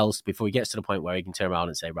somebody else before he gets to the point where he can turn around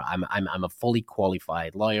and say, right, I'm a fully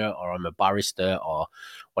qualified lawyer, or I'm a barrister, or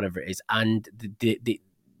whatever it is, and the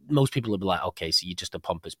most people will be like, okay, so you're just a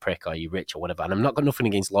pompous prick, or you're rich, or whatever. And I'm not got nothing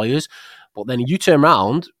against lawyers, but then you turn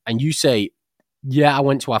around and you say, yeah, I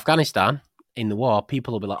went to Afghanistan in the war.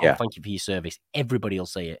 People will be like, oh, Yeah. thank you for your service. Everybody will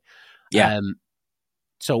say it. Yeah.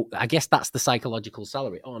 So I guess that's the psychological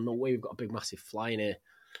salary. Oh no way, we've got a big massive fly in here.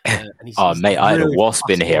 And Oh, he's like mate, I had a really wasp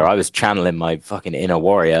in fast here. one. I was channeling my fucking inner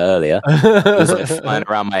warrior earlier. It was like flying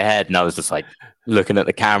around my head, and I was just like looking at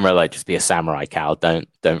the camera, like, just be a samurai, Cal. Don't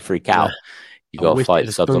freak Yeah. out. You I got to wish it fight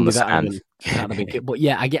had subs on stung the you. sand. That'd have been good. But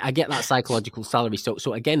yeah, I get that psychological salary.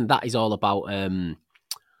 So again, that is all about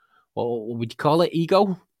what would you call it?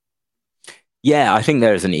 Ego. Yeah, I think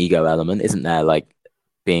there's an ego element, isn't there? Like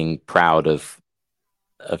being proud of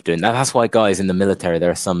doing that. That's why guys in the military,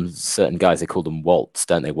 there are some certain guys, they call them waltz,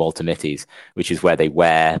 don't they? Walter-mitties, which is where they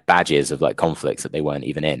wear badges of like conflicts that they weren't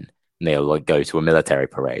even in, and they'll like go to a military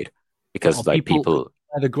parade Or because like people people,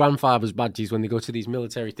 wear the grandfather's badges when they go to these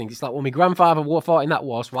military things. It's like, well, my grandfather fought in that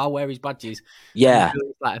war, so I'll wear his badges. And yeah,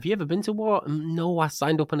 it's like, have you ever been to war? No, I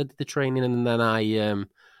signed up and I did the training, and then I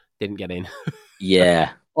didn't get in.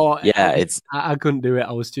 yeah, Or yeah. It's I couldn't do it.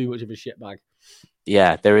 I was too much of a shitbag.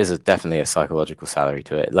 yeah, there is definitely a psychological salary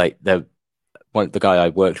to it. Like the guy I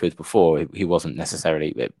worked with before, he wasn't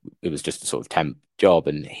necessarily. It was just a sort of temp job,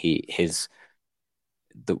 and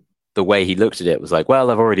the the way he looked at it was like, well,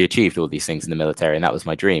 I've already achieved all these things in the military, and that was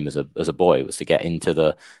my dream as a boy, was to get into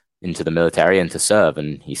the military and to serve.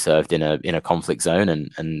 And he served in a conflict zone,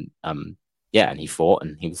 and yeah, and he fought,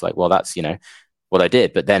 and he was like, well, that's what I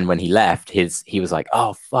did. But then when he left, he was like,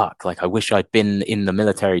 oh fuck, like I wish I'd been in the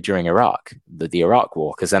military during Iraq, the Iraq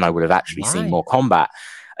War, because then I would have actually seen Why? more combat.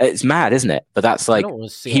 It's mad, isn't it? But that's I like don't want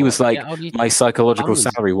to see he all that. was Yeah, like, how do you my psychological families?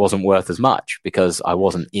 salary wasn't worth as much because I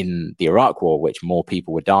wasn't in the Iraq War, which more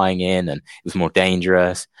people were dying in, and it was more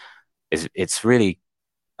dangerous. It's really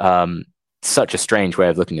um, such a strange way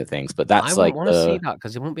of looking at things. But I that's wouldn't like want to see the that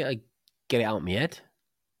because I won't be able to get it out of my head.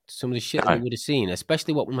 Some of the shit that they no, would have seen,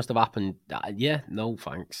 especially what must have happened. Yeah, no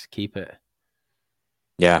thanks. Keep it.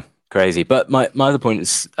 yeah, crazy. But my other point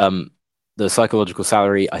is the psychological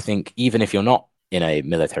salary. I think even if you're not in a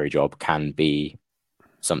military job, can be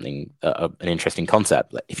something an interesting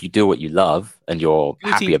concept. Like if you do what you love and you're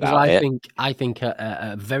School happy teachers, about it, I think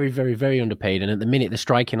are very, very, very underpaid, and at the minute they're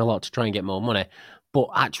striking a lot to try and get more money. But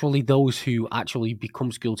actually, those who actually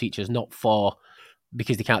become school teachers, not for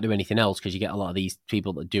because they can't do anything else, because you get a lot of these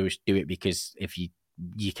people that do it because if you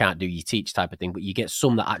can't do you teach type of thing, but you get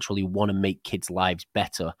some that actually want to make kids' lives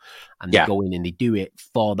better, and they yeah, go in and they do it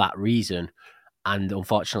for that reason. And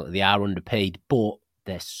unfortunately, they are underpaid, but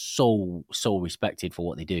they're so respected for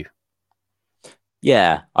what they do.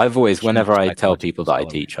 yeah. I've always, Huge whenever I tell psychological people that I salary.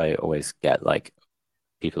 teach, I always get like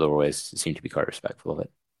people are always seem to be quite respectful of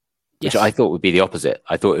it, which I Yes. thought would be the opposite.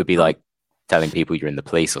 I thought it would be No. like telling people you're in the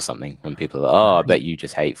police or something, when people are, oh, I bet you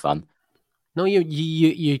just hate fun. No,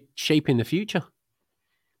 you're shaping the future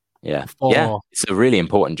Yeah, yeah. for It's a really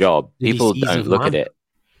important job. the People disease don't of look at man. it.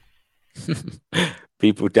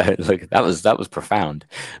 People don't look. That was profound.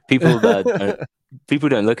 People that don't, people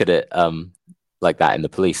don't look at it like that in the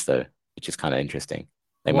police though, which is kind of interesting.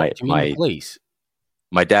 They What might do you mean the police?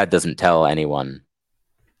 my dad doesn't tell anyone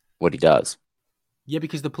what he does. Yeah,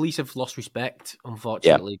 because the police have lost respect,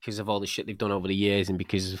 Yeah, unfortunately, because of all the shit they've done over the years, and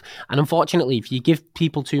and unfortunately, if you give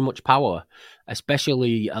people too much power,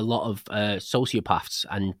 especially a lot of sociopaths,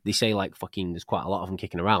 and they say like fucking, there's quite a lot of them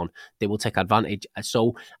kicking around, they will take advantage.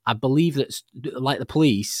 So I believe that, like the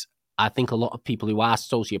police, I think a lot of people who are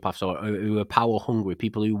sociopaths or who are power hungry,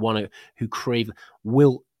 people who who crave,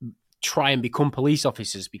 will try and become police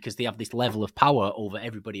officers because they have this level of power over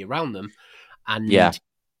everybody around them, yeah, and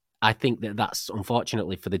I think that that's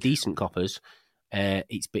unfortunately for the decent coppers,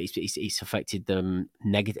 it's affected them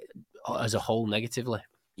negative as a whole negatively.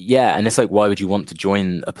 yeah. And it's like, why would you want to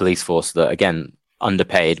join a police force that, again,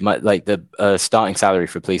 underpaid? Like the starting salary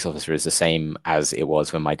for a police officer is the same as it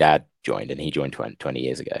was when my dad joined, and he joined 20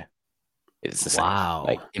 years ago. It's the same.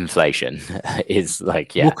 Like Wow! inflation is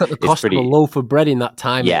like, yeah, Look at the it's cost of a pretty. loaf of bread in that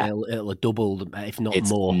time; Yeah, it'll have doubled, if not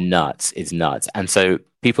it's more. nuts. It's nuts. And so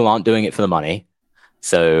people aren't doing it for the money.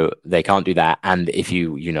 So they can't do that. And if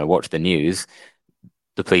watch the news,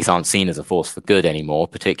 the police aren't seen as a force for good anymore,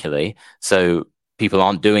 particularly. So people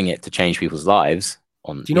aren't doing it to change people's lives.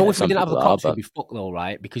 On, Do you know if we some didn't have the people are, cops, we'd but be fucked though,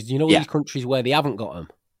 right? Because you know yeah, these countries where they haven't got them,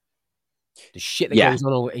 the shit that yeah. goes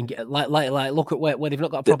on over in, like look at where they've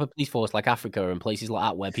not got a The, proper police force, like Africa and places like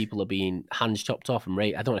that, where people are being hands chopped off and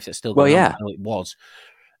raped. I don't know if it's still well, going on, but yeah, I know it was.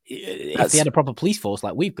 If they that's had a proper police force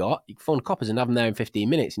like we've got, you can phone coppers and have them there in 15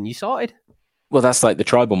 minutes and you sorted. that's like the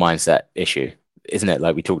tribal mindset issue, isn't it?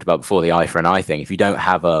 Like we talked about before, the eye for an eye thing. If you don't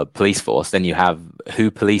have a police force, then you have who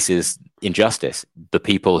polices injustice, the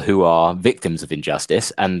people who are victims of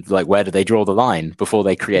injustice, and like where do they draw the line before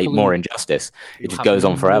they create People more injustice? It who just have goes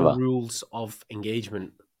on no forever. rules of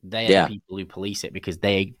engagement, they are the Yeah, people who police it because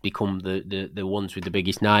they become the ones with the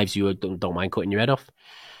biggest knives who don't mind cutting your head off.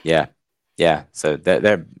 yeah, yeah. So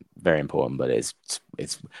they're very important, but it's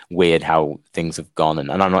weird how things have gone.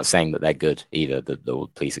 And I'm not saying that they're good either. The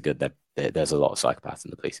police are good. There's a lot of psychopaths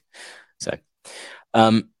in the police. So,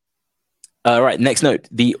 um, right. Next note: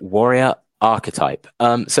 the warrior archetype.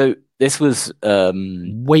 So this was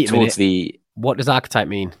Wait a towards minute. the What does archetype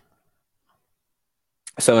mean?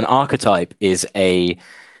 so an archetype is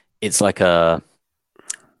it's like a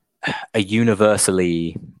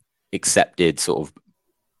universally accepted sort of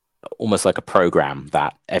almost like a program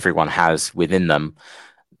that everyone has within them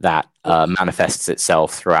that manifests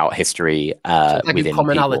itself throughout history So it's like a within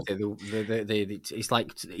people. commonality. It's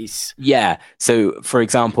like it's Yeah. So, for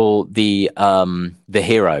example, the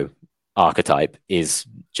hero archetype is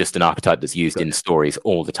just an archetype that's used in stories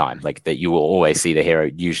all the time. Like that, you will always see the hero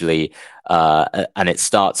usually, and it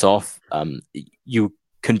starts off. You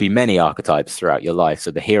can be many archetypes throughout your life.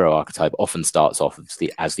 So the hero archetype often starts off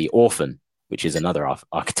as the orphan, which is another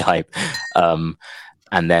archetype.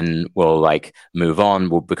 And then we'll like move on,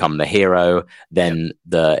 we'll become the hero, yep. then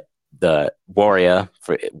the warrior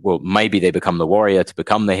well, maybe they become the warrior to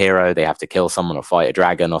become the hero. They have to kill someone or fight a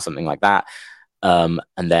dragon or something like that. And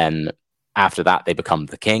then after that, they become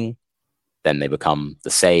the king. Then they become the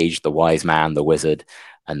sage, the wise man, the wizard,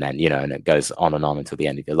 and then and it goes on and on until the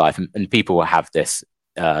end of your life. And people have this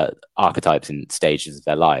archetypes in stages of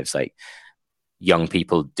their lives. Like young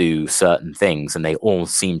people do certain things, and they all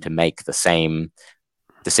seem to make the same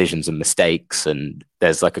decisions and mistakes, and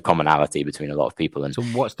there's like a commonality between a lot of people. And so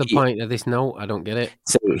what's the point of this note? I don't get it.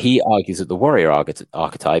 So he argues that the warrior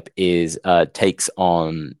archetype is takes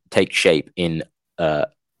shape in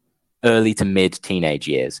early to mid teenage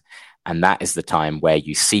years, and that is the time where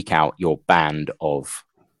you seek out your band of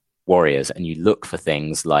warriors and you look for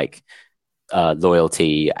things like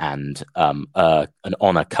loyalty and an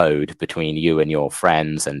honor code between you and your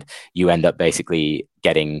friends, and you end up basically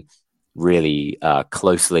getting really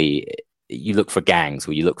closely. You look for gangs,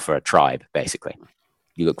 or you look for a tribe. Basically,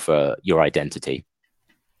 you look for your identity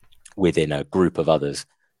within a group of others,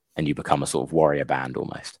 and you become a sort of warrior band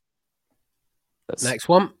almost. That's next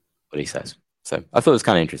one. What he says. So I thought it was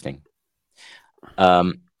kind of interesting.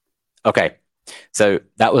 Okay, so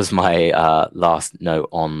that was my last note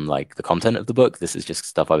on like the content of the book. This is just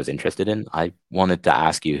stuff I was interested in. I wanted to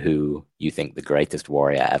ask you who you think the greatest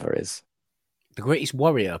warrior ever is. The greatest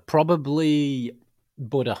warrior, probably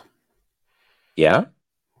Buddha. Yeah?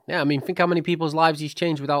 Yeah, I mean, think how many people's lives he's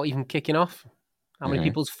changed without even kicking off. How many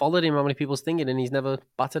people's followed him, how many people's thinking, and he's never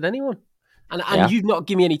battered anyone. And you've not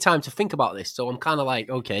given me any time to think about this, so I'm kind of like,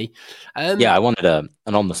 okay. I wanted an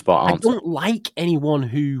on-the-spot answer. I don't like anyone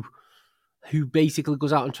who basically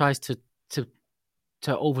goes out and tries to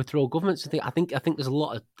overthrow governments. I think there's a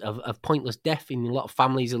lot of pointless death in a lot of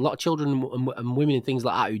families, a lot of children and women and things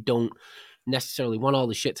like that who don't necessarily want all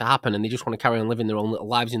this shit to happen, and they just want to carry on living their own little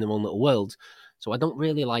lives in their own little world. So I don't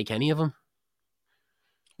really like any of them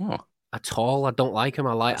at all. I don't like them.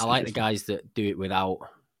 I like the guys that do it without.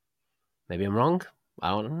 Maybe I'm wrong. I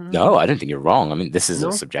don't know. No, I don't think you're wrong. I mean, this is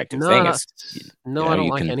a subjective thing. I don't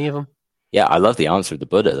like any of them. Yeah, I love the answer of the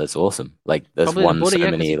Buddha. That's awesome. Like, there's won so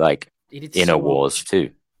many like inner wars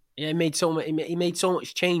too. Yeah, he made so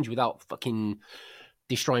much change without fucking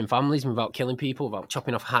destroying families, without killing people, without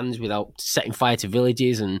chopping off hands, without setting fire to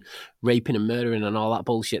villages and raping and murdering and all that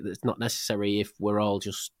bullshit that's not necessary if we're all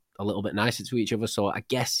just a little bit nicer to each other. So I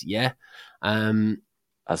guess, yeah.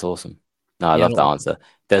 That's awesome. No, I love that answer.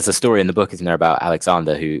 There's a story in the book, isn't there, about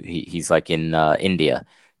Alexander, who he's like in India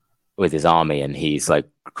with his army, and he's like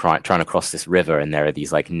trying to cross this river, and there are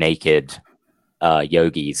these like naked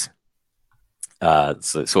yogis,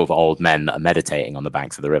 sort of old men that are meditating on the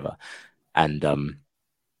banks of the river, and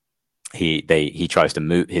he tries to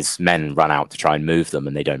move. His men run out to try and move them,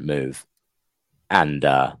 and they don't move, and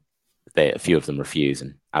a few of them refuse,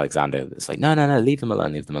 and Alexander is like, no, leave them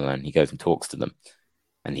alone. He goes and talks to them.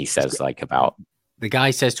 And he says like about the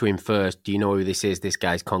guy says to him first, do you know who this is? This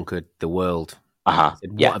guy's conquered the world.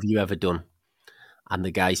 Said, what have you ever done? And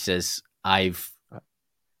the guy says, I've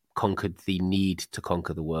conquered the need to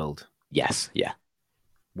conquer the world. Yes, yeah.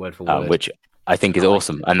 Word for word. Which I think is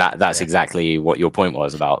awesome. And that's exactly what your point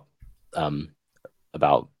was about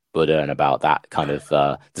Buddha and about that kind of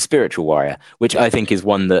the spiritual warrior, which I think is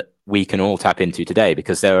one that we can all tap into today,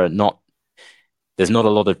 because there's not a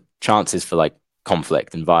lot of chances for like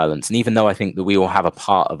conflict and violence. And even though I think that we all have a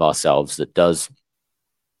part of ourselves that does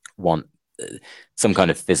want some kind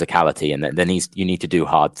of physicality, and then you need to do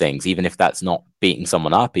hard things, even if that's not beating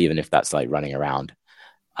someone up, even if that's like running around.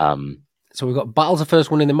 So we've got battle's the first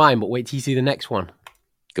one in the mind, but wait till you see the next one.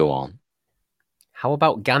 Go on. How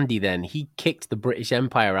about Gandhi then? He kicked the British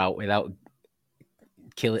Empire out without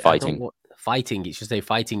killing. Fighting. It should say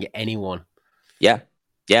fighting anyone. Yeah.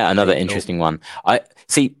 Another interesting one.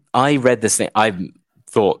 I read this thing. I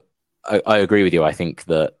thought I agree with you. I think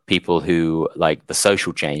that people who like the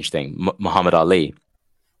social change thing, Muhammad Ali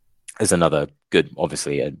is another good,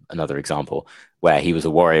 obviously another example where he was a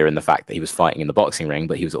warrior in the fact that he was fighting in the boxing ring,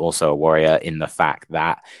 but he was also a warrior in the fact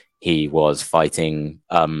that he was fighting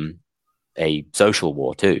a social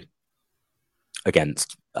war too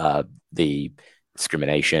against the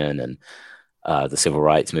discrimination and the civil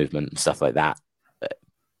rights movement and stuff like that.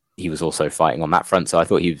 He was also fighting on that front, so I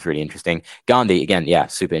thought he was really interesting. Gandhi, again,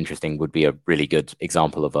 super interesting, would be a really good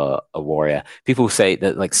example of a warrior. People say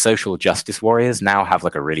that like social justice warriors now have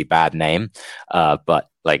like a really bad name, but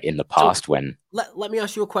like in the past, when let me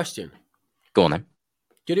ask you a question. Go on then.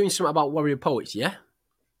 You're doing something about warrior poets, yeah?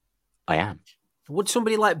 I am. Would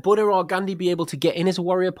somebody like Buddha or Gandhi be able to get in as a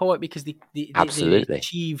warrior poet because they absolutely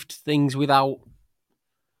achieved things without?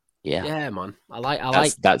 Yeah, man. I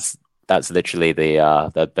like that's that's literally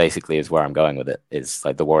that basically is where I'm going with it. Is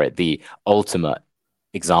like the warrior, the ultimate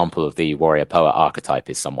example of the warrior poet archetype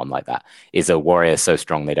is someone like that. Is a warrior so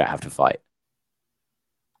strong they don't have to fight.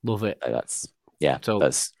 Love it. So that's yeah, So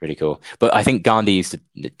that's really cool. But I think Gandhi used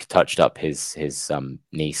to touched up his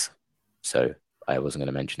niece, so I wasn't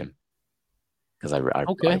going to mention him because I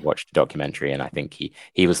okay. watched a documentary and I think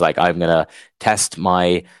he was like, I'm gonna test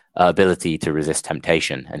my ability to resist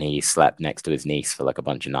temptation, and he slept next to his niece for like a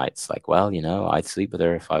bunch of nights. Like, well, I'd sleep with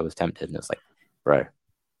her if I was tempted, and it's like, bro,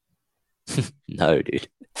 no, dude,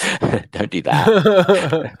 don't do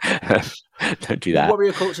that. Don't do Do that.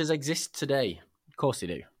 warrior cultures exist today? Of course they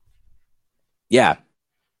do. Yeah,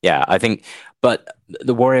 yeah, I think, but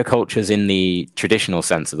the warrior cultures in the traditional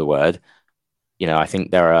sense of the word, I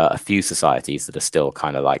think there are a few societies that are still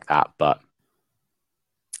kind of like that, but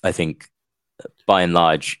I think by and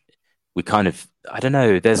large, we kind of, I don't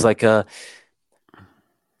know, there's like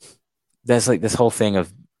this whole thing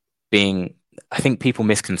of being, I think people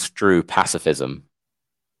misconstrue pacifism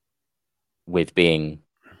with being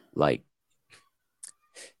like,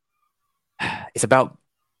 it's about,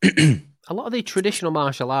 A lot of the traditional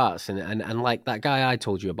martial arts and like that guy I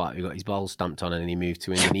told you about who got his balls stamped on and he moved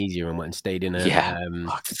to Indonesia and went and stayed in a yeah,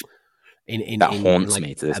 that in haunts like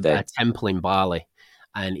me to this a day. temple in Bali,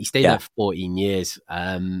 and he stayed there Yeah, for 14 years.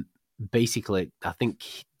 Basically, I think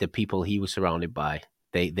the people he was surrounded by,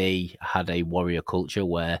 they had a warrior culture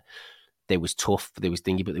where they was tough, they was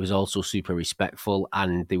thingy, but they was also super respectful,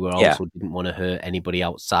 and they were yeah. also didn't want to hurt anybody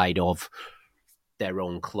outside of their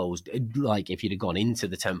own closed. Like if you'd have gone into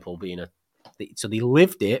the temple, so they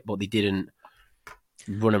lived it, but they didn't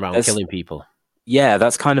run around There's killing people. Yeah,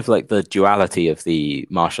 that's kind of like the duality of the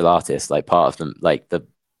martial artist. Like part of them,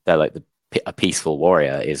 they're like a peaceful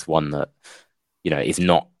warrior is one that is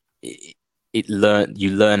not. You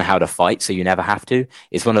learn how to fight, so you never have to.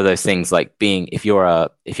 It's one of those things like being if you're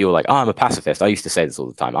like, oh, I'm a pacifist. I used to say this all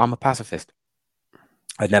the time. I'm a pacifist.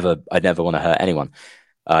 I'd never want to hurt anyone.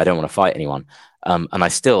 I don't want to fight anyone. And I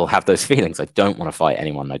still have those feelings. I don't want to fight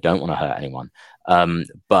anyone. I don't want to hurt anyone.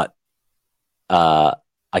 But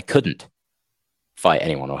I couldn't fight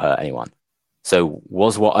anyone or hurt anyone. So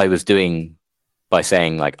was what I was doing by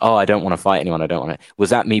saying like, oh, I don't want to fight anyone, I don't want to, was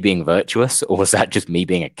that me being virtuous or was that just me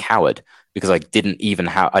being a coward? Because I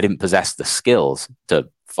didn't possess the skills to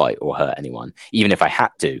fight or hurt anyone, even if I had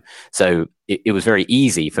to. So it was very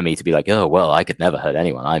easy for me to be like, oh, well, I could never hurt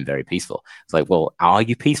anyone. I'm very peaceful. It's like, well, are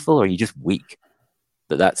you peaceful or are you just weak?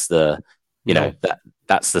 That's the, No,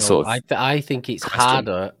 that's the no, sort of I think it's question.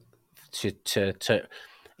 harder to.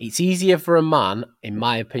 It's easier for a man, in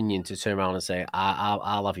my opinion, to turn around and say,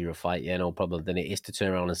 I'll have you a fight, yeah, no problem," than it is to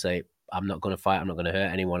turn around and say, "I'm not going to fight. I'm not going to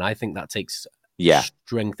hurt anyone." I think that takes Yeah.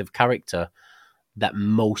 strength of character that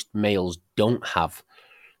most males don't have,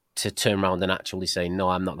 to turn around and actually say, "No,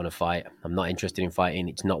 I'm not going to fight. I'm not interested in fighting.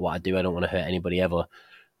 It's not what I do. I don't want to hurt anybody ever." To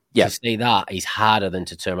Yeah. say that is harder than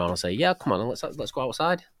to turn around and say, "Yeah, come on, let's go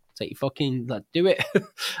outside. Take your fucking, let's do it." I But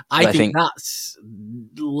I think think that's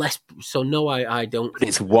less. So no, I don't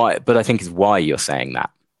think. but I think it's why you're saying that.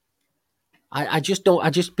 I just don't. I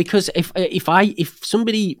just, because if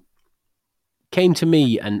somebody came to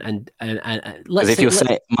me and Because let's if say, you're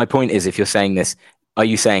saying, my point is, if you're saying this, are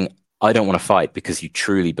you saying, I don't want to fight because you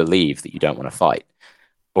truly believe that you don't want to fight?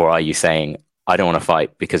 Or are you saying, I don't want to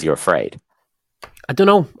fight because you're afraid? I don't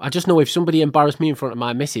know. I just know if somebody embarrassed me in front of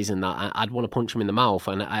my missus and that, I'd want to punch him in the mouth,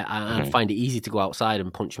 and I'd Mm-hmm. find it easy to go outside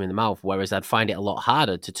and punch him in the mouth. Whereas I'd find it a lot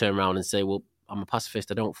harder to turn around and say, "Well, I'm a pacifist.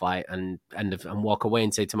 I don't fight," and walk away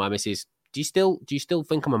and say to my missus, "Do you still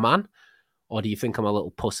think I'm a man, or do you think I'm a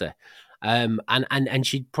little pussy?" And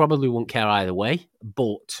she probably wouldn't care either way.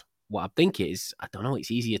 But what I think is, I don't know.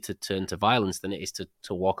 It's easier to turn to violence than it is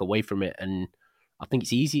to walk away from it, and I think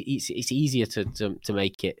it's easy. It's easier to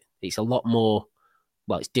make it. It's a lot more,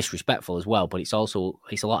 well, it's disrespectful as well, but it's a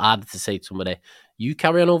lot harder to say to somebody, "You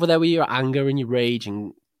carry on over there with your anger and your rage,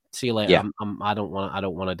 and see you later." Yeah. I don't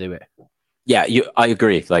want to do it. Yeah, I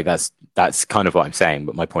agree. Like that's kind of what I'm saying.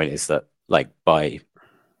 But my point is that like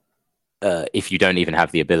if you don't even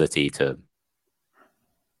have the ability to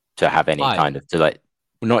have any Why? kind of to like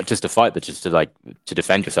not just to fight, but just to like to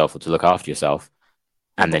defend yourself or to look after yourself,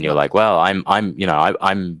 Yeah, and then you're like, well, I'm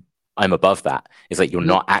above that. It's like you're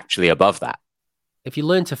not actually above that, if you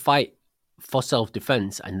learn to fight for self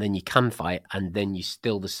defense and then you can fight and then you're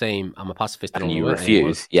still the same, I'm a pacifist, I don't and want you to hurt anyone,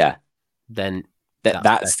 refuse. Yeah, then that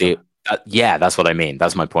that's that's better. the yeah, that's what I mean.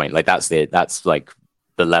 That's my point. Like that's like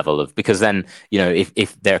the level of, because then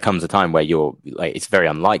if there comes a time where you're like, it's very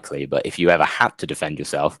unlikely, but if you ever had to defend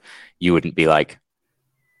yourself, you wouldn't be like,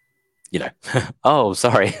 you know, oh,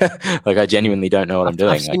 sorry, like I genuinely don't know what I'm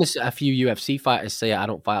I've doing. seen Like, a few UFC fighters say, "I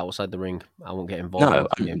don't fight outside the ring. I won't get involved no,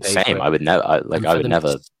 unless I'm getting I'm paid for same. it." I would never. Like, And I for would them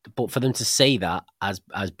never. but for them to say that as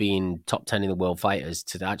being top 10 in the world fighters,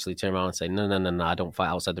 to actually turn around and say, no, no, no, no, I don't fight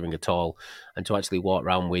outside the ring at all, and to actually walk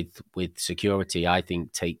around with security, I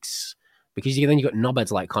think takes, because then you got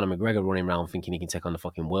knobheads like Conor McGregor running around thinking he can take on the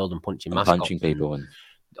fucking world and punching I'm punching mascots and people and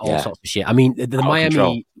all yeah, sorts of shit. I mean, the out of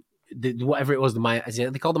control. Miami, whatever it was, is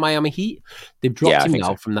it they call the Miami Heat? They've Yeah, dropped I him think now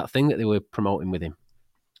so. from that thing that they were promoting with him.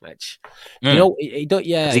 Which, Mm. it don't, Because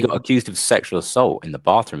yeah. he got accused of sexual assault in the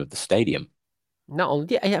bathroom of the stadium. Not only,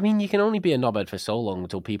 yeah, I mean, you can only be a knobhead for so long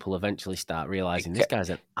until people eventually start realizing this guy's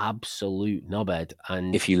an absolute knobhead.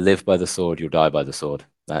 And If you live by the sword, you'll die by the sword.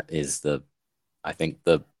 That is the, I think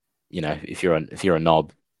the, if you're a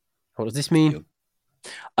knob, what does this mean? you.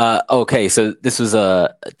 Okay, so this was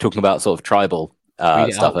talking about sort of tribal Read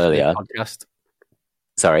it stuff out for the earlier. podcast.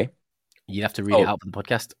 Sorry. You have to read it Oh, out for the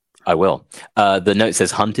podcast. I will. The note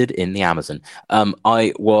says hunted in the Amazon.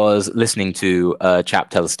 I was listening to a chap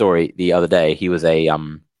tell a story the other day. He was a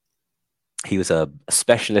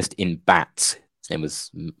specialist in bats. His name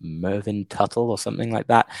was Mervyn Tuttle or something like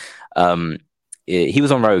that. Um, he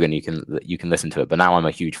was on Rogan. You can listen to it. But now I'm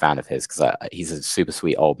a huge fan of his because he's a super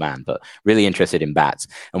sweet old man, but really interested in bats.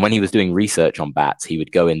 And when he was doing research on bats, he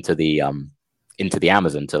would go into the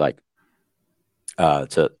Amazon to like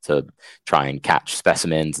to try and catch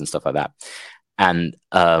specimens and stuff like that. And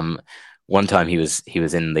one time he was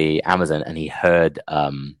in the Amazon and he heard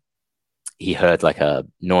like a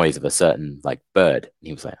noise of a certain like bird. And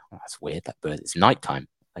he was like, oh, that's weird. That bird, it's nighttime.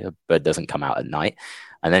 Like, a bird doesn't come out at night.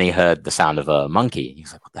 And then he heard the sound of a monkey. He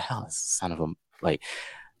was like, what the hell? It's the sound of a, like,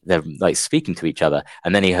 they're like speaking to each other.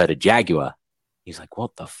 And then he heard a jaguar. He's like,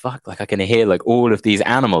 what the fuck? Like, I can hear like all of these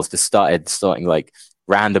animals just starting like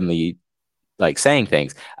randomly like saying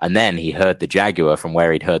things. And then he heard the jaguar from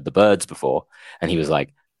where he'd heard the birds before. And he was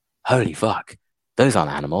like, holy fuck, those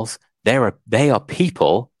aren't animals. They are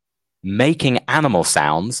people making animal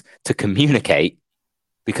sounds to communicate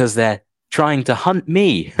because they're trying to hunt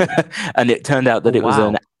me. And it turned out Oh, that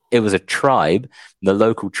wow. it was a tribe. The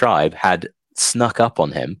local tribe had snuck up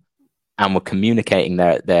on him and were communicating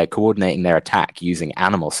their coordinating their attack using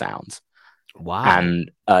animal sounds. Wow.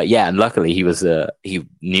 And yeah, and luckily he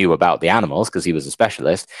knew about the animals because he was a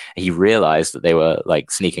specialist. He realized that they were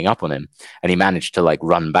like sneaking up on him, and he managed to like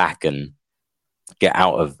run back and get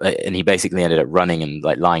out of. And he basically ended up running and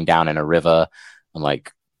like lying down in a river, and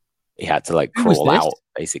like he had to like Who was crawl this? out.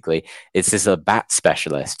 Basically, it's this a bat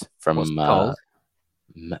specialist What's from it called?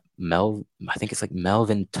 Mel. I think it's like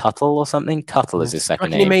Melvin Tuttle or something. Tuttle is Do his you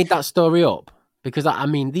second reckon he name. made that story up? Because, I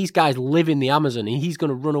mean, these guys live in the Amazon and he's going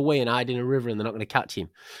to run away and hide in a river and they're not going to catch him.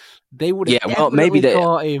 They would Yeah, have well, maybe definitely they.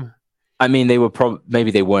 caught him. I mean, they were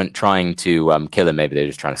maybe they weren't trying to kill him. Maybe they were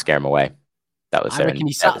just trying to scare him away. I reckon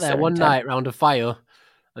he That sat was there their one intent. night round a fire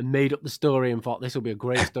and made up the story and thought this will be a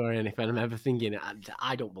great story. And if I'm ever thinking it,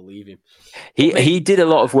 I don't believe him. But He maybe did a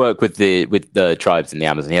lot of work with the tribes in the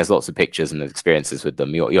Amazon. He has lots of pictures and experiences with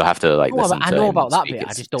them. You'll have to like listen I to know him about that speak. bit.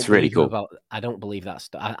 I just It's don't really believe him cool. about. I don't believe that.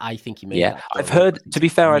 I think he made Yeah, that I've story up heard. because To it's be a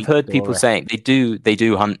fair, I've great heard people story. saying they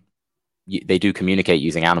do hunt. They do communicate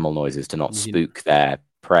using animal noises to not spook their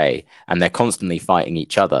prey, and they're constantly fighting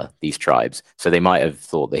each other. These tribes, so they might have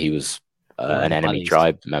thought that he was They were an enemy buddies.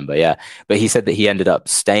 tribe member. Yeah, but he said that he ended up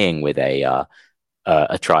staying with a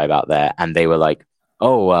tribe out there, and they were like,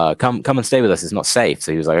 "Oh, come and stay with us. It's not safe."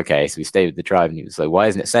 So he was like, "Okay." So we stayed with the tribe, and he was like, "Why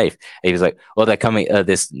isn't it safe?" And he was like, "Well, they're coming.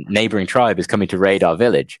 This neighboring tribe is coming to raid our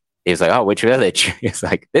village." He was like, "Oh, which village?" He's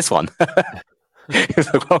like, "This one." He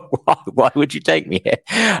was like, why would you take me here?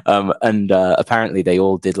 And apparently, they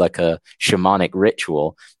all did like a shamanic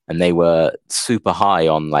ritual, and they were super high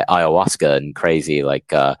on like ayahuasca and crazy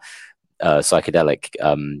like psychedelic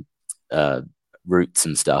uh, roots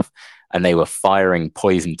and stuff, and they were firing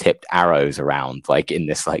poison tipped arrows around like in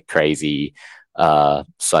this like crazy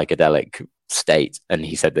psychedelic state. And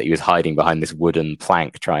he said that he was hiding behind this wooden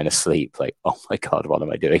plank trying to sleep. Like, oh my god, what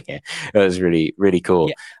am I doing here? It was really really cool.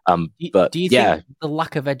 Yeah. But Do you think yeah, the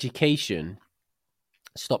lack of education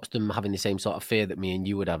stops them having the same sort of fear that me and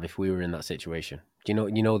you would have if we were in that situation? Do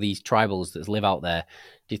you know these tribals that live out there?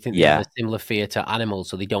 Do you think they have yeah, a similar fear to animals,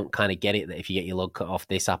 so they don't kind of get it that if you get your leg cut off,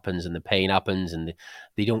 this happens and the pain happens, and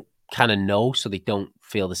they don't kind of know, so they don't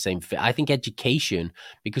feel the same fear? I think education,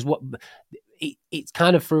 because it's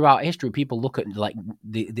kind of throughout history, people look at like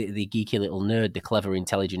the geeky little nerd, the clever,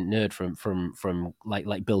 intelligent nerd from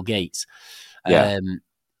like Bill Gates. yeah,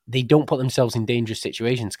 They don't put themselves in dangerous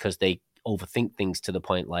situations because they overthink things to the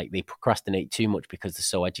point like they procrastinate too much because they're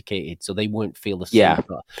so educated, so they won't feel the same. Yeah,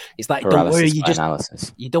 But it's like, don't worry, paralysis by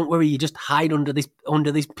analysis. you don't worry, you just hide under this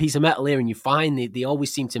piece of metal here, and you find they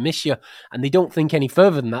always seem to miss you, and they don't think any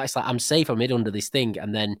further than that. It's like, I'm safe, I'm hid under this thing,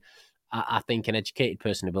 and then I think an educated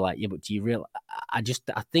person would be like, yeah, but do you realize? I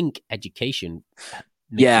think education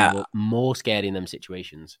makes you more scared in them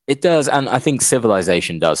situations. It does, and I think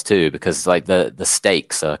civilization does too, because like the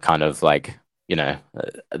stakes are kind of like,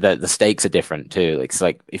 the stakes are different too. Like, it's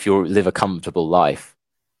like if you live a comfortable life,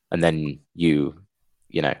 and then you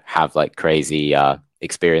have like crazy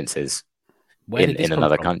experiences in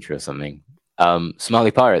another country or something.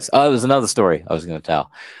 Somali pirates. Oh, it was another story I was going to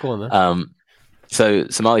tell. Go on then. So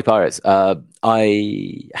Somali pirates.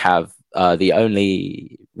 I have the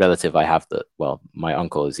only relative I have my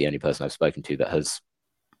uncle is the only person I've spoken to that has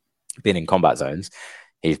been in combat zones.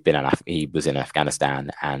 He was in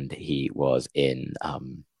Afghanistan, and he was in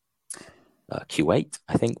Kuwait,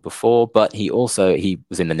 I think, before. But he was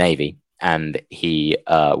in the Navy, and he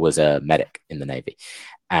was a medic in the Navy.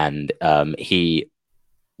 And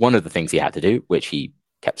one of the things he had to do, which he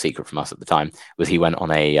kept secret from us at the time, was he went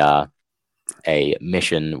on a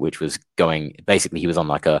mission which was basically he was on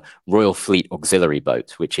like a Royal Fleet auxiliary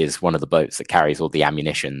boat, which is one of the boats that carries all the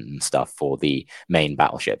ammunition and stuff for the main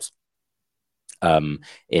battleships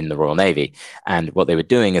in the Royal Navy. And what they were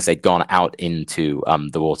doing is they'd gone out into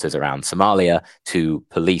the waters around Somalia to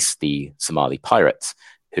police the Somali pirates,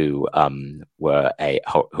 who were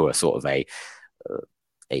sort of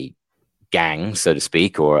a gang, so to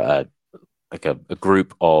speak, or a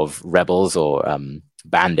group of rebels or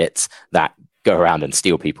bandits that go around and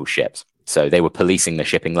steal people's ships. So they were policing the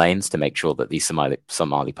shipping lanes to make sure that these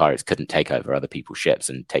Somali pirates couldn't take over other people's ships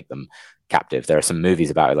and take them captive. There are some movies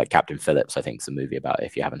about it, like Captain Phillips, I think, is a movie about it,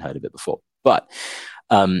 if you haven't heard of it before. But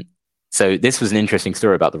so this was an interesting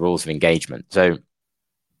story about the rules of engagement. So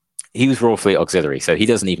he was Royal Fleet Auxiliary, so he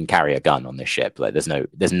doesn't even carry a gun on this ship. Like,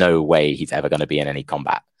 there's no way he's ever going to be in any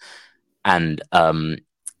combat. And on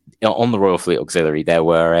the Royal Fleet Auxiliary, there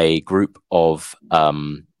were a group of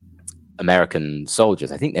American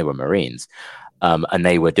soldiers. I think they were Marines, and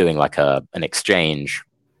they were doing like an exchange,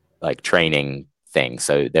 like training thing.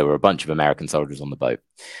 So there were a bunch of American soldiers on the boat,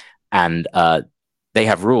 and they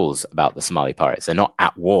have rules about the Somali pirates. They're not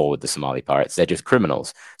at war with the Somali pirates. They're just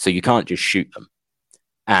criminals. So you can't just shoot them.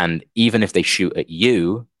 And even if they shoot at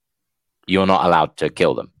you, you're not allowed to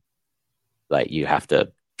kill them. Like, you have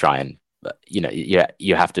to try and,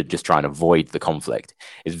 you have to just try and avoid the conflict.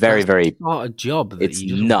 It's very not a job that it's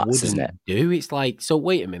nuts, isn't it? Do it's like, so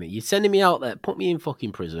wait a minute, you're sending me out there, put me in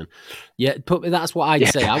fucking prison. Yeah, that's what I'd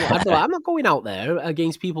say. I'm not going out there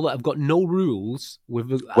against people that have got no rules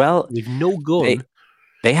with no gun.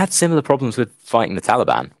 They had similar problems with fighting the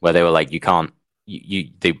Taliban, where they were like, you can't,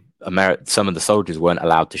 some of the soldiers weren't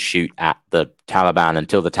allowed to shoot at the Taliban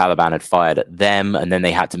until the Taliban had fired at them, and then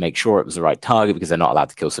they had to make sure it was the right target because they're not allowed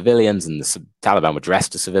to kill civilians, and the Taliban were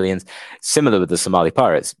dressed as civilians. Similar with the Somali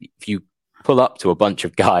pirates, if you pull up to a bunch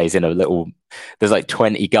of guys there's like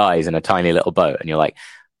 20 guys in a tiny little boat, and you're like,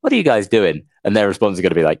 what are you guys doing? And their response is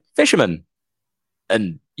going to be like, fishermen.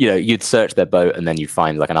 And you'd search their boat, and then you'd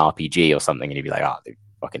find like an RPG or something, and you'd be like,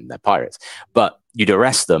 they're pirates. But you'd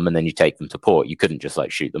arrest them, and then you take them to port. You couldn't just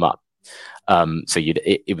like shoot them up. So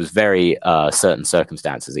it was very certain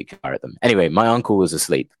circumstances that you could pirate them. Anyway, my uncle was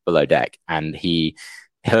asleep below deck, and he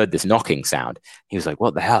heard this knocking sound. He was like,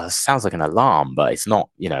 what the hell? This sounds like an alarm, but it's not,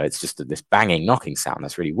 it's just this banging knocking sound.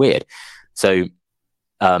 That's really weird. So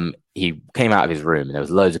he came out of his room, and there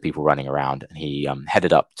was loads of people running around, and he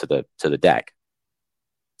headed up to the deck.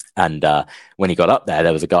 And when he got up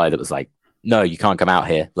there was a guy that was like, no, you can't come out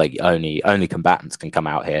here. Like, only combatants can come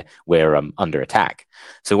out here. We're under attack.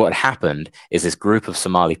 So what happened is this group of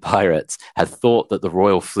Somali pirates had thought that the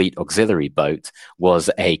Royal Fleet Auxiliary boat was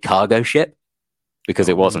a cargo ship, because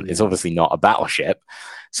it wasn't. It's obviously not a battleship.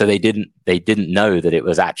 So they didn't know that it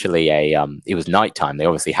was actually it was nighttime. They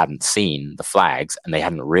obviously hadn't seen the flags, and they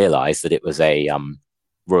hadn't realized that it was a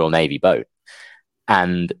Royal Navy boat.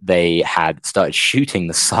 And they had started shooting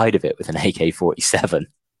the side of it with an AK-47.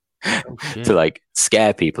 To like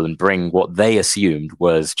scare people and bring what they assumed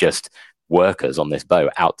was just workers on this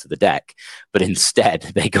boat out to the deck, but instead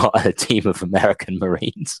they got a team of American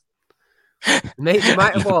Marines. Mate,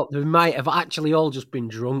 they might have actually all just been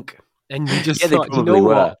drunk, and you just thought,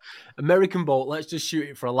 what? American boat, let's just shoot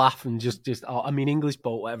it for a laugh, and English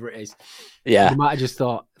boat, whatever it is. Yeah, you might have just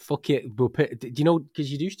thought, fuck it. Do you know?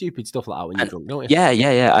 Because you do stupid stuff like that when you're drunk, don't you?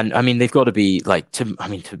 Yeah. And I mean, they've got to be like,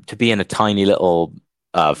 to be in a tiny little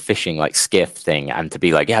fishing like skiff thing, and to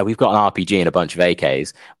be like, yeah, we've got an RPG and a bunch of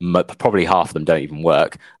AKs, probably half of them don't even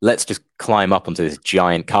work. Let's just climb up onto this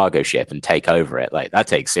giant cargo ship and take over it. Like that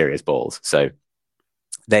takes serious balls. So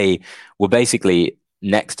they were basically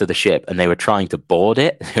next to the ship and they were trying to board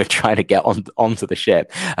it. They were trying to get onto the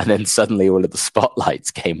ship. And then suddenly all of the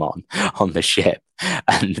spotlights came on the ship.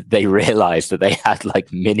 And they realized that they had like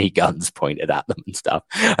miniguns pointed at them and stuff.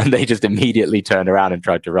 And they just immediately turned around and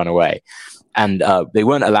tried to run away. And they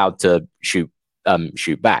weren't allowed to shoot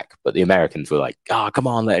back. But the Americans were like, oh, come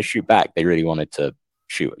on, let us shoot back. They really wanted to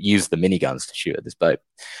use the miniguns to shoot at this boat.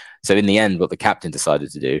 So in the end, what the captain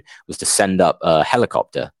decided to do was to send up a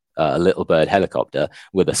helicopter, a little bird helicopter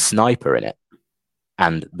with a sniper in it.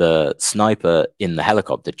 And the sniper in the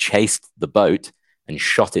helicopter chased the boat and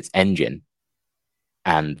shot its engine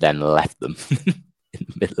and then left them in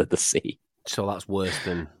the middle of the sea. So that's worse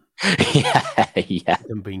than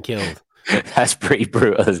than being killed. That's pretty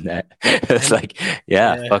brutal, isn't it? It's like,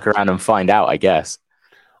 fuck around and find out, I guess.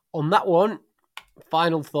 On that one,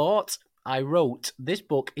 final thought. I wrote, this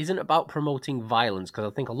book isn't about promoting violence, because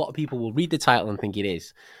I think a lot of people will read the title and think it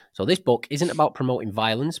is. So this book isn't about promoting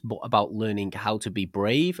violence, but about learning how to be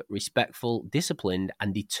brave, respectful, disciplined,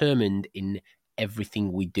 and determined in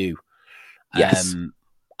everything we do. Yes.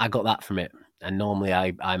 I got that from it. And normally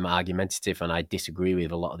I'm argumentative and I disagree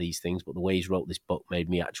with a lot of these things, but the way he's wrote this book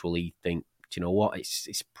made me actually think, do you know what?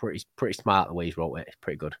 It's pretty smart the way he's wrote it. It's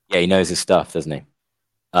pretty good. Yeah, he knows his stuff, doesn't he?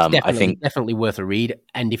 I think definitely worth a read.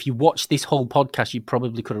 And if you watch this whole podcast, you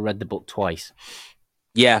probably could have read the book twice.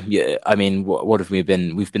 Yeah. I mean, what have we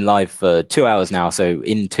been? We've been live for 2 hours now. So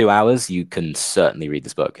in 2 hours, you can certainly read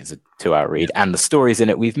this book. It's a 2-hour read. And the stories in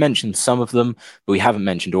it, we've mentioned some of them, but we haven't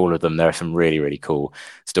mentioned all of them. There are some really, really cool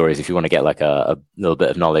stories. If you want to get like a little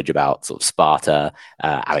bit of knowledge about sort of Sparta,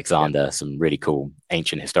 Alexander, some really cool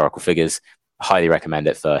ancient historical figures, highly recommend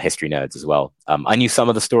it for history nerds as well. I knew some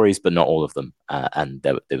of the stories, but not all of them. And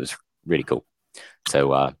it was really cool.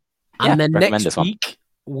 So, and then next week,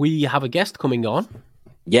 we have a guest coming on.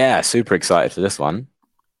 Yeah, super excited for this one.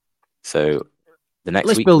 So the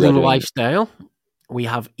next week, building lifestyle. We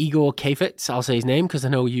have Igor Kafitz. I'll say his name because I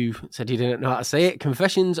know you said you didn't know how to say it.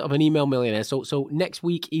 Confessions of an Email Millionaire. So next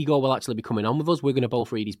week, Igor will actually be coming on with us. We're going to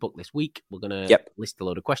both read his book this week. We're going to list a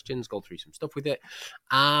load of questions, go through some stuff with it.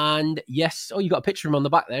 And yes, you got a picture of him on the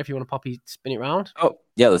back there if you want to spin it around. Oh,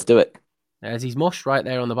 yeah, let's do it. There's his mush right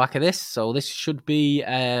there on the back of this. So this should be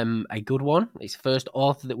a good one. It's the first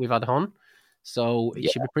author that we've had on. So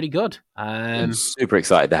it should be pretty good. I'm super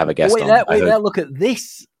excited to have a guest on. Wait there. Look at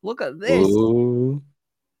this. Look at this. Ooh.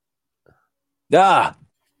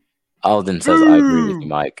 Alden says, I agree with you,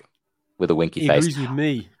 Mike, with a winky face. He agrees with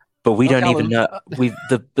me. But we don't even know.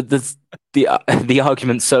 The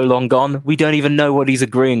argument's so long gone. We don't even know what he's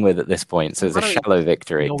agreeing with at this point. So it's a shallow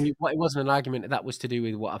victory. No, it wasn't an argument. That was to do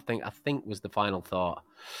with what I think was the final thought.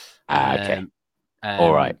 Okay.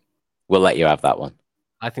 All right. We'll let you have that one.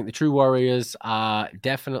 I think the true warriors are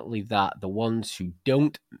definitely the ones who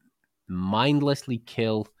don't mindlessly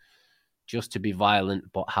kill just to be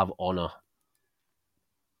violent, but have honor.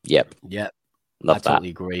 Yep. Love that. Totally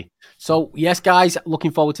agree. So, yes, guys,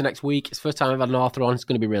 looking forward to next week. It's the first time I've had an author on. It's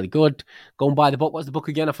going to be really good. Go and buy the book. What's the book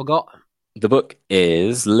again? I forgot. The book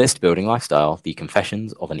is List Building Lifestyle, The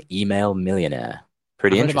Confessions of an Email Millionaire.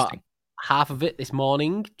 Pretty interesting. About half of it this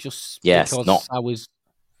morning, just because I was...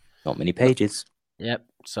 Not many pages. Yep.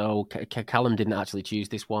 So Callum didn't actually choose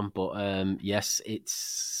this one, but yes, it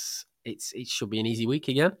should be an easy week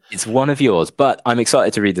again. It's one of yours, but I'm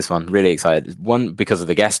excited to read this one. Really excited. One, because of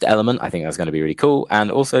the guest element. I think that's going to be really cool,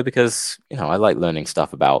 and also because I like learning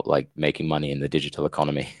stuff about like making money in the digital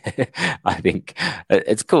economy. I think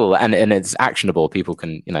it's cool and it's actionable. People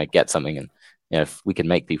can get something, and if we can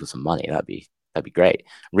make people some money, that'd be great.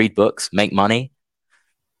 Read books, make money,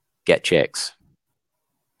 get chicks.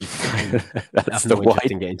 That's the wide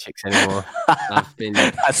in getting chicks anymore.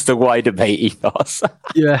 That's the wide debate ethos.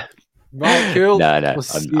 Yeah. Right, cool. No. We'll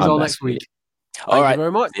see you all next week. All right. Thank you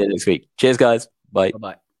very much. See you next week. Cheers, guys. Bye.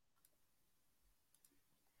 Bye-bye.